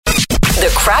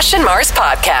The Crash and Mars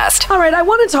Podcast. All right, I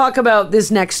want to talk about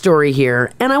this next story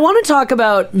here, and I want to talk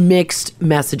about mixed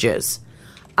messages.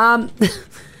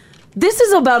 This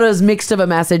is about as mixed of a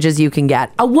message as you can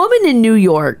get. A woman in New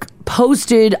York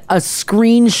posted a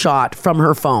screenshot from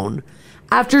her phone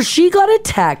after she got a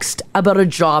text about a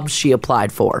job she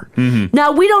applied for.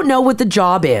 Now, we don't know what the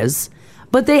job is,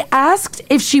 but they asked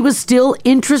if she was still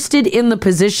interested in the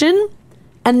position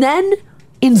and then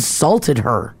insulted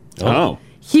her. Oh.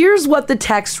 Here's what the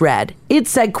text read. It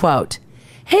said, quote,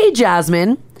 "Hey,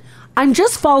 Jasmine, I'm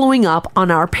just following up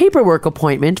on our paperwork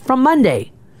appointment from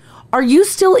Monday. Are you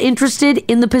still interested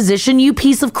in the position, you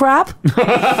piece of crap?" Wow.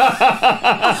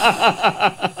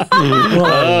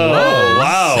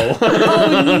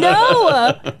 Oh,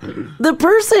 no. The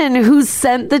person who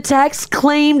sent the text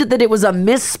claimed that it was a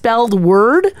misspelled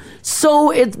word,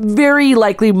 so it very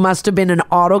likely must have been an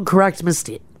autocorrect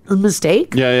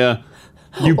mistake. Yeah.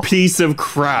 You piece of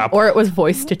crap. Or it was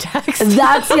voice to text.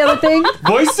 That's the other thing.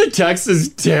 Voice to text is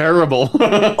terrible.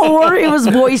 Or it was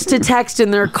voice to text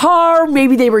in their car.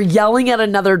 Maybe they were yelling at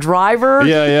another driver.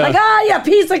 Yeah. Like, you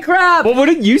piece of crap. Well, what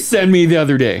did you send me the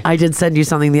other day? I did send you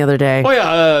something the other day. Oh,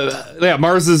 yeah.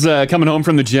 Mars is coming home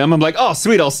from the gym. I'm like, oh,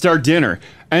 sweet, I'll start dinner.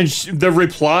 And the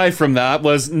reply from that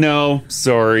was, no,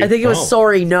 sorry. I think it was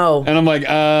sorry, no. And I'm like,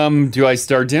 do I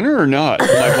start dinner or not? I'm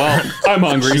like, well, I'm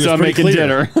hungry, so I'm making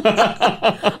dinner.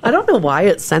 I don't know why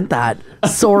it sent that.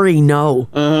 Sorry,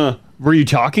 no. Were you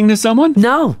talking to someone?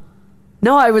 No,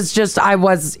 I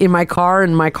was in my car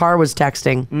and my car was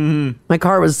texting. My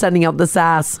car was sending out the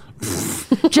sass.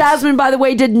 Jasmine, by the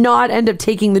way, did not end up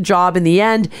taking the job in the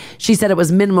end. She said it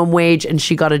was minimum wage and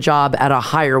she got a job at a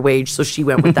higher wage, so she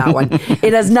went with that one.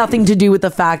 It has nothing to do with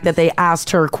the fact that they asked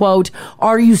her, quote,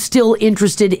 "Are you still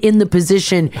interested in the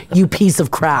position, you piece of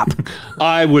crap?"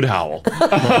 I would howl.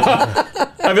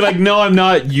 I'd be like, no, I'm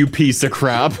not, you piece of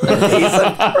crap.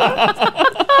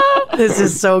 This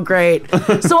is so great. So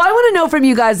I want to know from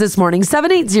you guys this morning,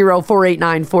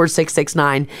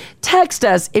 780-489-4669. Text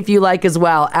us if you like as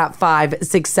well at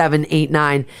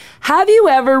 56789. Have you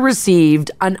ever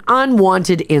received an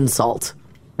unwanted insult?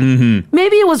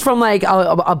 Maybe it was from like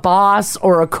a boss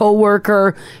or a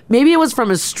coworker. Maybe it was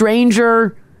from a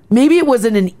stranger. Maybe it was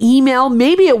in an email.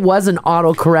 Maybe it was an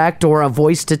autocorrect or a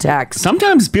voice to text.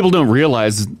 Sometimes people don't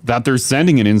realize that they're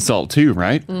sending an insult too,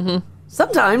 right?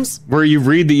 Sometimes. Where you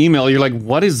read the email, you're like,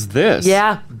 what is this?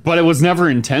 Yeah. But it was never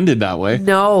intended that way.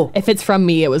 No. If it's from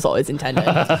me, it was always intended.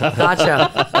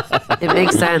 Gotcha. It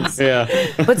makes sense. Yeah.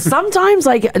 But sometimes,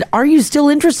 like, are you still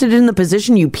interested in the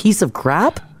position, you piece of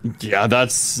crap? Yeah,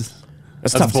 that's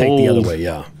tough to take the other way,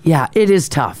 yeah. Yeah, it is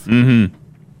tough.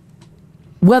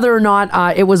 Whether or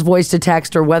not it was voice to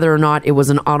text or whether or not it was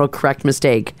an autocorrect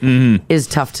mistake is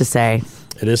tough to say.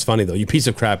 It is funny, though. You piece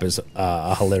of crap is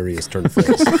a hilarious turn of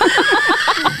phrase.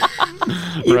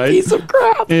 You right? piece of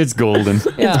crap. It's golden.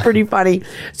 It's pretty funny.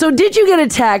 So did you get a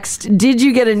text? Did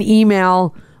you get an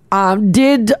email?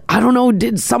 Did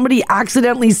somebody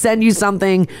accidentally send you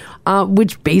something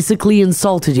which basically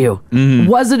insulted you?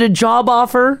 Was it a job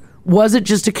offer? Was it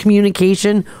just a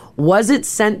communication? Was it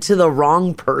sent to the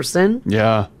wrong person?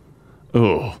 Yeah.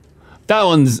 Oh, that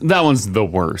one's the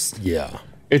worst. Yeah.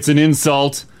 It's an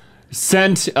insult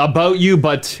sent about you,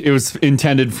 but it was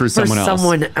intended for someone else.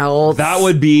 Someone else. That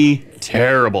would be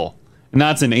terrible. And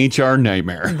that's an HR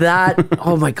nightmare.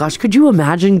 Oh my gosh. Could you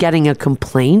imagine getting a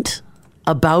complaint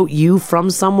about you from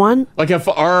someone? Like if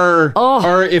our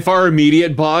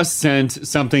immediate boss sent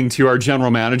something to our general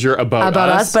manager about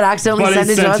us, but accidentally sent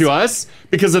it to us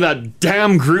because of that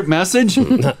damn group message.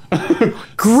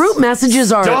 Group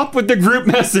messages are... Stop with the group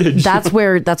message. That's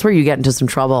where you get into some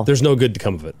trouble. There's no good to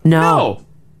come of it. No.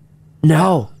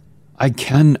 I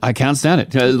can't stand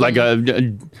it. Like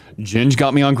Ginge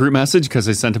got me on group message because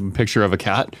I sent him a picture of a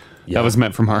cat that was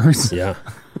meant for Mars. Yeah.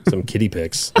 Some kitty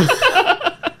pics.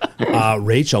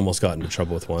 Rach almost got into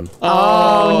trouble with one.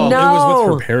 Oh, no. It was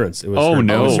with her parents. It was Oh, her,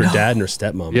 no. It was her dad and her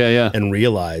stepmom. Yeah. And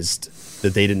realized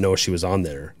that they didn't know she was on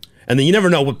there. And then you never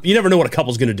know what a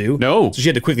couple's gonna do. No. So she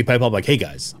had to quickly pipe up like, hey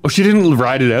guys. Oh, she didn't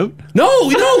ride it out? No,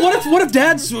 what if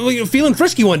dad's feeling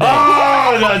frisky one day?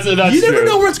 Oh, that's you never true.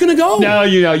 know where it's gonna go. No,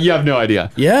 you have no idea.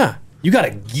 Yeah. You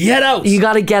gotta get out. You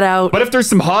gotta get out. But if there's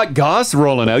some hot goss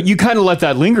rolling out, you kind of let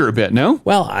that linger a bit, no?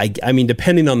 Well, I mean,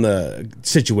 depending on the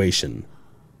situation,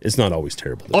 it's not always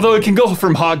terrible. Although it can go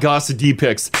from hot goss to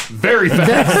D-pics very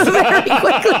fast. Very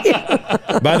quickly.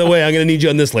 By the way, I'm going to need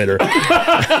you on this later.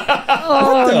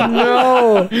 Oh,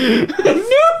 no.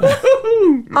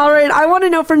 All right, I want to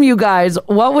know from you guys,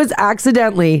 what was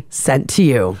accidentally sent to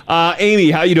you?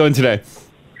 Amy, how you doing today?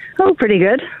 Oh, pretty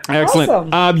good.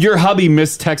 Excellent. Your hubby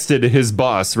mistexted his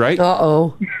boss, right?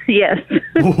 Uh-oh. Yes.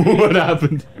 What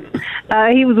happened?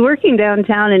 He was working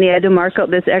downtown and he had to mark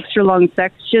out this extra long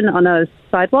section on a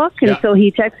sidewalk. And so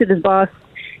he texted his boss,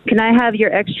 "Can I have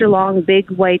your extra long big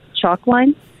white chalk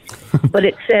line?" But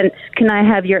it said, "Can I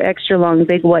have your extra long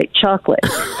big white chocolate?"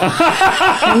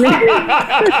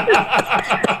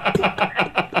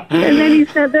 And then he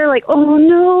said, "They're like, oh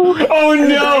no." Oh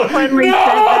no. Finally said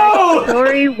back,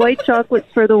 "Sorry, white chocolates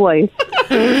for the wife."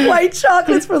 White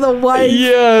chocolates for the wife.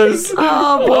 Yes.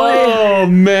 Oh, boy. Oh,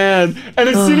 man. And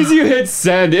as soon as you hit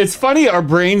send, it's funny, our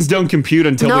brains don't compute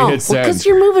until we hit send. because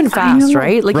you're moving fast,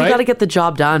 right? Like, Right? you got to get the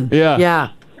job done. Yeah. Yeah.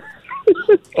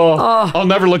 I'll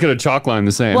never look at a chalk line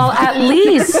the same. Well, at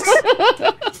least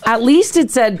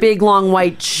it said big, long,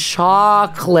 white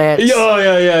chocolate.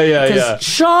 Yeah. Because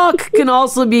chalk can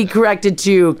also be corrected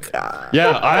to...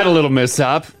 Yeah, I had a little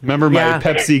mishap. Remember my Yeah.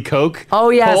 Pepsi Coke? Oh,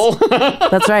 yes. poll?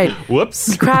 That's right.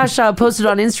 Whoops. Crash posted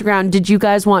on Instagram, did you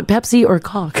guys want Pepsi or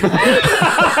cock?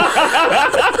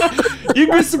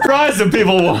 You'd be surprised if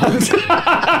people want.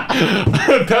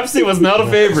 Pepsi was not a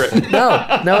favorite.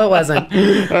 No, it wasn't. All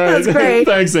right. That's great.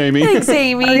 Thanks, Amy. Thanks,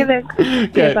 Amy.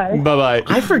 Okay, bye-bye.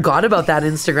 I forgot about that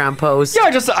Instagram post. Yeah,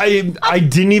 I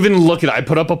didn't even look at it. I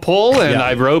put up a poll and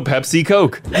I wrote Pepsi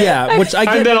Coke. Yeah, which I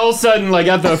get. And then all of a sudden, like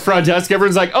at the front desk,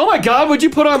 everyone's like, "Oh my God, what'd you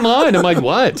put online?" I'm like,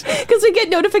 "What?" Because we get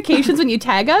notifications when you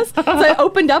tag us. So I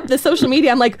opened up the social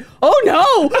media. I'm like, oh no.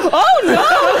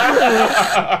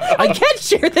 I can't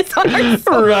share this on our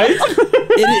social. Right?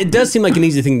 It does seem like an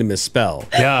easy thing to misspell.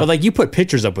 Yeah. But like you put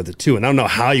pictures up with it too, and I don't know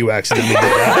how you accidentally did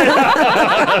that.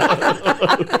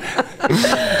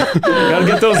 Gotta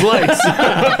get those likes.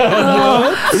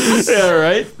 Yeah,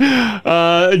 right.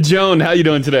 Joan, how you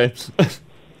doing today?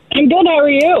 I'm good. How are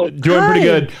you? Doing pretty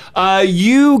good.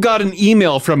 You got an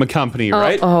email from a company,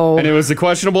 right? Uh-oh. And it was a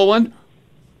questionable one?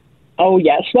 Oh,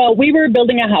 yes. Well, we were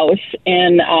building a house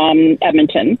in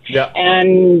Edmonton. Yeah.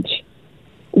 And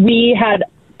we had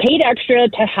paid extra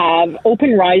to have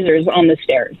open risers on the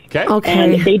stairs. Okay.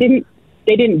 And they didn't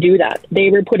do that. They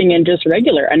were putting in just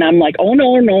regular. And I'm like, oh,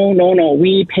 no.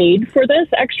 We paid for this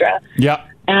extra. Yeah.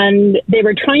 And they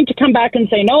were trying to come back and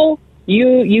say, no,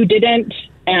 you didn't.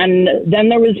 And then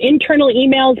there was internal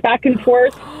emails back and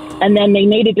forth. And then they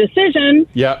made a decision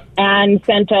and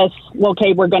sent us,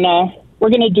 okay, we're gonna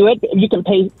do it. You can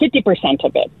pay 50%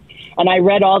 of it. And I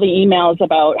read all the emails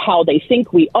about how they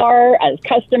think we are as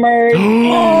customers.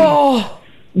 And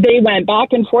they went back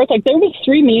and forth. Like there was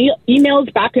 3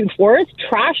 emails back and forth,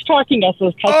 trash talking us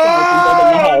as customers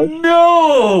in building the house.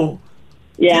 No.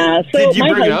 Yeah. So Did you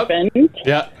my bring husband. it up?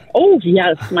 Yeah. Oh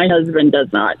yes, my husband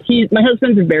does not. My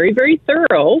husband's very, very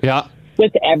thorough. Yeah.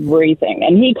 With everything,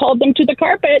 and he called them to the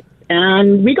carpet.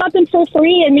 And we got them for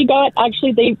free, and they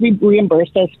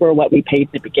reimbursed us for what we paid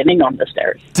at the beginning on the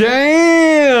stairs.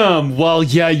 Damn! Well,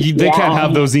 yeah, they can't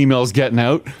have those emails getting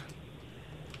out.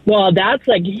 Well, that's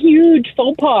like huge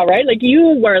faux pas, right? Like you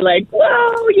were like,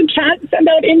 well, you can't send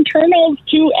out internals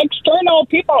to external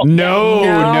people.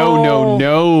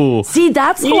 No. See,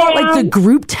 that's a lot like the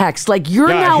group text. Like you're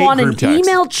now on an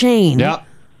email chain. Yeah.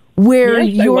 Where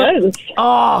Yes, I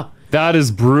was. That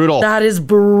is brutal. That is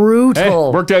brutal. Hey,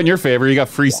 worked out in your favor. You got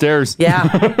free stairs. Yeah.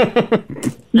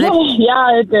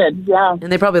 Yeah, it did. Yeah. And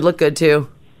they probably look good too.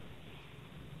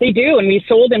 They do, and we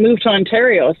sold and moved to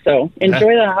Ontario, so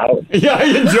enjoy the house. Yeah,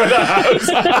 enjoy the house.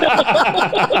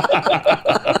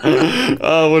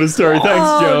 Oh, what a story.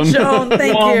 Thanks, Joan. Joan,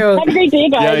 thank you. Have a great day,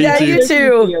 guys. Yeah, you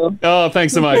too. Oh,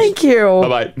 thanks so much. Thank you.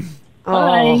 Bye-bye.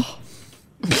 Bye.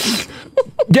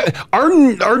 Yeah, our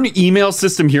email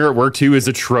system here at work too is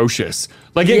atrocious.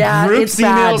 Like it groups it's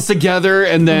bad. emails together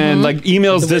and then like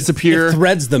emails disappear. It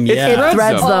threads them, It yeah.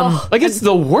 threads them. Like it's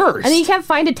the worst. And then you can't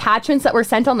find attachments that were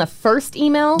sent on the first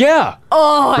email. Yeah.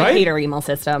 Oh, I Right? hate our email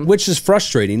system. Which is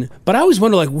frustrating. But I always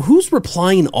wonder, like, who's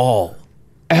replying all?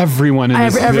 Everyone in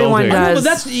this Everyone building. I know, does. but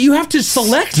that's you have to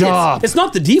select Stop. it. It's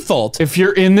not the default. If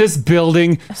you're in this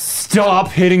building, stop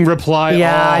hitting reply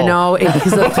Yeah, all. I know.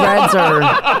 Because the threads are...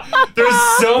 There's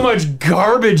so much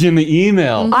garbage in the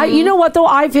email. You know what, though?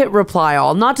 I've hit reply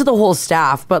all. Not to the whole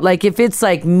staff, but like if it's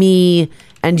like me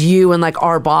and you and like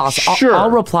our boss, Sure.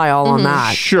 I'll reply all on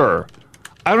that. Sure.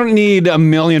 I don't need a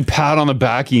million pat on the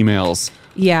back emails.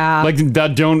 Yeah. Like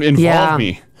that don't involve Yeah.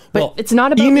 me. But it's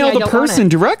not about me, Email I the don't want person it.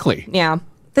 directly. Yeah.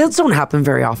 Those don't happen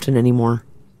very often anymore.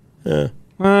 There's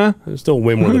still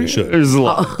way more than it should. There's a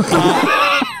lot.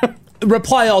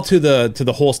 Reply all to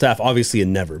the whole staff, obviously,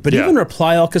 and never. But Yeah. even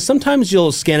reply all, because sometimes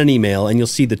you'll scan an email and you'll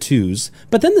see the 2s,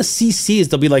 but then the CCs,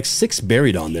 there'll be like 6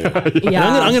 buried on there. And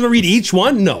Yeah. I'm gonna read each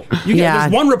one. No, Yeah.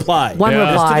 there's one reply. One Yeah. Just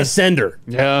to reply. the sender.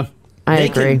 Yeah. I they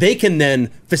agree. Can, they can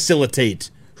then facilitate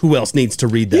who else needs to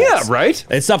read that. Yeah, right?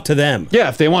 It's up to them. Yeah,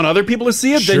 if they want other people to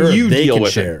see it, Sure, then you they deal can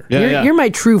with share. it. Yeah, You're my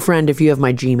true friend if you have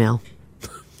my Gmail.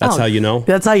 That's how you know.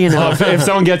 That's how you know. if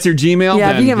someone gets your Gmail,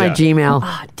 yeah, then, if you get my Gmail.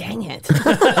 Ah, dang it.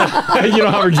 you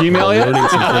don't have her Gmail yet? Learning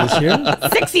some things here.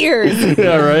 6 years.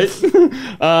 Yeah,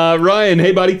 right. Ryan,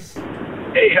 hey, buddy.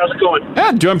 Hey, how's it going?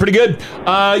 Yeah, doing pretty good.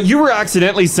 You were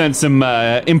accidentally sent some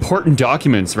important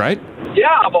documents, right? Yeah,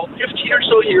 about 15 or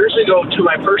so years ago to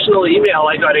my personal email,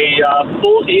 I got a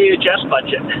full AHS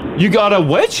budget. You got a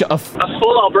which? A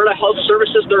full Alberta Health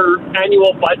Services, their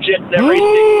annual budget and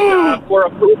everything for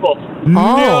approval.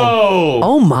 No.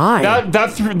 Oh my.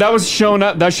 That was shown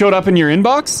up. That showed up in your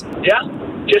inbox? Yeah,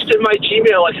 just in my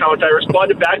Gmail account, I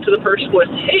responded back to the person with,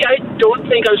 "Hey, I don't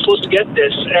think I'm supposed to get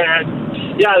this,"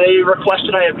 and yeah, they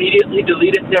requested I immediately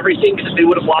delete it and everything because they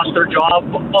would have lost their job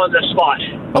on the spot.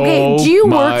 Okay, do you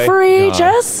work for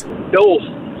AHS? No.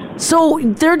 So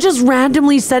they're just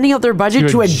randomly sending out their budget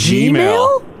to a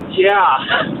Gmail?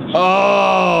 Yeah.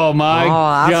 Oh my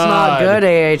god. That's not good,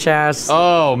 AHS.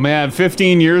 Oh man,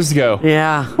 15 years ago.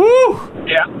 Yeah. Woo.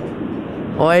 Yeah.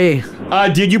 Oi.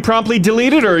 Did you promptly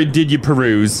delete it or did you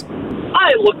peruse?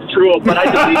 I looked through it, but I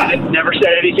deleted it and never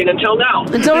said anything until now.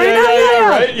 Until right now, yeah.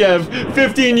 Right? Yeah,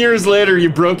 15 years later, you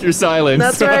broke your silence.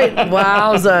 That's right.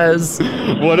 Wowzers.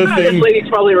 What a thing. This lady's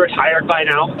probably retired by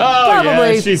now. Oh,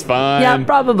 Probably. yeah, she's fine. Yeah,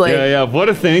 probably. Yeah, yeah. What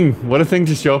a thing. What a thing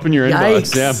to show up in your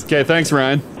inbox. Yikes. Yeah. Okay, thanks,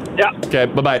 Ryan. Yeah. Okay,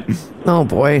 bye-bye. Oh,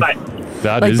 boy. Bye.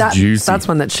 That is juicy. That's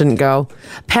one that shouldn't go.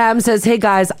 Pam says, "Hey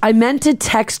guys, I meant to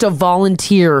text a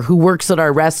volunteer who works at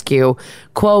our rescue.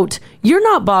 Quote, you're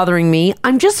not bothering me.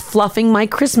 I'm just fluffing my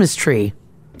Christmas tree.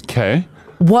 Okay.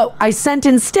 What I sent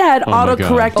instead Oh my God.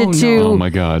 auto-corrected to, Oh my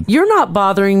God. you're not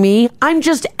bothering me. I'm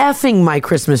just effing my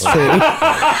Christmas tree."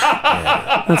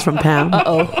 That's from Pam.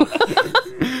 Oh.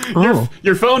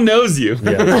 Your phone knows you. It's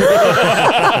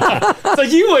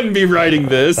like, you wouldn't be writing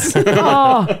this.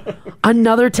 Oh,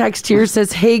 another text here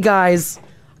says, "Hey guys,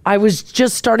 I was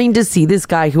just starting to see this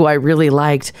guy who I really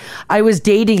liked. I was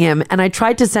dating him and I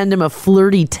tried to send him a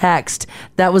flirty text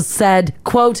that was said,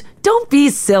 quote, don't be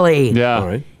silly. Yeah. All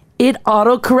right. It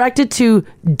auto-corrected to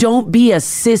don't be a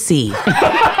sissy.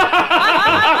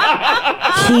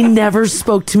 He never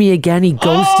spoke to me again. He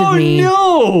ghosted me.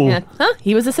 No. Yeah. Huh?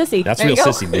 He was a sissy. That's There real you go.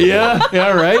 sissy, man. Yeah,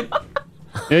 yeah, right.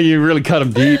 Yeah, you really cut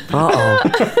him deep.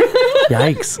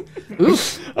 Yikes.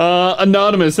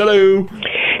 Anonymous, hello.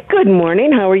 Good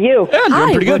morning. How are you? Yeah, doing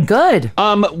Hi, pretty we're good.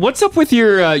 good. What's up with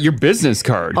your business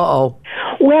card? Uh-oh.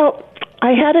 Well,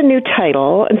 I had a new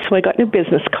title, and so I got new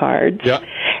business cards. Yeah.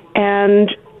 And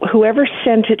whoever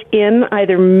sent it in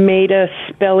either made a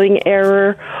spelling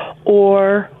error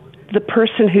or the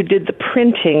person who did the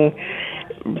printing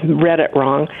read it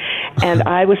wrong. And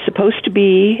I was supposed to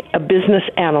be a business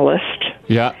analyst,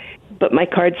 Yeah. but my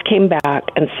cards came back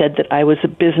and said that I was a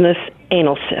business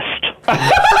anal cyst.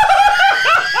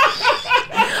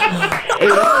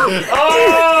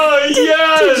 Oh,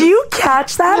 yes! Did you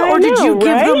catch that, or did you give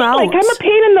right? them out? Like, I'm a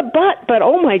pain in the butt, but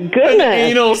oh my goodness. An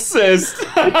anal cyst.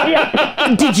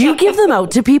 Did you give them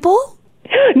out to people?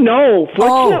 No,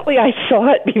 fortunately, I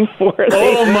saw it before.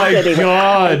 Oh, my said it.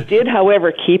 God. I did,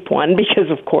 however, keep one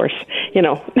because, of course, you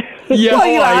know. Yeah, Well,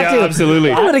 you have to.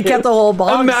 absolutely. I would have kept the whole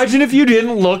box. Imagine if you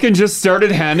didn't look and just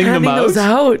started handing them out. those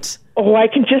out. Oh, I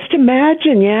can just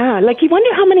imagine, yeah. Like, you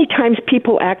wonder how many times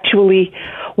people actually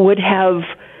would have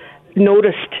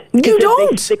noticed. You Because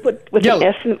don't. They put with an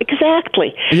S.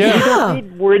 Exactly. Yeah. You don't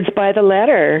read words by the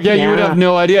letter. Yeah, you would have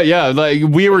no idea. Yeah, like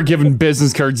we were given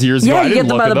business cards years ago. Yeah, I you didn't get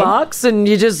them look by at the box and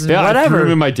you just, Yeah, I threw whatever.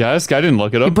 them in my desk. I didn't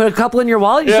look at them. You put a couple in your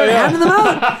wallet, you Yeah, start yeah. handing them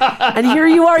out. And here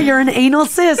you are, you're an anal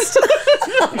cyst.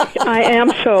 I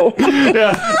am so.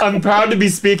 Yeah, I'm proud to be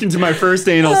speaking to my first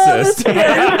anal cyst.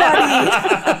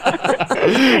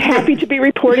 Happy to be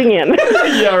reporting in.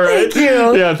 Yeah, right. Thank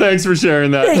you. Yeah, thanks for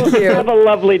sharing that. Thank you. Have a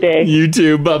lovely day. You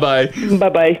too. Bye-bye.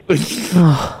 Bye-bye.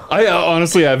 I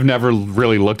honestly, I've never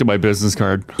really looked at my business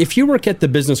card. If you work at the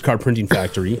business card printing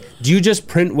factory, do you just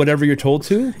print whatever you're told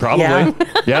to? Probably. Yeah.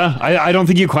 Yeah. I don't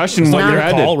think you question It's what not you're your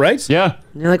handed. call, right? Yeah.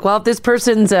 You're like, well, if this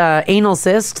person's anal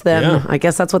cyst, then Yeah. I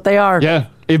guess that's what they are. Yeah.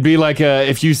 It'd be like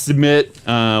if you submit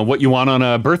what you want on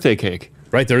a birthday cake.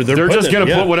 Right, they're They're putting just it, going to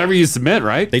yeah. put whatever you submit,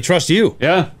 right? They trust you.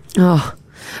 Yeah. Oh,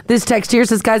 this text here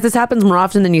says, guys, this happens more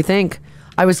often than you think.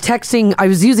 I was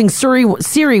using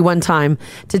Siri one time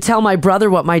to tell my brother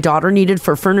what my daughter needed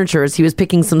for furniture as he was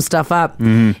picking some stuff up.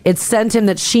 It sent him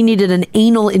that she needed an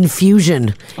anal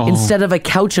infusion instead of a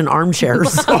couch and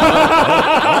armchairs.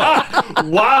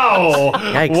 Wow.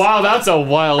 Yikes. Wow, that's a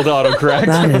wild autocorrect.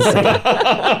 That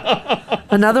is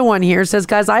Another one here says,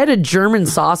 guys, I had a German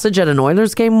sausage at an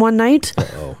Oilers game one night.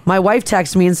 Uh-oh. My wife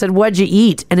texted me and said, what'd you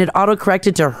eat? And it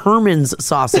autocorrected to Herman's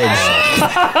sausage.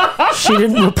 She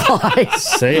didn't reply.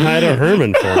 Say hi to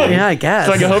Herman for me. Yeah, I guess.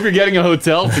 It's like, I hope you're getting a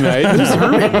hotel tonight. Who's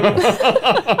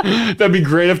Herman? That'd be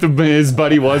great if his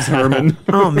buddy was Herman.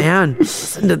 Oh, man.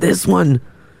 Listen to this one.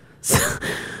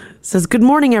 Says, good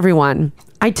morning, everyone.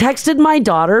 I texted my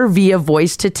daughter via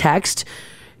voice to text.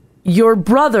 Your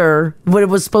brother, what it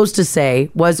was supposed to say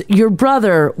was, your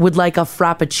brother would like a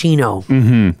Frappuccino.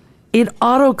 Mm-hmm. It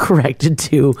auto-corrected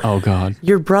to, oh, God.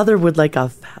 Your brother would like a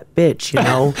fat bitch, you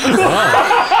know?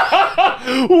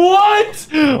 What?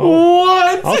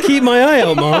 What? I'll keep my eye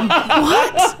out, Mom.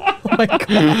 What? Oh, my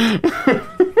God.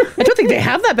 I don't think they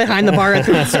have that behind the bar at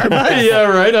the Starbucks. Yeah,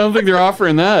 right. I don't think they're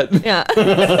offering that. Yeah.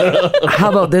 How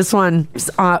about this one?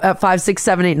 At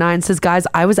 56789 says, guys,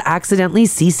 I was accidentally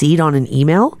CC'd on an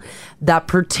email that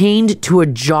pertained to a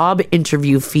job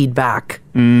interview feedback.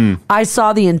 I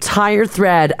saw the entire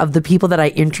thread of the people that I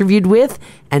interviewed with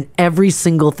and every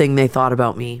single thing they thought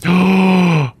about me.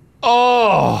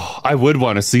 Oh, I would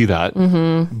want to see that.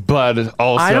 Mm-hmm. But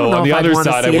also, I don't know on the other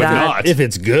side, I would that. not. If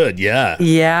it's good, yeah.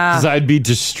 Yeah. Because I'd be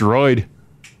destroyed.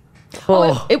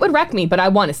 Oh, it would wreck me, but I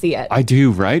want to see it. I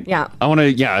do, right? Yeah. I want to,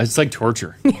 it's like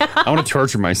torture. I want to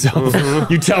torture myself.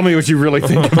 You tell me what you really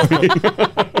think of me.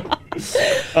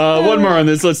 One more on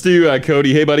this. Let's do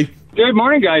Cody. Hey, buddy. Good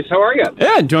morning, guys. How are you?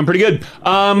 Yeah, doing pretty good.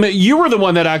 You were the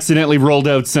one that accidentally rolled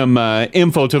out some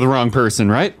info to the wrong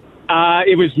person, right?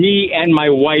 It was me and my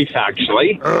wife,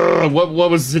 actually. What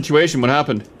was the situation? What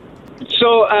happened?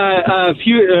 So,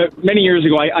 many years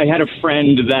ago, I had a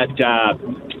friend that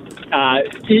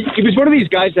he was one of these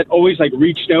guys that always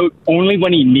reached out only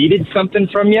when he needed something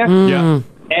from you. Yeah.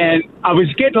 And I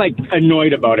was getting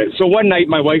annoyed about it. So one night,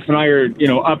 my wife and I are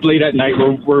up late at night.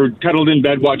 We're cuddled in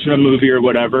bed watching a movie or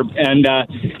whatever, and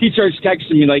he starts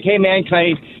texting me like, "Hey man,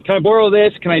 can I borrow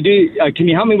this? Can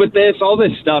you help me with this? All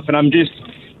this stuff." And I'm just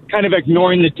kind of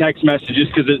ignoring the text messages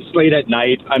because it's late at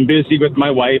night. I'm busy with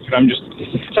my wife, and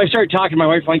so I start talking to my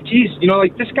wife like, geez,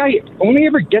 this guy only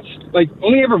ever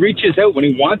reaches out when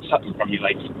he wants something from you.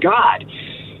 God.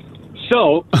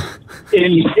 So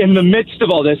in the midst of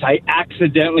all this, I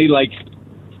accidentally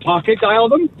pocket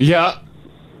dialed him. Yeah.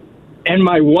 And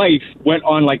my wife went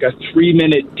on a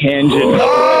 3-minute tangent.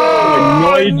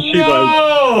 How annoyed she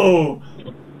was.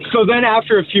 So then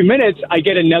after a few minutes, I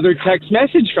get another text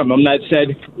message from him that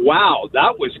said, wow,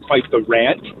 that was quite the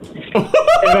rant. And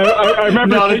I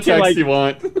remember not thinking, a text you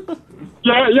want.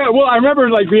 Yeah. Well, I remember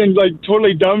being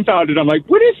totally dumbfounded. I'm like,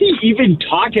 what is he even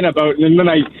talking about? And then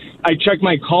I check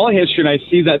my call history and I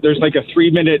see that there's a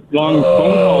 3-minute long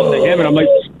phone call to him. And I'm like,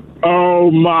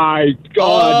 oh my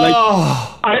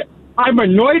God. I'm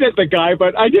annoyed at the guy,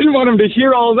 but I didn't want him to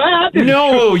hear all that.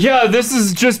 No, yeah, this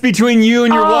is just between you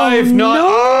and your wife.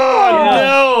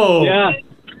 No. Yeah.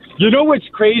 You know what's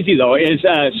crazy, though, is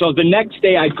so the next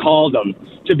day I called him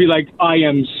to be like, I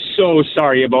am so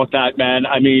sorry about that, man.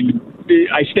 I mean,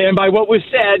 I stand by what was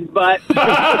said, but...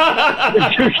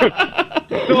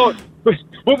 So...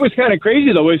 What was kind of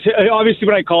crazy, though, is obviously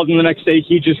when I called him the next day,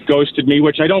 he just ghosted me,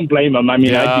 which I don't blame him. I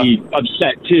mean, I'd be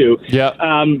upset, too. Yeah.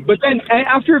 But then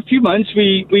after a few months,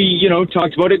 we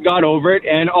talked about it, got over it,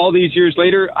 and all these years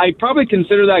later, I probably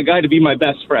consider that guy to be my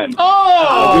best friend.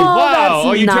 Wow.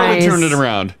 That's you totally nice. turned it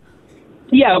around.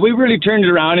 Yeah, we really turned it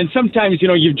around. And sometimes,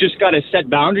 you've just got to set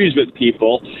boundaries with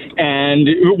people. And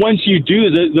once you do,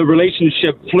 the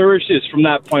relationship flourishes from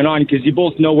that point on because you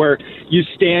both know where you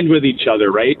stand with each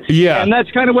other, right? Yeah. And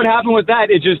that's kind of what happened with that.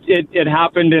 It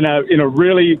happened in a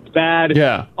really bad,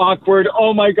 awkward,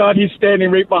 oh my God, he's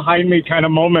standing right behind me kind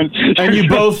of moment. And you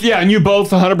both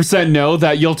 100% know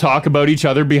that you'll talk about each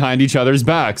other behind each other's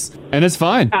backs. And it's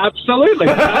fine. Absolutely.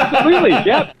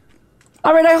 Yep.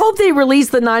 All right, I hope they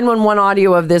release the 911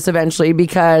 audio of this eventually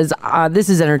because this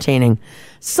is entertaining.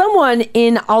 Someone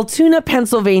in Altoona,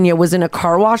 Pennsylvania was in a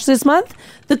car wash this month.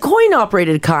 The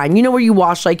coin-operated kind, where you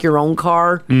wash your own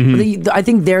car. Mm-hmm. I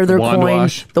think they're their wand coin.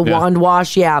 Wash. The wand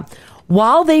wash, yeah.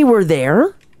 While they were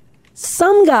there,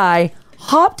 some guy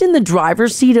hopped in the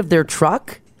driver's seat of their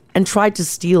truck and tried to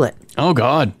steal it. Oh,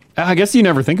 God. I guess you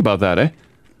never think about that, eh?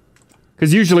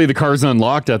 Because usually the car's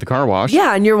unlocked at the car wash.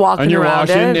 Yeah, and you're walking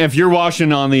around it. If you're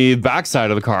washing on the back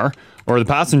side of the car or the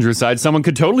passenger side, someone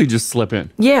could totally just slip in.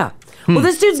 Yeah. Well,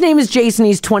 this dude's name is Jason.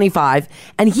 He's 25,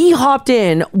 and he hopped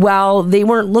in while they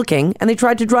weren't looking, and they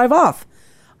tried to drive off.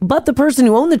 But the person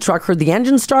who owned the truck heard the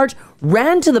engine start,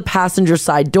 ran to the passenger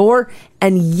side door,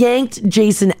 and yanked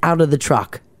Jason out of the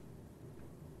truck.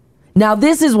 Now,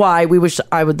 this is why we wish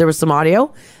there was some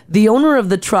audio. The owner of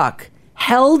the truck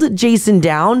held Jason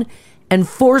down and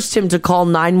forced him to call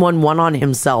 911 on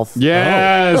himself.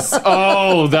 Yes.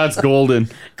 Oh, that's golden.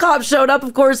 Cops showed up,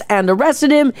 of course, and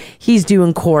arrested him. He's due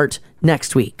in court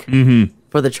next week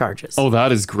for the charges. Oh,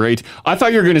 that is great. I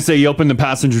thought you were going to say you opened the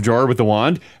passenger door with the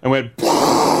wand and went...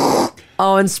 Oh,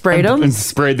 and sprayed him? And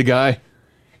sprayed the guy.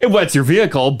 It wets your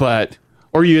vehicle, but...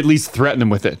 Or you at least threaten him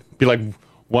with it. Be like,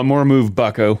 one more move,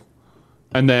 bucko.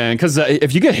 And then, because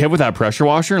if you get hit with that pressure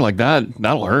washer like that,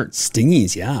 that'll hurt.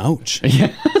 Stingies, yeah, ouch.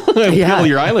 Yeah. Peel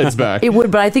your eyelids back. It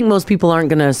would, but I think most people aren't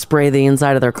going to spray the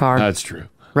inside of their car. That's true.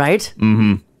 Right?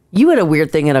 Mm-hmm. You had a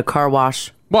weird thing at a car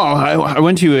wash. Well, I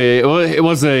went to it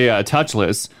was a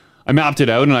touchless. I mapped it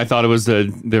out and I thought it was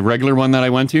the regular one that I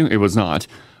went to. It was not.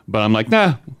 But I'm like,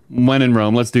 nah, when in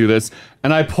Rome, let's do this.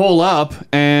 And I pull up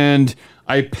and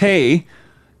I pay,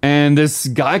 and this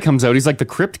guy comes out. He's like the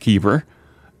crypt keeper.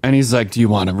 And he's like, do you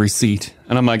want a receipt?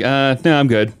 And I'm like, no, I'm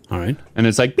good. All right. And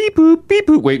it's like, beep,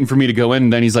 boop, waiting for me to go in.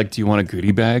 And then he's like, do you want a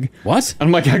goodie bag? What? And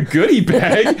I'm like, a goodie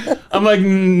bag? I'm like,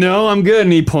 no, I'm good.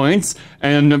 And he points.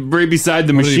 And right beside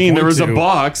the machine, there was a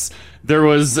box. There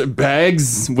was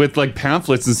bags with like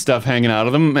pamphlets and stuff hanging out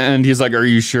of them. And he's like, are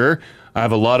you sure? I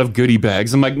have a lot of goodie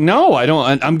bags. I'm like, no, I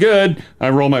don't. I'm good.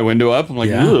 I roll my window up. I'm like,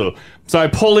 ugh. So I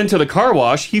pull into the car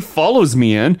wash. He follows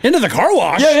me in. Into the car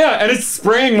wash? Yeah. And it's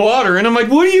spraying water. And I'm like,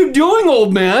 what are you doing,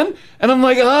 old man? And I'm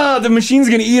like, the machine's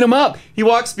going to eat him up. He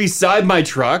walks beside my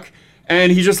truck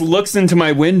and he just looks into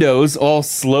my windows all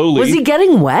slowly. Was he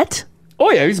getting wet?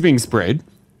 Oh, yeah, he's being sprayed.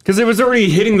 Because it was already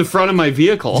hitting the front of my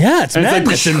vehicle. Yeah, it's and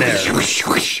madness in there.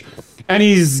 And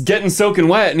he's getting soaking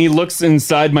wet and he looks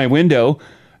inside my window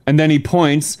and then he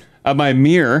points at my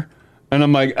mirror. And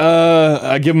I'm like,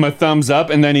 I give him a thumbs up,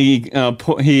 and then he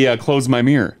closed my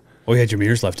mirror. Oh, you had your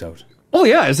mirrors left out. Oh,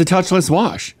 yeah, it's a touchless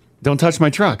wash. Don't touch my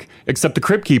truck. Except the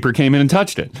crypt keeper came in and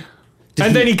touched it.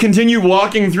 Then he continued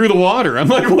walking through the water. I'm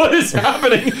like, what is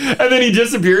happening? And then he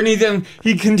disappeared, and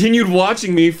he continued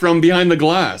watching me from behind the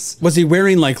glass. Was he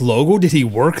wearing, like, logo? Did he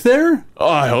work there? Oh,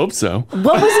 I hope so.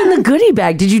 What was in the goodie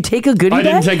bag? Did you take a goodie bag? I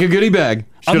didn't take a goodie bag.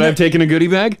 Should I have taken a goodie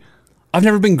bag? I've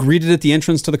never been greeted at the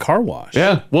entrance to the car wash.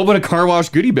 Yeah. What would a car wash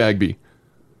goodie bag be?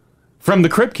 From the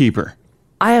crypt keeper.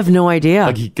 I have no idea.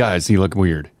 Like, he looked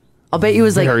weird. I'll bet you it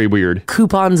was like very weird.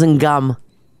 Coupons and gum.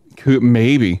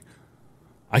 Maybe.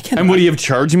 I can't. And would he have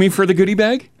charged me for the goodie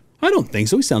bag? I don't think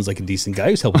so. He sounds like a decent guy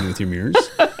who's helping you with your mirrors.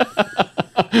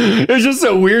 It's just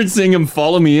so weird seeing him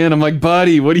follow me in. I'm like,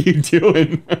 buddy, what are you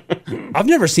doing? I've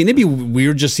never seen it. It'd be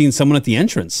weird just seeing someone at the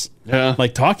entrance. Yeah.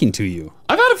 Like talking to you.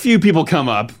 I've had a few people come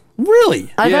up.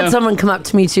 Really? I've had someone come up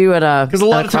to me too at a Because a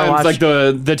lot of car times, wash. like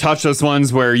the touchless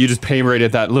ones where you just pay right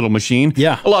at that little machine.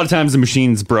 Yeah. A lot of times the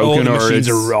machine's broken the or machines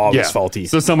it's are always faulty.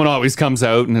 So someone always comes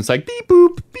out and it's like beep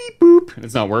boop, and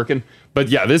it's not working. But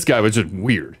yeah, this guy was just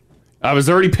weird. I was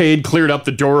already paid, cleared up,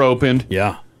 the door opened.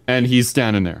 Yeah. And he's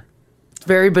standing there. It's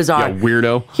very bizarre. Yeah,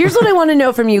 weirdo. Here's what I want to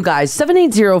know from you guys.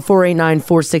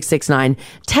 780-489-4669.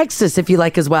 Text us if you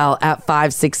like as well at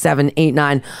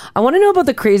 56789. I want to know about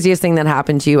the craziest thing that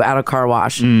happened to you at a car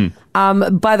wash.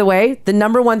 By the way, the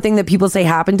number one thing that people say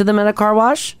happened to them at a car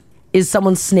wash is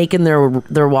someone snaking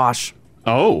their wash.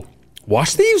 Oh.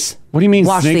 Wash thieves? What do you mean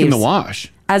Wash snake in the thieves.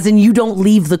 wash? As in you don't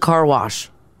leave the car wash.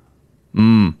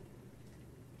 You're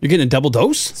getting a double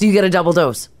dose? So you get a double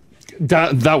dose.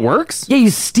 That works? Yeah, you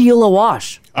steal a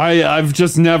wash. I've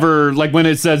just never, like when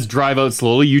it says drive out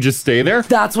slowly, you just stay there?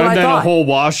 That's what I And then a thought. whole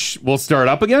wash will start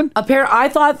up again? I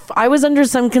thought I was under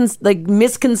some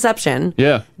misconception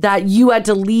Yeah. that you had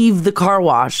to leave the car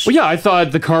wash. Well, yeah, I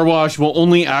thought the car wash will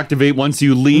only activate once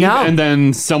you leave and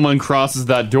then someone crosses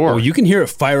that door. Oh, you can hear it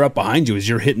fire up behind you as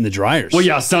you're hitting the dryers. Well,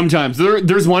 yeah, sometimes.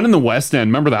 There's one in the West End.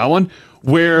 Remember that one?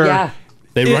 Where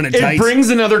they run it tight. It brings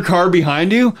another car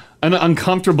behind you. An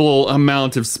uncomfortable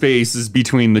amount of space is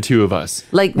between the two of us.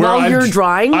 Like Where while you're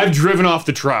drying? I've driven off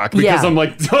the track because Yeah. I'm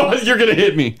like, oh, you're going to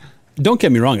hit me. Don't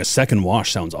get me wrong, a second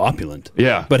wash sounds opulent.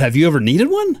 Yeah. But have you ever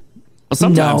needed one? Well,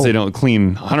 sometimes No. they don't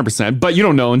clean 100%, but you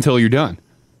don't know until you're done.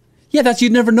 Yeah,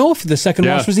 you'd never know if the second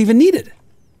wash was even needed.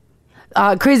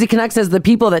 Crazy Connect says the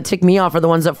people that tick me off are the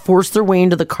ones that force their way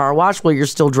into the car wash while you're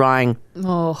still drying.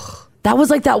 Oh. That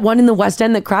was like that one in the West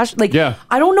End that crashed. Like, Yeah.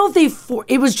 I don't know if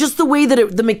it was just the way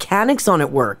that the mechanics on it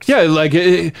worked. Yeah, like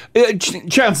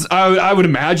chance. I would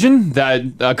imagine that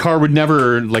a car would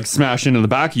never like smash into the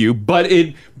back of you, but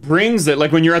it brings it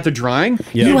like when you're at the drying.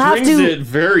 Yeah. You it have brings to- it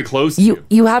very close to you.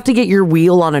 You have to get your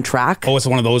wheel on a track. Oh, it's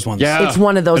one of those ones. Yeah, It's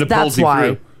one of those. and it pulls That's you why.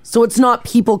 through. So it's not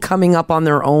people coming up on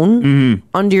their own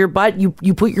under your butt.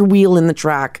 You put your wheel in the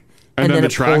track, and then the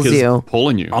it track pulls is you.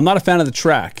 pulling you. I'm not a fan of the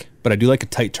track, but I do like a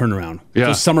tight turnaround. Yeah.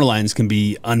 Those summer lines can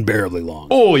be unbearably long.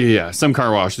 Oh yeah, some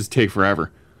car washes take forever.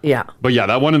 Yeah. But yeah,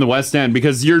 that one in the West End,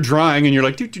 because you're drying and you're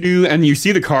like, doo-doo-doo, and you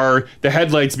see the car, the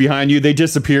headlights behind you, they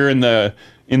disappear in the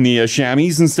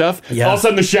chamois and stuff. Yeah. All of a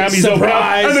sudden the chamois open up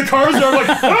and the cars are like,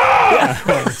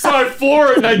 ah! So I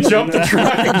floor it and I jump to try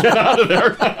and get out of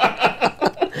there.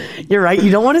 You're right.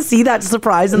 You don't want to see that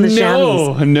surprise in the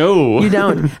chamois. No. You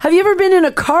don't. Have you ever been in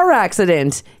a car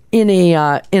accident in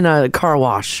a car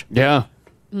wash? Yeah.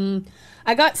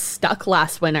 I got stuck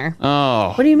last winter.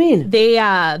 Oh. What do you mean? They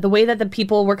the way that the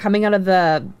people were coming out of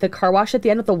the car wash at the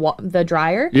end of the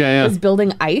dryer was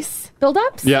building ice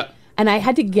buildups. Yeah. And I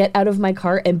had to get out of my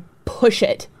car and push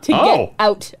it to get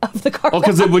out of the car. Oh,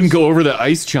 because it wouldn't go over the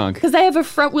ice chunk. Because I have a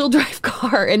front wheel drive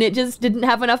car and it just didn't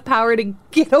have enough power to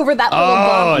get over that little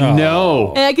bump. Oh, no.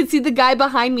 And I could see the guy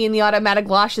behind me in the automatic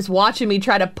wash just watching me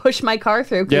try to push my car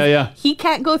through. Yeah. He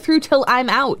can't go through till I'm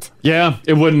out. Yeah,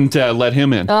 it wouldn't let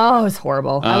him in. Oh, it was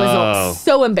horrible. I was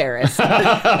so embarrassed.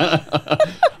 I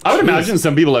would imagine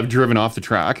some people have driven off the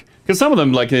track, because some of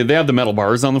them, like, they have the metal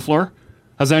bars on the floor.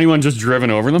 Has anyone just driven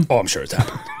over them? Oh, I'm sure it's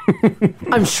happened.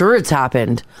 I'm sure it's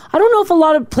happened. I don't know if a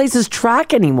lot of places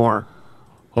track anymore.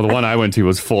 Well, the one I went to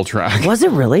was full track. Was it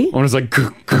really? One was like,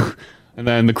 "Gah, gah," and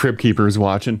then the crib keeper is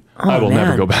watching. I will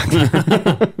never go back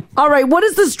there. All right, what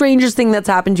is the strangest thing that's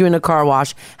happened to you in a car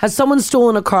wash? Has someone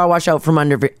stolen a car wash out from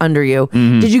under you?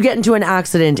 Did you get into an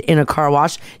accident in a car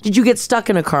wash? Did you get stuck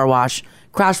in a car wash?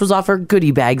 Crash was offered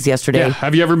goodie bags yesterday. Yeah.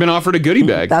 Have you ever been offered a goodie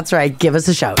bag? That's right. Give us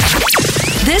a shout.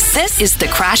 This is the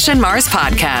Crash and Mars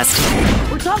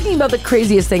podcast. We're talking about the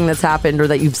craziest thing that's happened or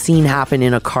that you've seen happen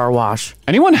in a car wash.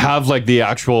 Anyone have like the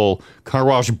actual car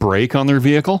wash brake on their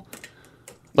vehicle?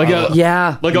 Like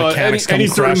any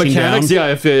sort of mechanics.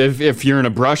 Down. Yeah, if you're in a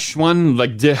brush one,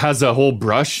 like it has a whole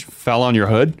brush fell on your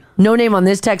hood. No name on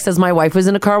this text says my wife was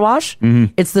in a car wash.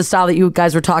 It's the style that you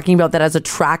guys were talking about that has a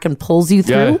track and pulls you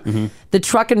through. Yeah. The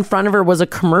truck in front of her was a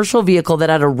commercial vehicle that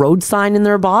had a road sign in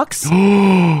their box.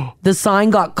 The sign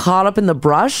got caught up in the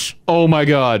brush. Oh my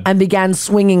God. And began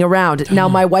swinging around. Now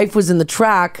my wife was in the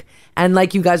track, and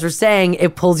like you guys were saying,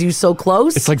 it pulls you so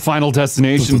close. It's like Final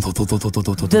Destination.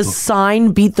 The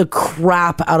sign beat the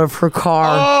crap out of her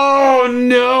car. Oh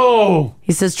no.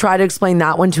 He says try to explain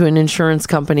that one to an insurance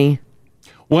company.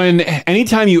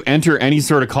 Anytime you enter any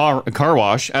sort of car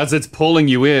wash, as it's pulling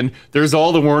you in, there's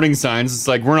all the warning signs. It's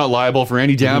like, we're not liable for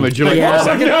any damage. You're like,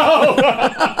 no.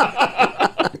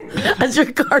 As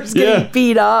your car's getting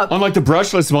beat up. On like the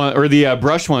brushless one or the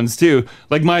brush ones too.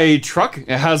 Like my truck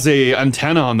has a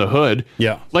antenna on the hood.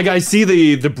 Yeah. Like I see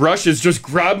the brushes just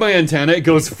grab my antenna, it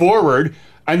goes forward,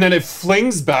 and then it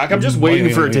flings back. I'm just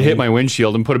waiting for it to hit my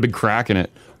windshield and put a big crack in it.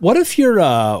 What if you're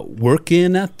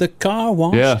working at the car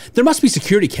wash? Yeah. There must be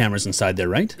security cameras inside there,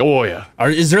 right? Oh, yeah.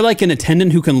 Is there like an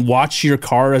attendant who can watch your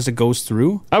car as it goes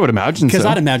through? I would imagine so. Because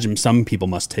I'd imagine some people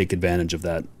must take advantage of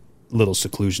that little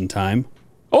seclusion time.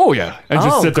 Oh, yeah. And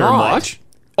just sit there and watch?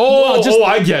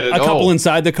 I get it. A couple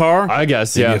inside the car? I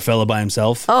guess, Maybe yeah. a fella by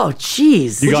himself? Oh,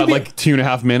 jeez. You got like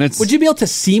 2.5 minutes. Would you be able to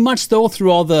see much, though, through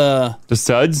all the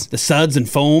suds? The suds and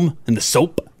foam and the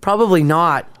soap? Probably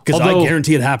not. Because I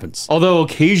guarantee it happens. Although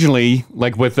occasionally,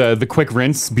 like with the quick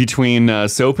rinse between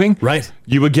soaping, right,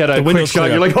 you would get a quick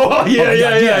shot. You're like, oh, yeah.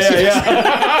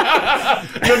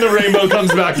 Then the rainbow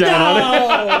comes back down on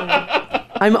it.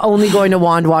 I'm only going to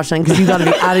wand wash then because you got to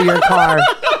be out of your car.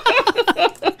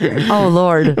 Oh,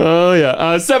 Lord. Oh,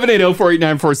 yeah.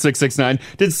 780-489-4669.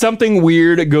 Did something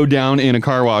weird go down in a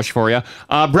car wash for you?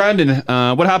 Brandon,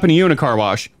 what happened to you in a car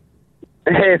wash?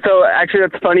 Hey, so actually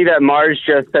that's funny that Mars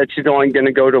just said she's only going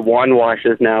to go to wand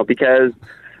washes now because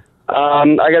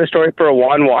I got a story for a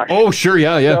wand wash. Oh, sure,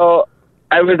 yeah. So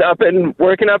I was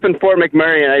working up in Fort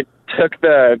McMurray, and I took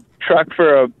the truck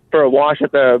for a wash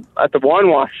at the wand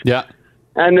wash. Yeah.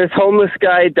 And this homeless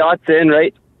guy dots in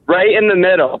right in the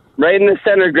middle, right in the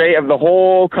center grate of the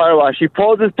whole car wash. He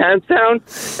pulls his pants down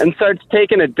and starts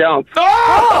taking a dump.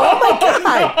 Oh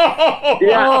my God.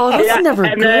 Yeah, that's never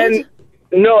good.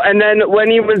 And then when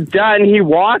he was done, he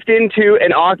walked into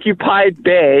an occupied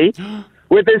bay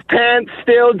with his pants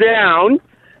still down,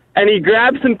 and he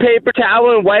grabbed some paper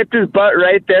towel and wiped his butt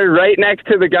right there, right next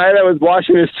to the guy that was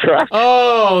washing his truck.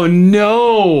 Oh,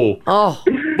 no. Oh.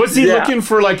 Was he looking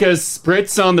for like a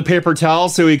spritz on the paper towel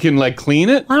so he can like clean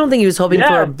it? I don't think he was hoping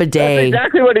for a bidet. That's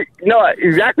exactly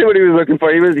what he was looking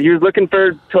for. He was looking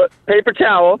for paper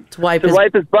towel to wipe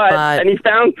his butt, and he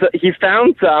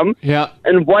found some. Yeah.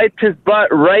 And wiped his butt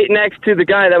right next to the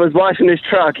guy that was washing his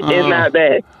truck in that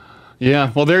bay.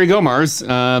 Yeah. Well, there you go, Mars.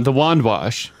 The wand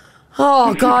wash.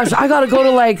 Oh, gosh. I got to go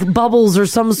to like Bubbles or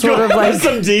some sort of like.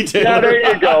 Some detail. Yeah,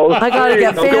 there you go. I got to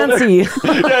get fancy.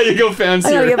 Yeah, you go fancy.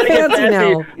 I got to get fancy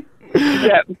now.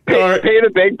 Yeah, pay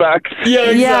the big bucks.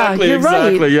 Yeah,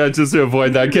 exactly. Yeah, just to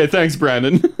avoid that. Okay, thanks,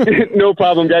 Brandon. No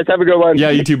problem, guys. Have a good one. Yeah,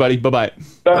 you too, buddy. Bye-bye.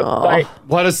 Bye.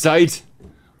 What a sight.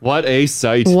 What a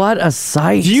sight. What a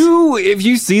sight. If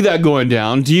you see that going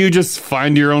down, do you just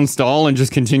find your own stall and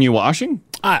just continue washing?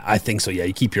 I think so, yeah.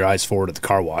 You keep your eyes forward at the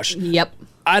car wash. Yep.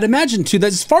 I'd imagine, too, that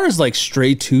as far as like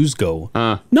stray twos go,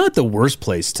 not the worst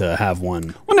place to have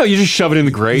one. Well, no, you just shove it in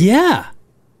the grate. Yeah.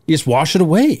 You just wash it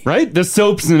away. Right? The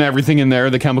soaps and everything in there,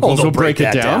 the chemicals will break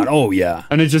it down. Oh, yeah.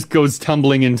 And it just goes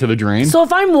tumbling into the drain. So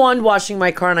if I'm wand washing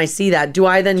my car and I see that, do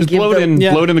I then just give blow it in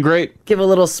the grate? Give a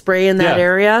little spray in that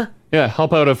area? Yeah,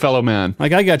 help out a fellow man.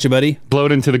 Like, I got you, buddy. Blow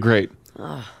it into the grate.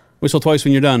 Whistle twice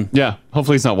when you're done. Yeah,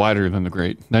 hopefully it's not wider than the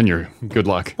grate. Then you're good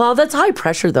luck. Well, that's high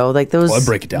pressure though. Like those. Well, I'd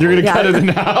break it down. You're going to cut it in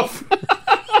half.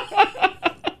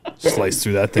 Slice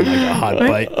through that thing like a hot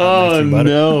bite. Oh,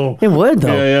 no. It would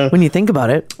though. When you think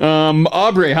about it.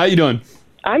 Aubrey, how you doing?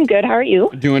 I'm good. How are you?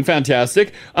 Doing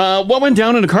fantastic. What went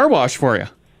down in a car wash for you?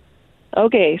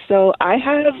 Okay, so I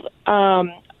have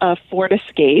a Ford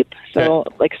Escape, so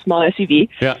like small SUV.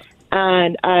 Yeah.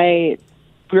 And I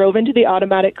drove into the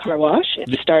automatic car wash.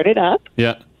 It started up.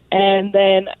 Yeah. And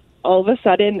then all of a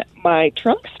sudden, my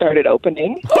trunk started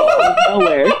opening out of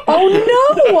nowhere.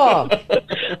 Oh,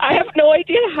 no! I have no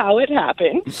idea how it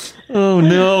happened. Oh,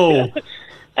 no.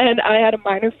 And I had a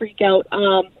minor freak out.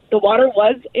 The water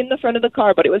was in the front of the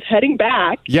car, but it was heading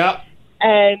back. Yeah.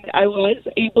 And I was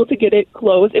able to get it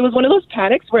closed. It was one of those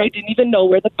panics where I didn't even know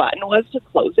where the button was to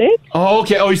close it. Oh,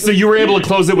 okay. Oh, so you were able to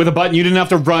close it with a button. You didn't have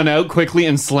to run out quickly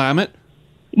and slam it?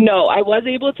 No, I was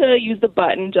able to use the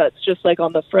button just like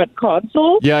on the front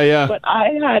console. Yeah. But I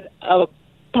had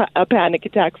a panic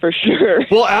attack for sure.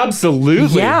 Well,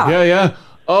 absolutely. Yeah.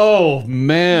 Oh,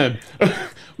 man.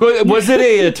 Was it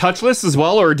a touchless as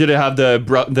well, or did it have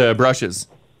the brushes?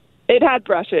 It had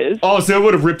brushes. Oh, so it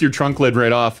would have ripped your trunk lid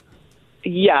right off.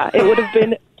 Yeah, it would have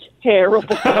been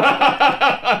terrible.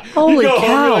 Holy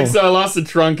cow. Like, so I lost the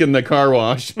trunk in the car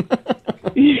wash.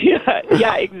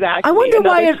 yeah, exactly. I wonder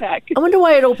why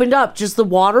it opened up. Just the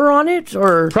water on it,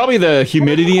 or probably the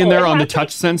humidity in there on the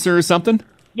touch sensor or something.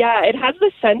 Yeah, it has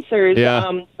the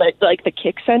sensors, like the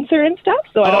kick sensor and stuff.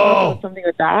 So I don't know if it was something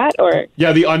with that or.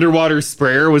 Yeah, the underwater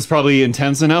sprayer was probably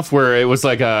intense enough where it was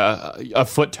like a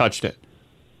foot touched it.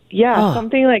 Yeah,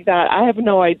 something like that. I have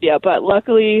no idea, but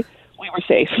luckily we were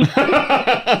safe.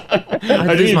 I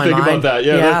didn't even think about that.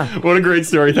 Yeah. What a great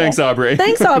story. Thanks, Aubrey.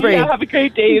 Thanks, Aubrey. Yeah, have a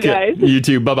great day, you guys. You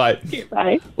too. Bye-bye.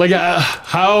 Bye. Like,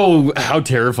 how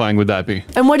terrifying would that be?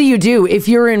 And what do you do if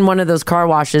you're in one of those car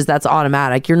washes that's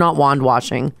automatic? You're not wand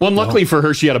washing. Well, luckily for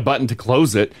her, she had a button to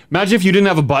close it. Imagine if you didn't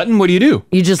have a button. What do?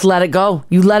 You just let it go.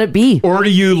 You let it be. Or do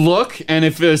you look, and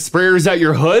if the sprayer's at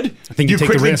your hood, I think you take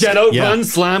quickly the risk. Get out, run,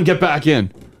 slam, get back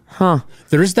in. Huh.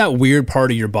 There is that weird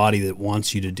part of your body that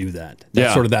wants you to do that.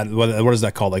 That's sort of that. What is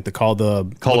that called? Like call of the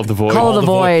void. Call of the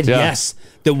void. Yeah. Yes.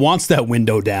 That wants that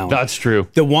window down. That's true.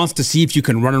 That wants to see if you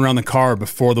can run around the car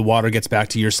before the water gets back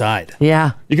to your side.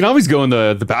 Yeah. You can always go in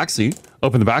the back seat,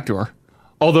 open the back door.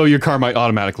 Although your car might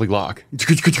automatically lock. Or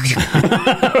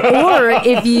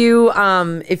if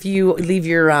you leave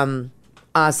your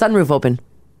sunroof open.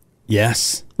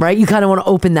 Yes. Right? You kind of want to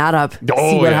open that up,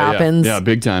 see what happens. Yeah,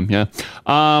 big time. Yeah.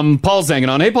 Paul's hanging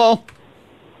on. Hey, Paul.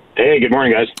 Hey, good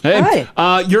morning, guys. Hey.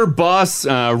 Your boss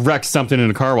wrecked something in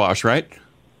a car wash, right?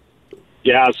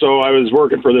 Yeah, so I was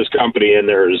working for this company, and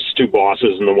there's two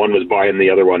bosses, and the one was buying the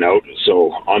other one out.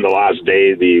 So on the last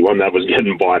day, the one that was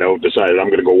getting bought out decided I'm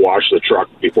going to go wash the truck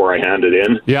before I hand it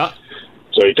in. Yeah.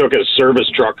 So he took his service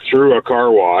truck through a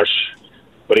car wash,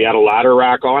 but he had a ladder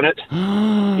rack on it.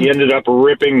 He ended up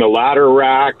ripping the ladder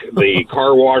rack, the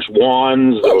car wash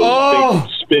wands, those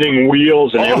big spinning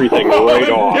wheels, and everything right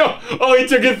off. Yeah. Oh, he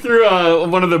took it through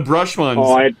one of the brush ones.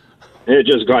 Oh, it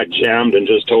just got jammed and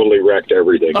just totally wrecked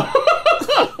everything.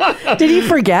 Did he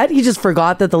forget? He just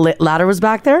forgot that the ladder was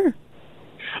back there?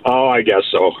 Oh, I guess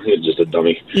so. He's just a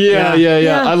dummy. Yeah.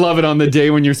 I love it on the day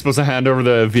when you're supposed to hand over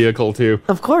the vehicle, too.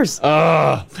 Of course.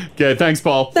 Okay, thanks,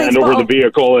 Paul. Hand over the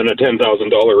vehicle and a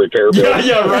 $10,000 repair bill.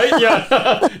 Yeah, right?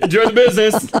 Yeah. Enjoy the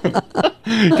business.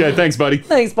 Okay, thanks, buddy.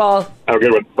 Thanks, Paul. Have a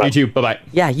good one. Bye. You too. Bye-bye.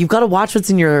 Yeah, you've got to watch what's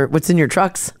in your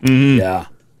trucks. Mm-hmm. Yeah.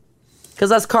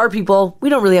 Because us car people, we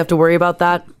don't really have to worry about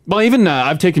that. Well, even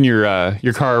I've taken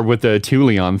your car with the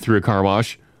Thule on through a car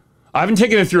wash. I haven't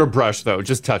taken it through a brush, though,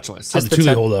 just touchless. How's the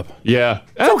Thule hold up? Yeah.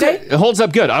 It's okay. It holds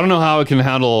up good. I don't know how it can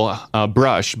handle a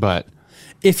brush, but...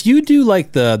 If you do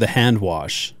like the hand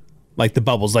wash, like the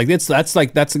bubbles, like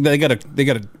they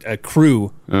got a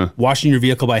crew washing your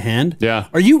vehicle by hand. Yeah.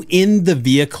 Are you in the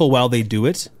vehicle while they do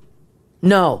it?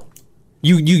 No.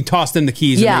 You toss them the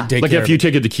keys. Yeah. And they take Like care if of you it.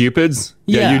 take it to Cupid's,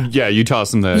 you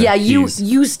toss them the Yeah, keys.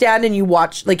 you stand and you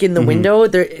watch, like in the window.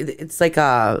 There, it's like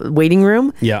a waiting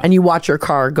room. Yeah. and you watch your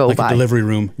car go like by. a delivery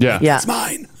room. Yeah. Yeah, It's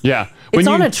mine. Yeah. it's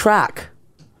on a track.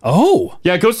 Oh.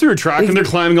 Yeah, it goes through a track and they're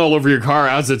climbing all over your car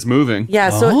as it's moving. Yeah,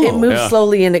 so it moves Yeah.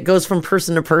 slowly and it goes from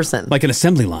person to person. Like an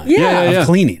assembly line. Yeah. Of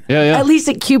cleaning. Yeah. At least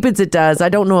at Cupid's it does. I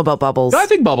don't know about Bubbles. I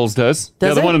think Bubbles does. Does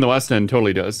yeah, the it? one in the West End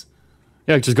totally does.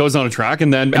 Yeah, it just goes on a track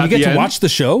and then And at you get the to end, watch the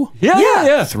show?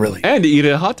 Yeah. Thrilling. And eat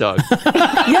a hot dog.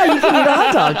 Yeah, you can eat a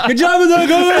hot dog. Good job with that.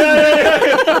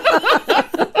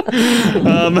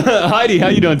 Heidi, how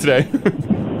you doing today?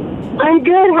 I'm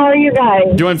good. How are you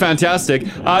guys? Doing fantastic.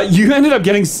 You ended up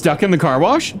getting stuck in the car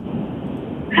wash?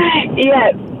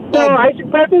 Yes. So I should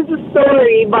preface the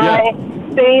story by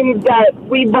saying that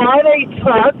we bought a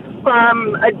truck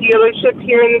from a dealership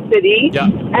here in the city,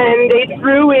 and they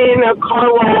threw in a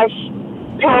car wash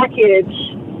package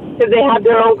because they have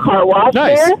their own car wash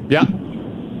there. Yeah.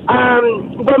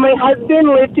 But my husband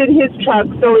lifted his truck,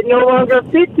 so it no longer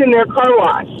fits in their car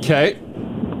wash. Okay.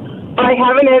 I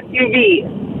have an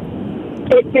SUV.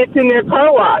 It fits in their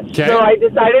car wash. Okay. So I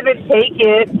decided to take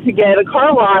it to get a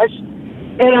car wash,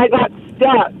 and I got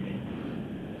stuck.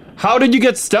 How did you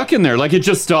get stuck in there? Like it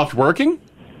just stopped working?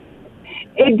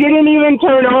 It didn't even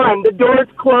turn on. The door's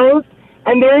closed,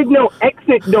 and there is no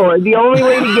exit door. The only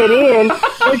way to get in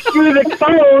is through the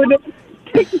code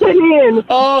to get in.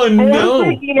 Oh, and no. I'm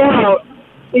freaking out.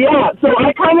 Yeah, so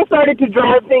I kind of started to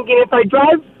drive thinking if I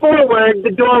drive forward,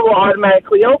 the door will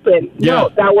automatically open. Yeah. No,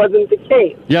 that wasn't the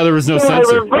case. Yeah, there was no so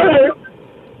sensor. I reversed.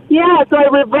 Yeah, so I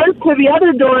reversed to the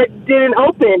other door. It didn't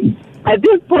open. At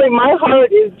this point, my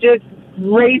heart is just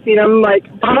racing. I'm like,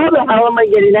 how the hell am I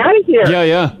getting out of here?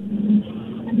 Yeah.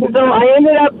 So I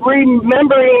ended up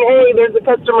remembering, hey, there's a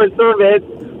customer service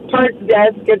parts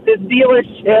desk at this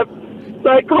dealership. So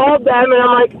I called them, and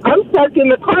I'm like, I'm stuck in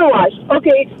the car wash.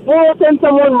 Okay, we'll send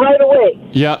someone right away.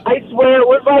 Yeah. I swear, it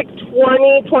was like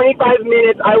 20, 25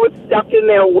 minutes. I was stuck in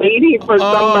there waiting for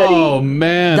somebody. Oh,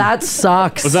 man. That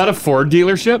sucks. Was that a Ford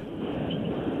dealership?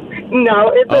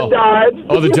 No, it's a Dodge.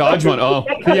 Oh, the Dodge one. Oh,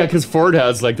 yeah, because Ford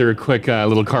has like their quick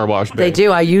little car wash bay. They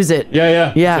do. I use it.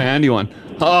 Yeah. Yeah. It's a handy one.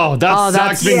 Oh, that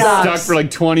sucks being stuck for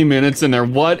like 20 minutes in there.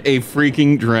 What a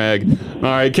freaking drag. All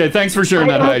right, okay, thanks for sharing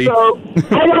that, Heidi. I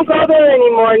don't go there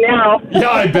anymore now. Yeah,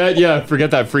 I bet. Yeah,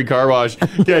 forget that free car wash.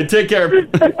 Okay, take care.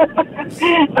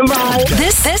 Bye.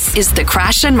 This is the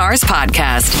Crash and Mars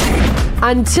podcast.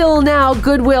 Until now,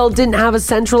 Goodwill didn't have a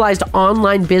centralized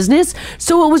online business,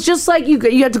 so it was just like you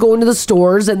had to go into the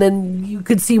stores and then you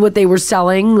could see what they were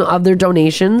selling of their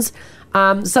donations.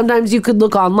 Sometimes you could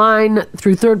look online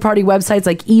through third-party websites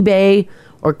like eBay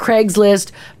or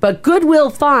Craigslist, but Goodwill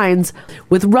finds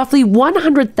with roughly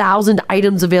 100,000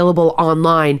 items available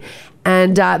online.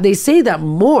 And they say that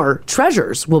more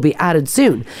treasures will be added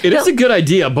soon. It is a good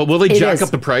idea, but will they It jack is. up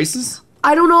the prices?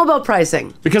 I don't know about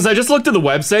pricing. Because I just looked at the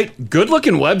website. Good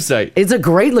looking website. It's a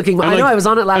great looking one. I know, I was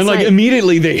on it last and night. like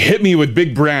immediately they hit me with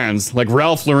big brands like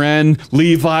Ralph Lauren,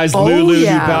 Levi's, Oh, Lulu,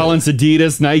 yeah. New Balance,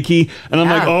 Adidas, Nike. And I'm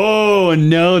like, oh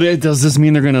no, does this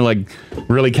mean they're going to like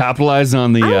really capitalize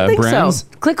on the I don't think brands? so.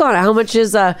 Click on it. How much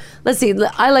is let's see.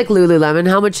 I like Lululemon.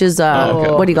 How much is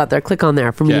okay. what do you got there? Click on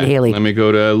there for me and Okay, Haley. let me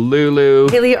go to Lulu.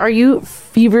 Haley, are you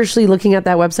feverishly looking at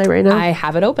that website right now? I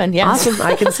have it open. Yes. Awesome.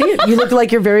 I can see it. You look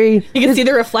like you're very. You can see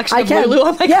the reflection I of can. Lulu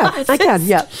on my yeah, glasses. I can.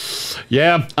 Yeah.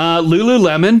 Yeah,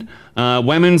 Lululemon,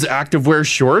 women's activewear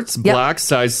shorts, black,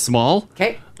 size small.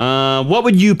 Okay. What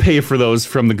would you pay for those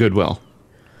from the Goodwill?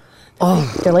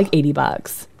 Oh, they're like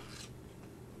 $80.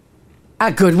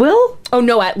 At Goodwill? Oh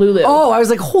no, at Lulu. Oh, I was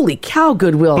like, holy cow,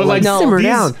 Goodwill. But like, simmer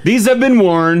down. these have been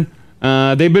worn.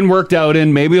 They've been worked out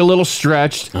in, maybe a little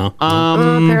stretched. pair of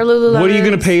Lululemons. What are you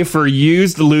going to pay for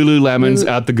used Lululemons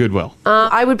at the Goodwill?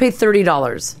 I would pay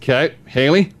 $30. Okay,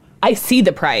 Haley? I see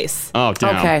the price. Oh,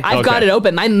 damn. Okay. I've got it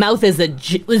open. My mouth is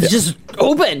just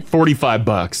open.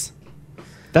 $45.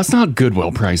 That's not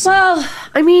Goodwill price. Well,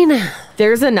 I mean,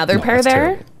 there's another No, pair that's there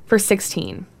terrible. for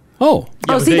 16. Oh.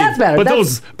 Yeah, but that's better. But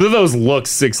That's- those look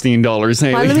 $16,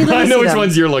 Haley. Well, let me I know see which them.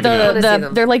 ones you're looking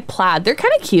at. They're like plaid. They're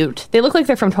kind of cute. They look like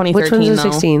they're from 2013. Which ones are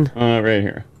though. 16? Right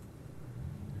here.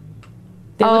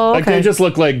 Oh, Like they just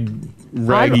look like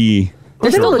raggy. They're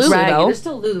still Lulu raggy. though. They're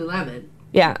still Lululemon.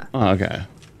 Yeah, Oh, okay.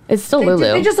 it's still They, Lulu.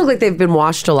 they just look like they've been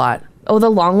washed a lot. Oh, the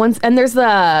long ones. And there's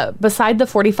beside the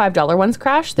 $45 ones,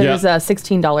 Crash, there's Yeah. a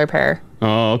 $16 pair.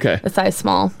 Oh, okay. A size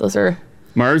small. Those are...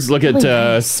 Mars, look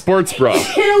at sports bra.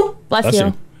 Bless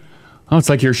you. Oh, it's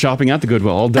like you're shopping at the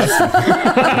Goodwill, all dusty.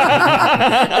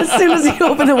 As soon as you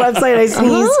open the website, I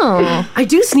sneeze. Oh. I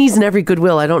do sneeze in every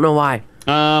Goodwill. I don't know why.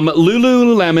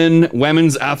 Lululemon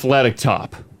women's athletic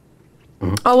top.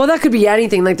 Oh, well, that could be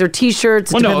anything. Like their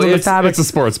t-shirts. It Well, no, depends on the it's fabric. a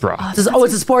sports bra. Oh,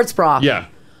 it's a sports bra. Yeah.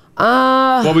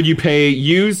 Uh, What would you pay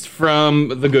used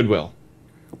from the Goodwill?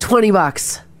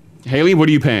 $20. Haley, what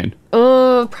are you paying?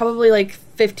 Probably like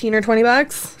 15 or 20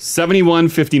 bucks.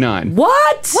 $71.59.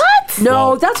 What?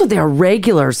 No, that's what they're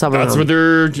regular. Some That's of what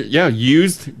them. they're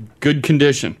used, good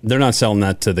condition. They're not selling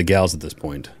that to the gals at this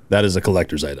point. That is a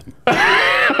collector's item.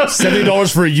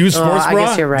 $70 for a used sports I bra?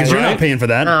 guess you're right. Because you're not paying for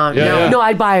that. No,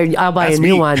 I'll buy That's a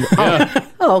new me. one. Yeah.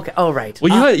 Oh, okay. Oh, right.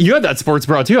 Well, you had that sports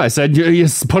bra too. I said you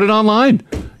put it online,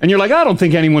 and you're like, I don't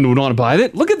think anyone would want to buy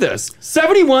it. Look at this,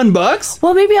 $71.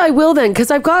 Well, maybe I will then, because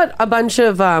I've got a bunch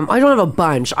of. I don't have a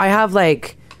bunch. I have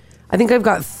like, I think I've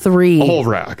got 3. A whole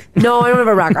rack. No, I don't have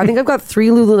a rack. I think I've got 3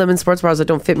 Lululemon sports bras that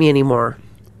don't fit me anymore.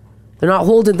 They're not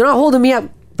holding me up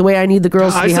the way I need the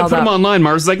girls to I be said held put them up. online.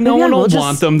 Mars like, no Maybe one I will will just-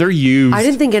 want them. They're used. I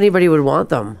didn't think anybody would want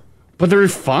them. But they're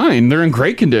fine. They're in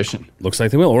great condition. Looks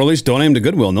like they will. Or at least donate them to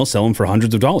Goodwill and they'll sell them for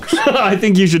hundreds of dollars. I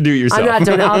think you should do it yourself. I'm not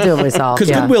doing it. I'll do it myself. Because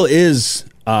yeah. Goodwill is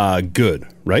good,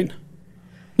 right?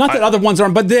 Not that other ones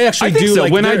aren't, but they actually I think do. so.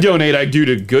 Like, When I they're- donate, I do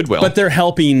to Goodwill. But they're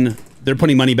helping. They're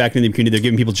putting money back into the community. They're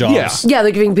giving people jobs. Yeah,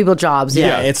 they're giving people jobs.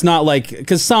 Yeah. It's not like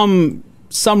because some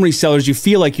resellers you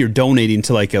feel like you're donating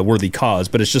to like a worthy cause,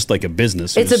 but it's just like a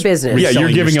business. It's a business. Yeah, you're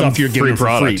reselling giving your them stuff, you're giving free them for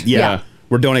product. free. Yeah.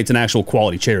 We're donating to an actual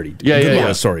quality charity. Yeah, yeah, Goodwill,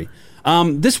 yeah. Sorry.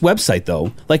 This website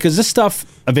though, like, is this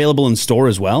stuff available in store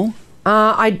as well?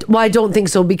 I don't think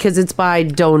so because it's by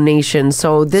donation.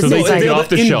 So this is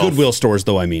like in Goodwill stores,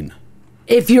 though. I mean,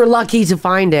 if you're lucky to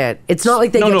find it, it's not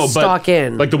like they get stock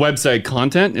in. Like the website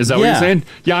content, is that what Yeah. you're saying?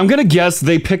 Yeah, I'm gonna guess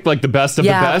they picked like the best of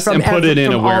Yeah, the best from and put it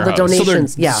in a from all the warehouse.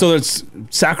 donations. Yeah. So it's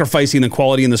sacrificing the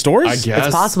quality in the stores. I guess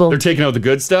It's possible. They're taking out the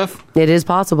good stuff It is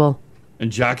possible.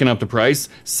 and jacking up the price.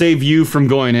 Save you from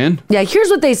going in. Yeah, here's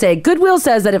what they say. Goodwill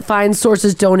says that it finds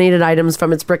sources donated items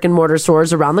from its brick and mortar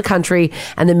stores around the country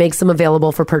and then makes them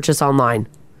available for purchase online.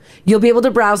 You'll be able to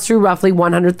browse through roughly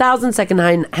 100,000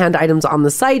 secondhand items on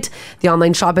the site. The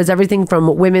online shop has everything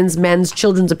from women's, men's,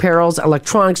 children's apparels,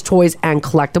 electronics, toys, and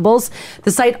collectibles.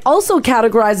 The site also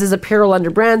categorizes apparel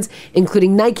under brands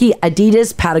including Nike,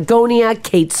 Adidas, Patagonia,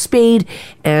 Kate Spade,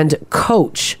 and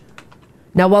Coach.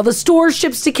 Now, while the store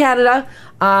ships to Canada,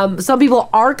 some people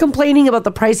are complaining about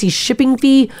the pricey shipping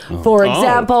fee. For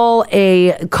example,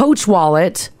 a Coach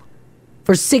wallet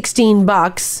for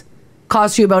 $16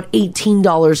 costs you about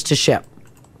 $18 to ship.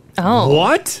 Oh.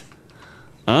 What?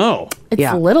 Oh.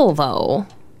 It's little though.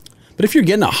 But if you're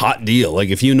getting a hot deal, like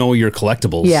if you know your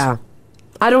collectibles, Yeah.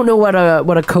 I don't know what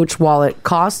a Coach wallet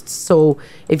costs, so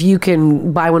if you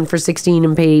can buy one for $16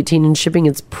 and pay $18 in shipping,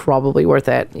 it's probably worth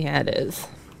it. Yeah, it is.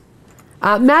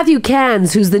 Matthew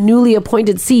Cans, who's the newly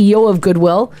appointed CEO of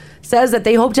Goodwill, says that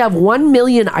they hope to have 1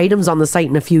 million items on the site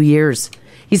in a few years.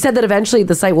 He said that eventually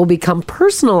the site will become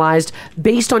personalized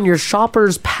based on your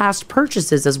shopper's past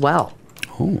purchases as well.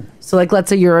 Oh. So, like, let's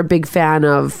say you're a big fan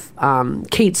of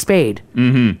Kate Spade.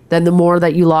 Mm-hmm. Then the more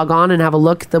that you log on and have a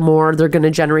look, the more they're going to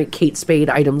generate Kate Spade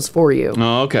items for you.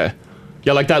 Oh, okay.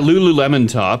 Yeah, like that Lululemon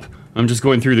top. I'm just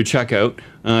going through the checkout.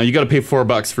 You got to pay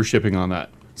 $4 for shipping on that.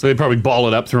 So they probably ball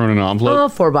it up, throw it in an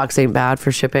envelope. Oh, $4 ain't bad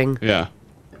for shipping. Yeah.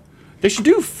 They should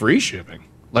do free shipping.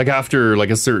 Like after like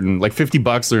a certain, like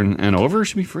 $50 and over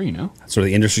should be free, no? That's sort of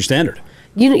the industry standard.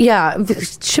 You know, yeah,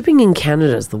 shipping in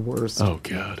Canada is the worst. Oh,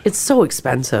 God. It's so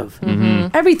expensive. Mhm.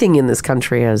 Everything in this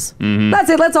country is. Mm-hmm. That's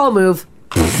it. Let's all move.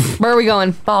 Where are we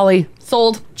going? Bali.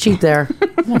 Sold. Cheap there.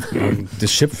 The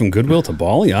ship from Goodwill to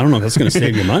Bali? I don't know if that's going to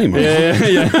save you money, man.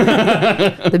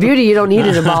 The beauty, you don't need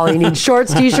it in Bali. You need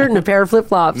shorts, t-shirt, and a pair of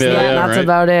flip-flops. Yeah, yeah, That's right.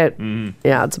 about it.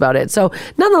 Yeah, that's about it. So,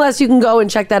 nonetheless, you can go and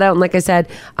check that out. And like I said,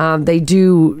 they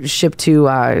do ship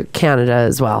to Canada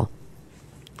as well.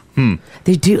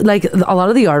 They do, like, a lot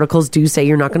of the articles do say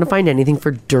you're not going to find anything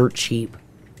for dirt cheap.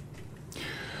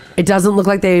 It doesn't look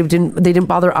like they didn't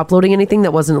bother uploading anything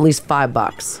that wasn't at least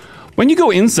 $5. When you go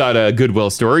inside a Goodwill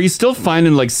store, are you still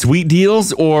finding like sweet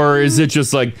deals, or is it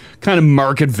just like kind of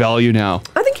market value now?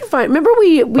 I think you're fine. Remember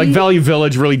we Like Value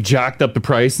Village really jacked up the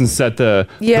price and set the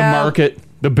market,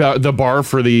 the bar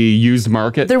for the used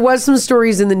market. There was some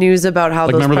stories in the news about how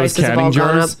Like, those remember those prices have all canning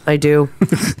gone up. jars? I do.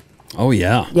 Oh,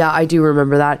 yeah. Yeah, I do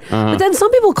remember that. Uh-huh. But then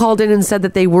some people called in and said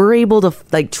that they were able to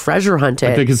like treasure hunt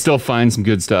Like it. they can still find some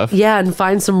good stuff. Yeah, and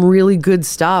find some really good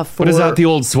stuff. What is for- that? The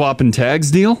old swap and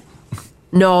tags deal?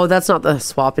 No, that's not the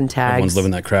swap and tags. Everyone's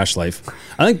living that crash life.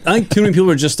 I think too many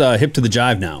people are just hip to the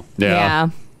jive now. Yeah.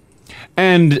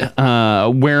 And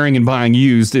wearing and buying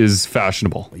used is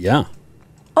fashionable. Yeah.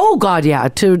 Oh God, yeah.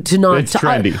 To not It's to,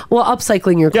 trendy. well,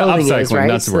 upcycling your Yeah, clothing upcycling. is right.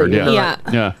 That's the word. you're Yeah.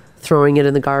 not Yeah. throwing it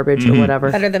in the garbage or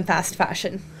whatever. Better than fast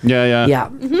fashion. Yeah. Yeah.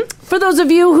 For those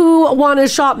of you who want to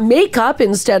shop makeup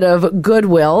instead of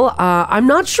Goodwill, I'm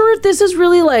not sure if this is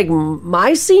really like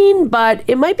my scene, but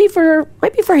it might be for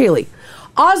Haley.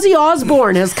 Ozzy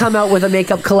Osbourne has come out with a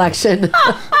makeup collection.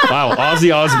 Wow,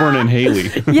 Ozzy Osbourne and Haley.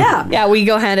 Yeah. Yeah, we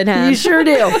go hand in hand. You sure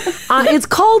do. It's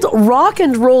called Rock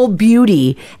and Roll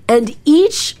Beauty, and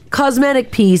each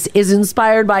cosmetic piece is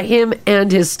inspired by him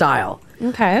and his style.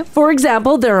 Okay. For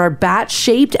example, there are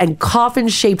bat-shaped and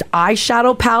coffin-shaped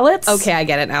eyeshadow palettes. Okay, I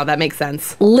get it now. That makes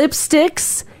sense.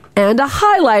 Lipsticks, and a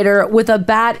highlighter with a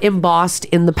bat embossed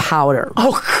in the powder.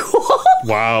 Oh, cool.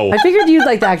 Wow. I figured you'd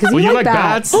like that because Well, you you like like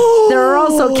bats. bats? There are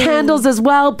also candles as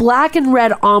well, black and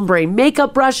red ombre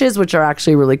makeup brushes, which are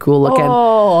actually really cool looking.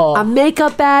 Oh. A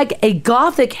makeup bag, a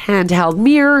gothic handheld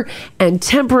mirror, and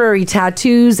temporary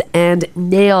tattoos and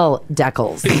nail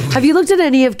decals. Have you looked at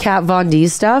any of Kat Von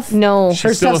D's stuff? No.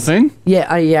 She's still a thing?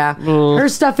 Yeah, yeah. Her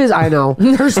stuff is, I know.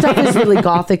 Her stuff is really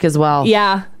gothic as well.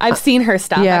 Yeah, I've seen her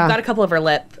stuff. Yeah. I've got a couple of her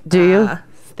lip. Do you?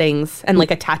 Things and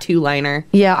like a tattoo liner.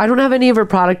 Yeah, I don't have any of her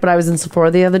product, but I was in Sephora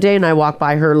the other day and I walked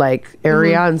by her like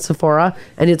area in Sephora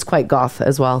and it's quite goth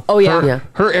as well. Oh yeah. Yeah.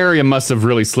 Her area must have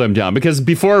really slimmed down because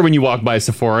before when you walk by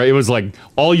Sephora, it was like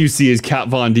all you see is Kat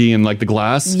Von D and like the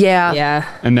glass. Yeah. Yeah.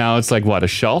 And now it's like what, a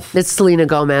shelf? It's Selena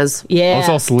Gomez. Yeah. Oh, it's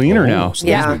all Selena now.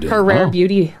 Yeah. Her rare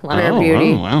beauty line. Rare Oh,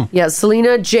 beauty. wow. Yeah,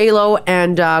 Selena, J-Lo,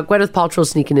 and Gwyneth Paltrow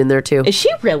sneaking in there too. Is she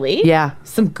really? Yeah.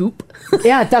 Some goop.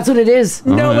 Yeah, that's what it is.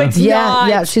 No, it's not.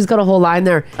 Yeah, she's got a whole line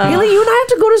there. Haley, you and I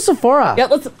have to go to Sephora. Yeah,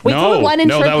 let's wait till the one in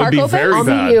Sherwood that would Park be opens. very I'll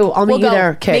bad. meet you. I'll meet We'll you go. there.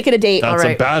 Okay. Make it a date. That's All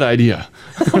right. a bad idea.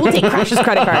 We'll take Crash's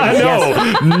credit card.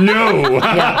 No.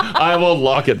 I will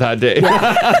lock it that day.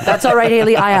 That's all right,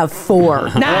 Haley. I have 4.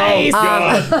 Nice.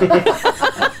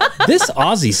 This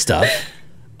Ozzy stuff,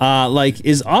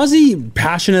 is Ozzy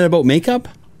passionate about makeup?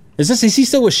 Is he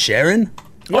still with Sharon?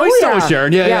 Oh, he's still with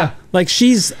Sharon. Yeah. Like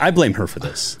I blame her for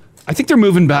this. I think they're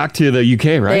moving back to the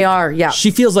UK, right? They are, yeah. She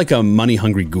feels like a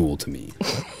money-hungry ghoul to me.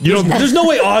 There's no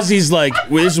way Ozzy's like,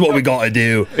 well, this is what we gotta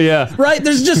do. Yeah. Right?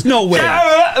 There's just no way.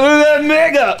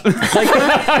 Makeup.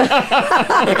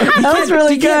 That was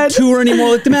really You can't good. tour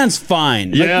anymore. Like, the man's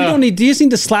fine. Like, Yeah. do you just need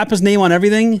to slap his name on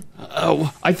everything?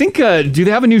 I think, do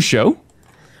they have a new show?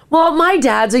 Well, my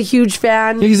dad's a huge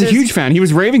fan. Yeah, he's a There's- huge fan. He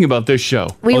was raving about this show.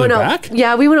 We went they're out. back?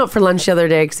 Yeah, we went out for lunch the other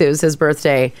day because it was his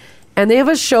birthday, and they have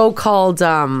a show called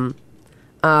They're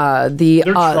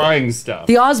trying stuff.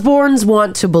 The Osbournes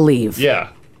Want to Believe. Yeah.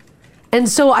 And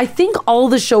so I think all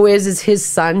the show is his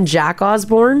son Jack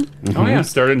Osbourne Oh yeah,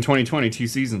 started in 2020, 2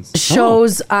 seasons.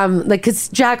 shows because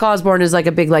Jack Osbourne is like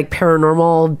a big like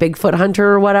paranormal Bigfoot hunter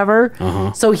or whatever.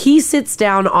 So he sits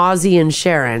down Ozzy and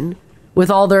Sharon with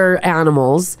all their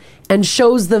animals and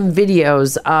shows them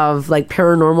videos of like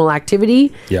paranormal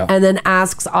activity. Yeah. And then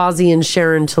asks Ozzy and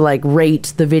Sharon to like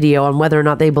rate the video on whether or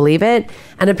not they believe it.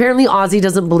 And apparently Ozzy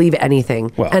doesn't believe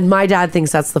anything. Well. And my dad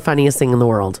thinks that's the funniest thing in the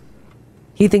world.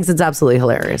 He thinks it's absolutely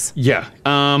hilarious. Yeah.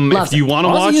 Loves If you it. want to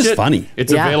Ozzy watch is it, funny.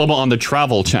 it's Yeah. available on the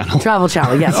Travel Channel. Travel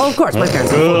Channel, yes. Oh, of course, my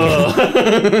parents have full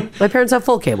cable. My parents have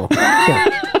full cable.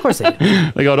 Yeah, of course they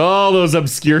do. They got all those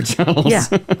obscure channels. Yeah.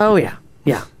 Oh, yeah.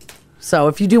 Yeah. So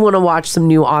if you do want to watch some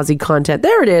new Ozzy content,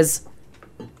 there it is.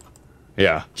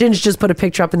 Yeah. Ginge just put a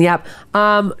picture up in the app.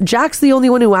 Jack's the only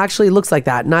one who actually looks like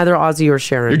that. Neither Ozzy or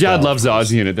Sharon. Your dad loves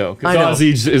Ozzy in it though, I because know.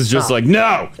 Ozzy is just like,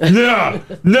 no,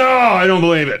 I don't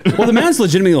believe it. Well, the man's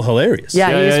legitimately hilarious.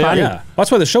 Yeah, he's funny. Yeah.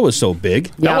 That's why the show was so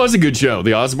big. Yeah. That was a good show,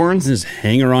 The Osbournes. Just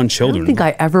hanger on I children. don't think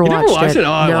I ever You watched never watched it? it.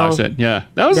 Oh, I No. watched it. Yeah,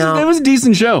 that was No. a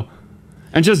decent show,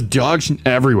 and just dogs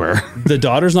everywhere. The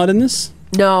daughter's not in this?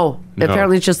 No.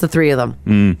 Apparently it's just the 3 of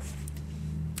them.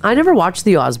 I never watched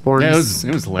The Osbournes. Yeah,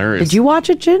 it was hilarious. Did you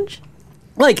watch it, Ginge?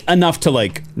 Like, enough to,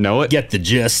 like, know it? get the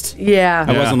gist. Yeah.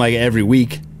 I wasn't, like, every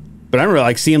week. But I remember,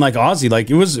 like, seeing, like, Ozzy. Like,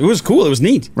 it was cool. It was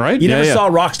neat. Right? You Yeah, never yeah. saw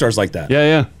rock stars like that.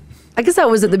 Yeah. I guess that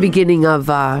was at the beginning of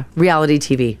reality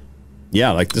TV.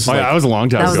 Yeah, like, this is Oh, yeah, like, that was a long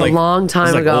time That was ago. a long time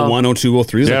it was ago. like 01, 02,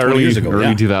 03. It was Yeah, like 20 years ago. early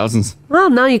Yeah. 2000s. Well,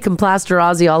 now you can plaster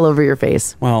Ozzy all over your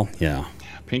face. Well, yeah.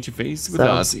 Paint your face with So,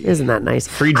 Ozzy. isn't that nice?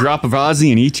 Free drop of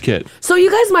Ozzy in each kit. So you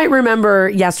guys might remember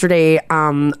yesterday,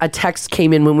 a text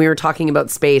came in when we were talking about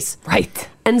space. Right.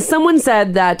 And someone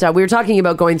said that we were talking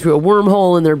about going through a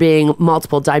wormhole and there being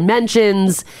multiple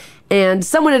dimensions. And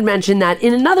someone had mentioned that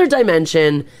in another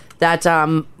dimension that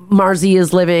Marzi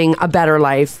is living a better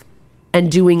life and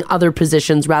doing other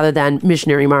positions rather than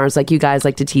missionary Mars, like you guys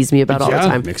like to tease me about all the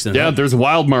time. Yeah, there's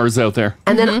wild Mars out there.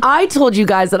 And then I told you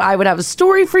guys that I would have a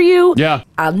story for you. Yeah.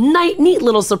 A neat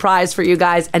little surprise for you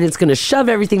guys. And it's going to shove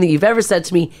everything that you've ever said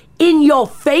to me in your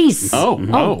face.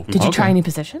 Oh. Did you try any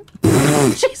position?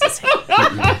 Jesus.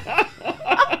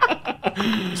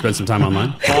 Spend some time online.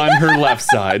 On her left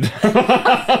side.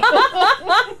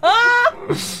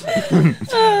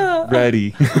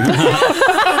 Ready.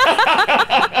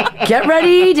 Get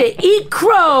ready to eat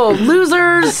crow,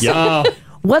 losers. Yeah.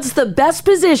 What's the best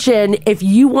position if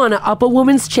you want to up a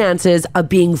woman's chances of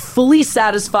being fully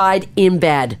satisfied in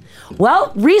bed?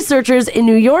 Well, researchers in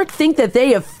New York think that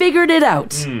they have figured it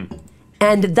out.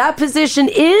 And that position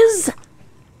is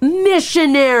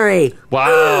missionary.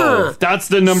 Wow. That's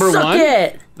the number Suck one?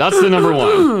 it. That's the number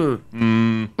one.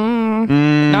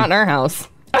 Not in our house.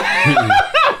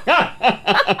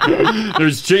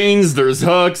 There's chains, there's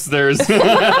hooks, there's...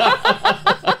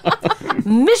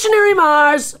 Missionary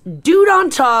Mars, dude on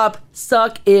top,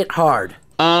 suck it hard.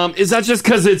 Is that just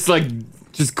because it's like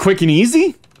just quick and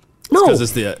easy? No, Because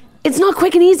it's the it's not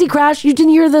quick and easy, Crash. You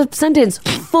didn't hear the sentence.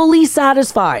 Fully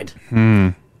satisfied.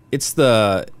 it's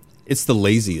the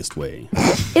laziest way.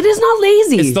 It is not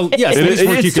lazy. It's the yes, the least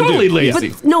work you can totally do. lazy.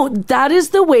 But no, that is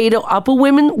the way to up a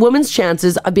woman's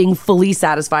chances of being fully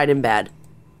satisfied in bed.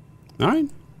 All right.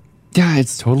 Yeah,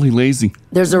 it's totally lazy.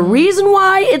 There's a reason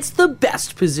why it's the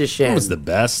best position. It's the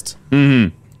best.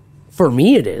 For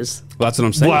me, it is. Well, that's what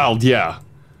I'm saying. Well, yeah.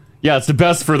 Yeah, it's the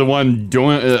best for the one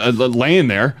doing laying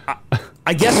there.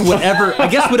 I guess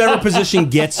whatever position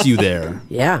gets you there.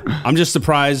 Yeah. I'm just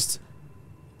surprised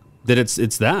that it's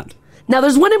that. Now,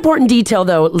 there's one important detail,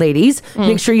 though, ladies.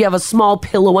 Make sure you have a small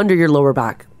pillow under your lower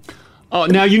back. Oh,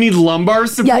 now you need lumbar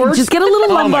support? Yeah, just get a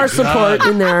little lumbar my support God.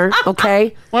 in there,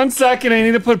 okay? 1 second, I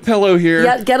need to put a pillow here.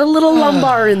 Yeah, get a little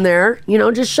lumbar in there. You know,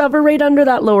 just shove her right under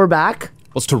that lower back.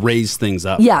 Well, it's to raise things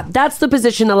up. Yeah, that's the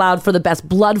position allowed for the best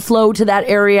blood flow to that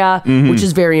area, which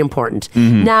is very important.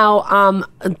 Now,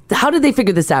 how did they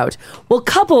figure this out? Well,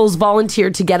 couples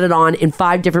volunteered to get it on in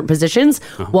 5 different positions,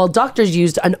 while doctors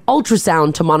used an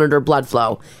ultrasound to monitor blood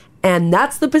flow. And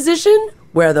that's the position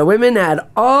where the women had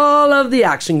all of the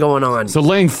action going on. So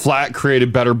laying flat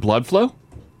created better blood flow?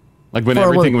 Like when For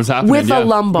everything wo- was happening? with a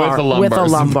lumbar. With a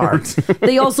lumbar.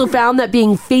 They also found that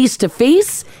being face to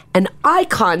face and eye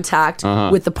contact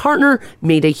with the partner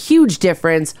made a huge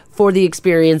difference for the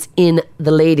experience in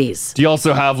the ladies. Do you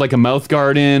also have like a mouth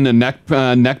guard in, a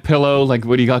neck pillow? Like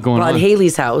what do you got going Well, on? at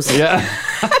Haley's house. Yeah.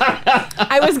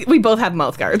 We both have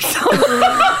mouth guards.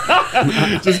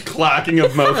 Just clacking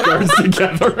of mouth guards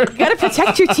together. You gotta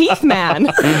protect your teeth, man.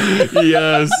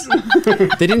 Yes.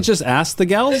 They didn't just ask the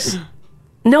gals?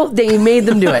 No, they made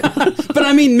them do it. But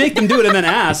I mean, make them do it and then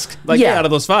ask. Like, Yeah. hey, out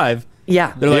of those 5.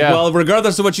 Yeah. They're like, Yeah. well,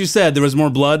 regardless of what you said, there was more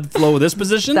blood flow with this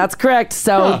position? That's correct.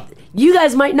 So you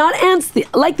guys might not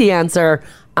like the answer,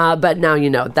 but now you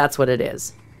know. That's what it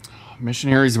is.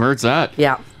 Missionaries where it's at.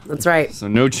 Yeah, that's right. So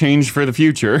no change for the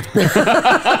future.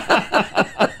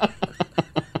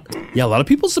 Yeah, a lot of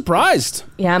people surprised.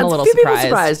 Yeah, I'm a little few people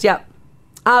surprised. Yeah.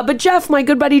 But Jeff, my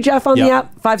good buddy Jeff on the Yep.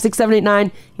 app,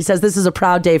 56789, he says this is a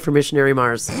proud day for Missionary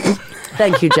Mars.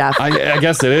 Thank you, Jeff. I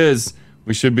guess it is.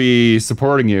 We should be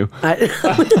supporting you.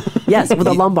 Yes, with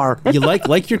a lumbar. You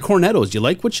like your cornettos. You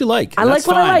like what you like. I like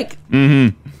what I like.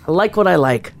 I like what I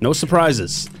like. No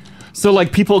surprises. So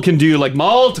like people can do like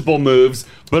multiple moves,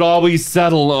 but always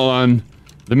settle on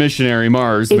the Missionary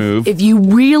Mars move. If you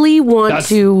really want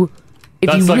to,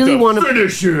 That's like the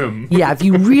finish him. Yeah, if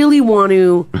you really want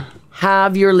to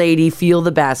have your lady feel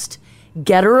the best,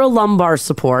 get her a lumbar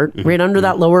support right under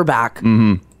that lower back.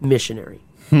 Missionary.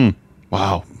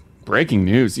 Wow. Breaking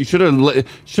news. You should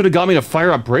have got me to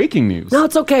fire up breaking news. No,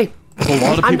 it's okay. A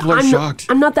lot of people are shocked.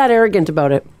 I'm not that arrogant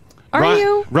about it. Are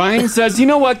you? Ryan says, you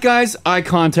know what, guys? Eye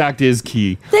contact is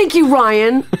key. Thank you,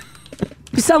 Ryan.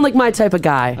 You sound like my type of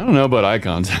guy. I don't know about eye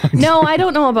contact. No, I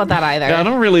don't know about that either. Yeah,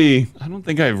 I don't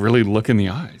think I really look in the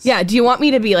eyes. Yeah, do you want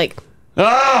me to be like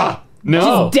No.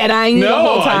 just dead-eyeing you the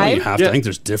whole time? You have to. I think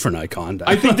there's different eye contact.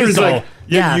 I think there's like,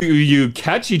 Yeah. you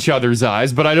catch each other's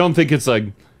eyes, but I don't think it's like,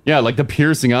 like the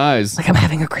piercing eyes. Like I'm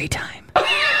having a great time.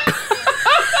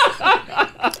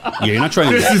 Yeah, you're not trying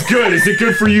to. This is good. Is it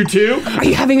good for you too? Are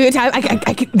you having a good time?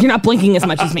 You're not blinking as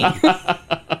much as me.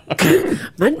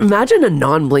 Imagine a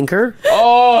non-blinker.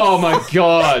 Oh my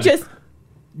God. Just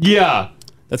yeah.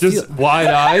 That's Just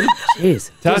wide-eyed.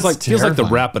 Jeez. Feels like the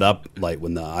wrap it up light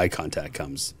when the eye contact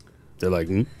comes. They're like,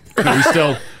 Are you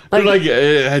still? They're like,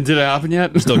 did it happen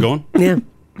yet? Still going? Yeah,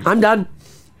 I'm done.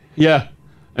 Yeah.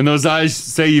 And those eyes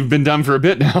say you've been done for a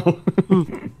bit now.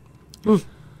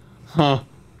 Huh.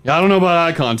 Yeah, I don't know about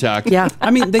eye contact. Yeah. I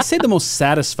mean, they say the most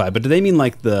satisfied, but do they mean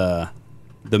like the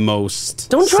most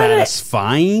Don't try to-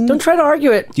 satisfying? Don't try to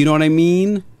argue it. Do you know what I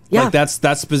mean? Yeah. Like that's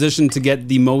the position to get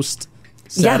the most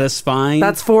satisfying.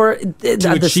 That's for to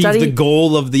the achieve study. the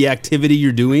goal of the activity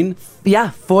you're doing.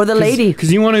 Yeah, for the lady.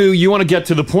 Because you want to get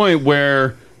to the point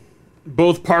where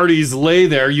both parties lay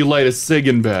there, you light a cig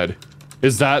in bed.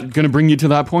 Is that going to bring you to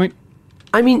that point?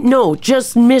 I mean, no,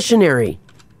 just missionary.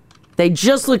 They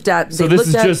just looked at. So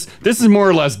this is more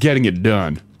or less getting it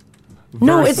done.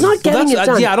 No, it's not getting it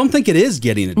done. Yeah, I don't think it is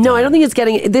getting it done. No, I don't think it's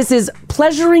getting it. This is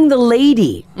pleasuring the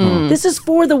lady. This is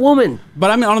for the woman.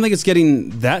 But I mean, I don't think it's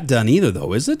getting that done either,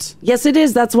 though, is it? Yes, it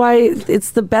is. That's why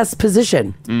it's the best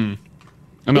position.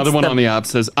 Another It's one the- on the app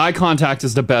says, eye contact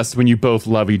is the best when you both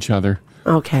love each other.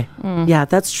 Okay. Yeah,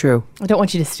 that's true. I don't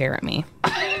want you to stare at me.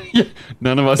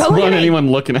 None of us Don't look want at me.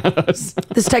 anyone looking at us.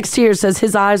 This text here says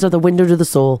his eyes are the window to the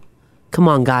soul. Come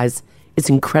on, guys. It's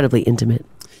incredibly intimate.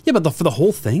 Yeah, but for the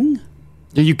whole thing?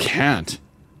 Yeah, you can't.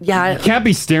 Yeah. You can't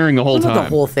be staring the whole Not time. the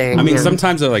whole thing. I mean, man.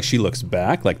 sometimes they're like, she looks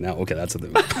back. Like, now, okay, that's a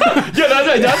thing.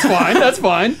 Yeah, that's fine. That's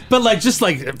fine. But like, just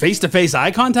like face-to-face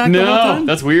eye contact the whole No, time?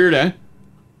 that's weird, eh?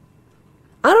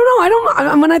 I don't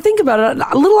know. When I think about it,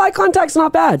 a little eye contact's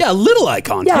not bad. Yeah, a little eye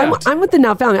contact. Yeah, I'm with the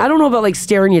Now family. I don't know about like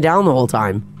staring you down the whole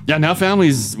time. Yeah, now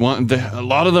families want, a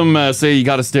lot of them say you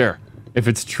got to stare if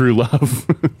it's true love.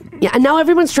 Yeah, and now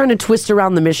everyone's trying to twist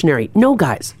around the missionary. No,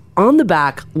 guys. On the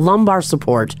back, lumbar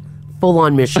support,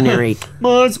 full-on missionary.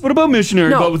 Mods, what about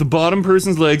missionary? No. But with the bottom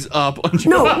person's legs up. On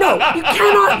your No, you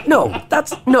cannot. No,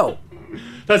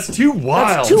 That's too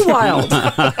wild. That's too wild.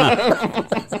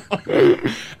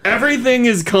 Everything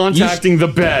is contacting the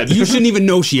bed. You shouldn't even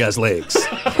know she has legs.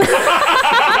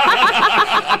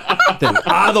 Then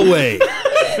out of the way.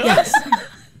 Yes.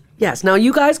 Yes. Now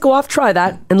you guys go off, try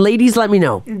that, and ladies, let me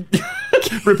know.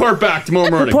 Report back tomorrow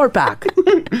morning. Report back.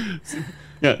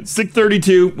 Yeah,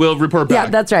 6:32. We'll report back. Yeah,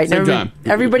 that's right. Same time.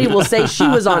 Everybody will say she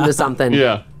was onto something.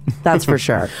 Yeah. That's for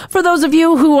sure. For those of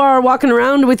you who are walking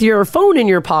around with your phone in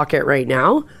your pocket right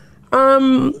now,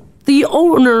 the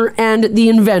owner and the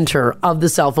inventor of the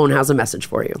cell phone has a message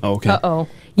for you. Okay. Uh-oh.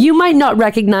 You might not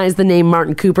recognize the name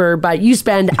Martin Cooper, but you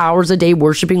spend hours a day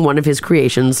worshiping one of his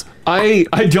creations. I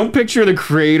don't picture the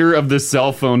creator of the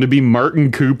cell phone to be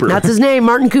Martin Cooper. That's his name,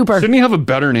 Martin Cooper. Shouldn't he have a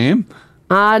better name?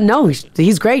 No,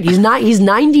 he's great. He's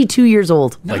 92 years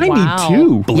old. Like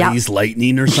 92? Blaze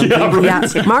Lightning or something? Yeah,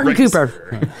 Martin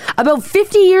Cooper. About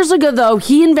 50 years ago, though,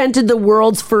 he invented the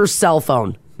world's first cell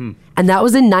phone. And that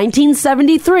was in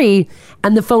 1973.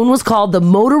 And the phone was called the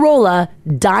Motorola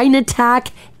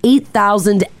Dynatac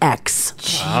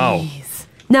 8000X. Wow.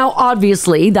 Now,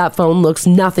 obviously, that phone looks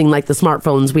nothing like the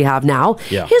smartphones we have now.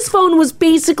 Yeah. His phone was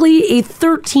basically a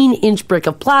 13-inch brick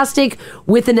of plastic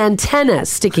with an antenna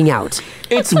sticking out.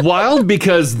 It's wild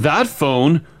because that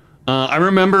phone, I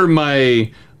remember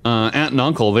my aunt and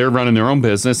uncle, they were running their own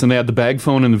business and they had the bag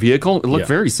phone in the vehicle. It looked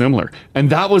very similar. And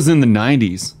that was in the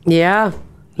 90s. Yeah.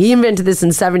 He invented this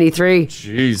in 73.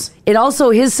 Jeez.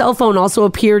 His cell phone also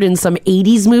appeared in some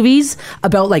 80s movies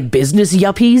about like business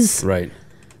yuppies. Right.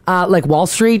 Like Wall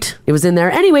Street. It was in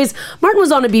there. Anyways, Martin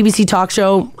was on a BBC talk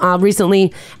show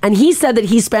recently, and he said that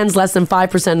he spends less than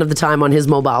 5% of the time on his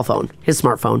mobile phone, his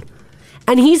smartphone.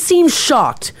 And he seemed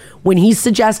shocked when he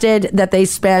suggested that they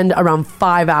spend around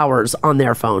 5 hours on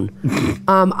their phone.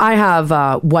 I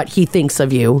have what he thinks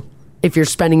of you if you're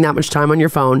spending that much time on your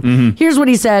phone. Here's what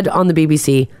he said on the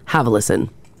BBC. Have a listen.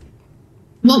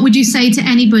 What would you say to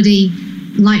anybody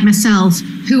like myself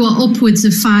who are upwards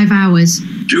of 5 hours?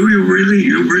 Do you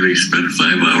really spend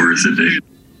 5 hours a day?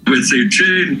 I would say,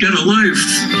 Jane, get a life.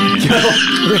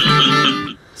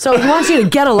 So he wants you to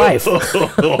get a life.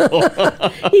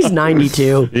 He's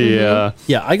 92. Yeah.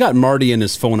 Yeah, I got Marty and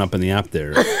his phone up in the app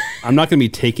there. I'm not going to be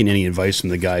taking any advice from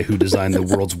the guy who designed the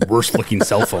world's worst looking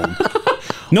cell phone.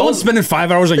 No one's spending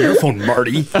 5 hours on your phone,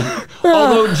 Marty.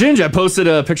 Although, Ginge, I posted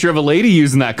a picture of a lady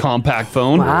using that compact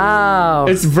phone. Wow.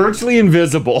 It's virtually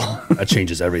invisible. That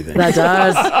changes everything. That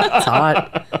does. It's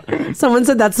hot. Someone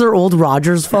said that's their old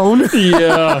Rogers phone.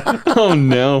 Yeah. Oh,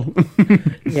 no.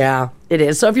 Yeah, it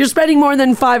is. So if you're spending more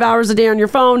than 5 hours a day on your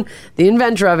phone, the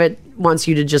inventor of it wants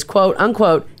you to just quote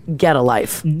unquote get a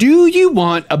life. Do you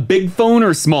want a big phone or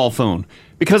a small phone?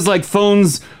 Because like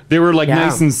phones, they were like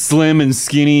nice and slim and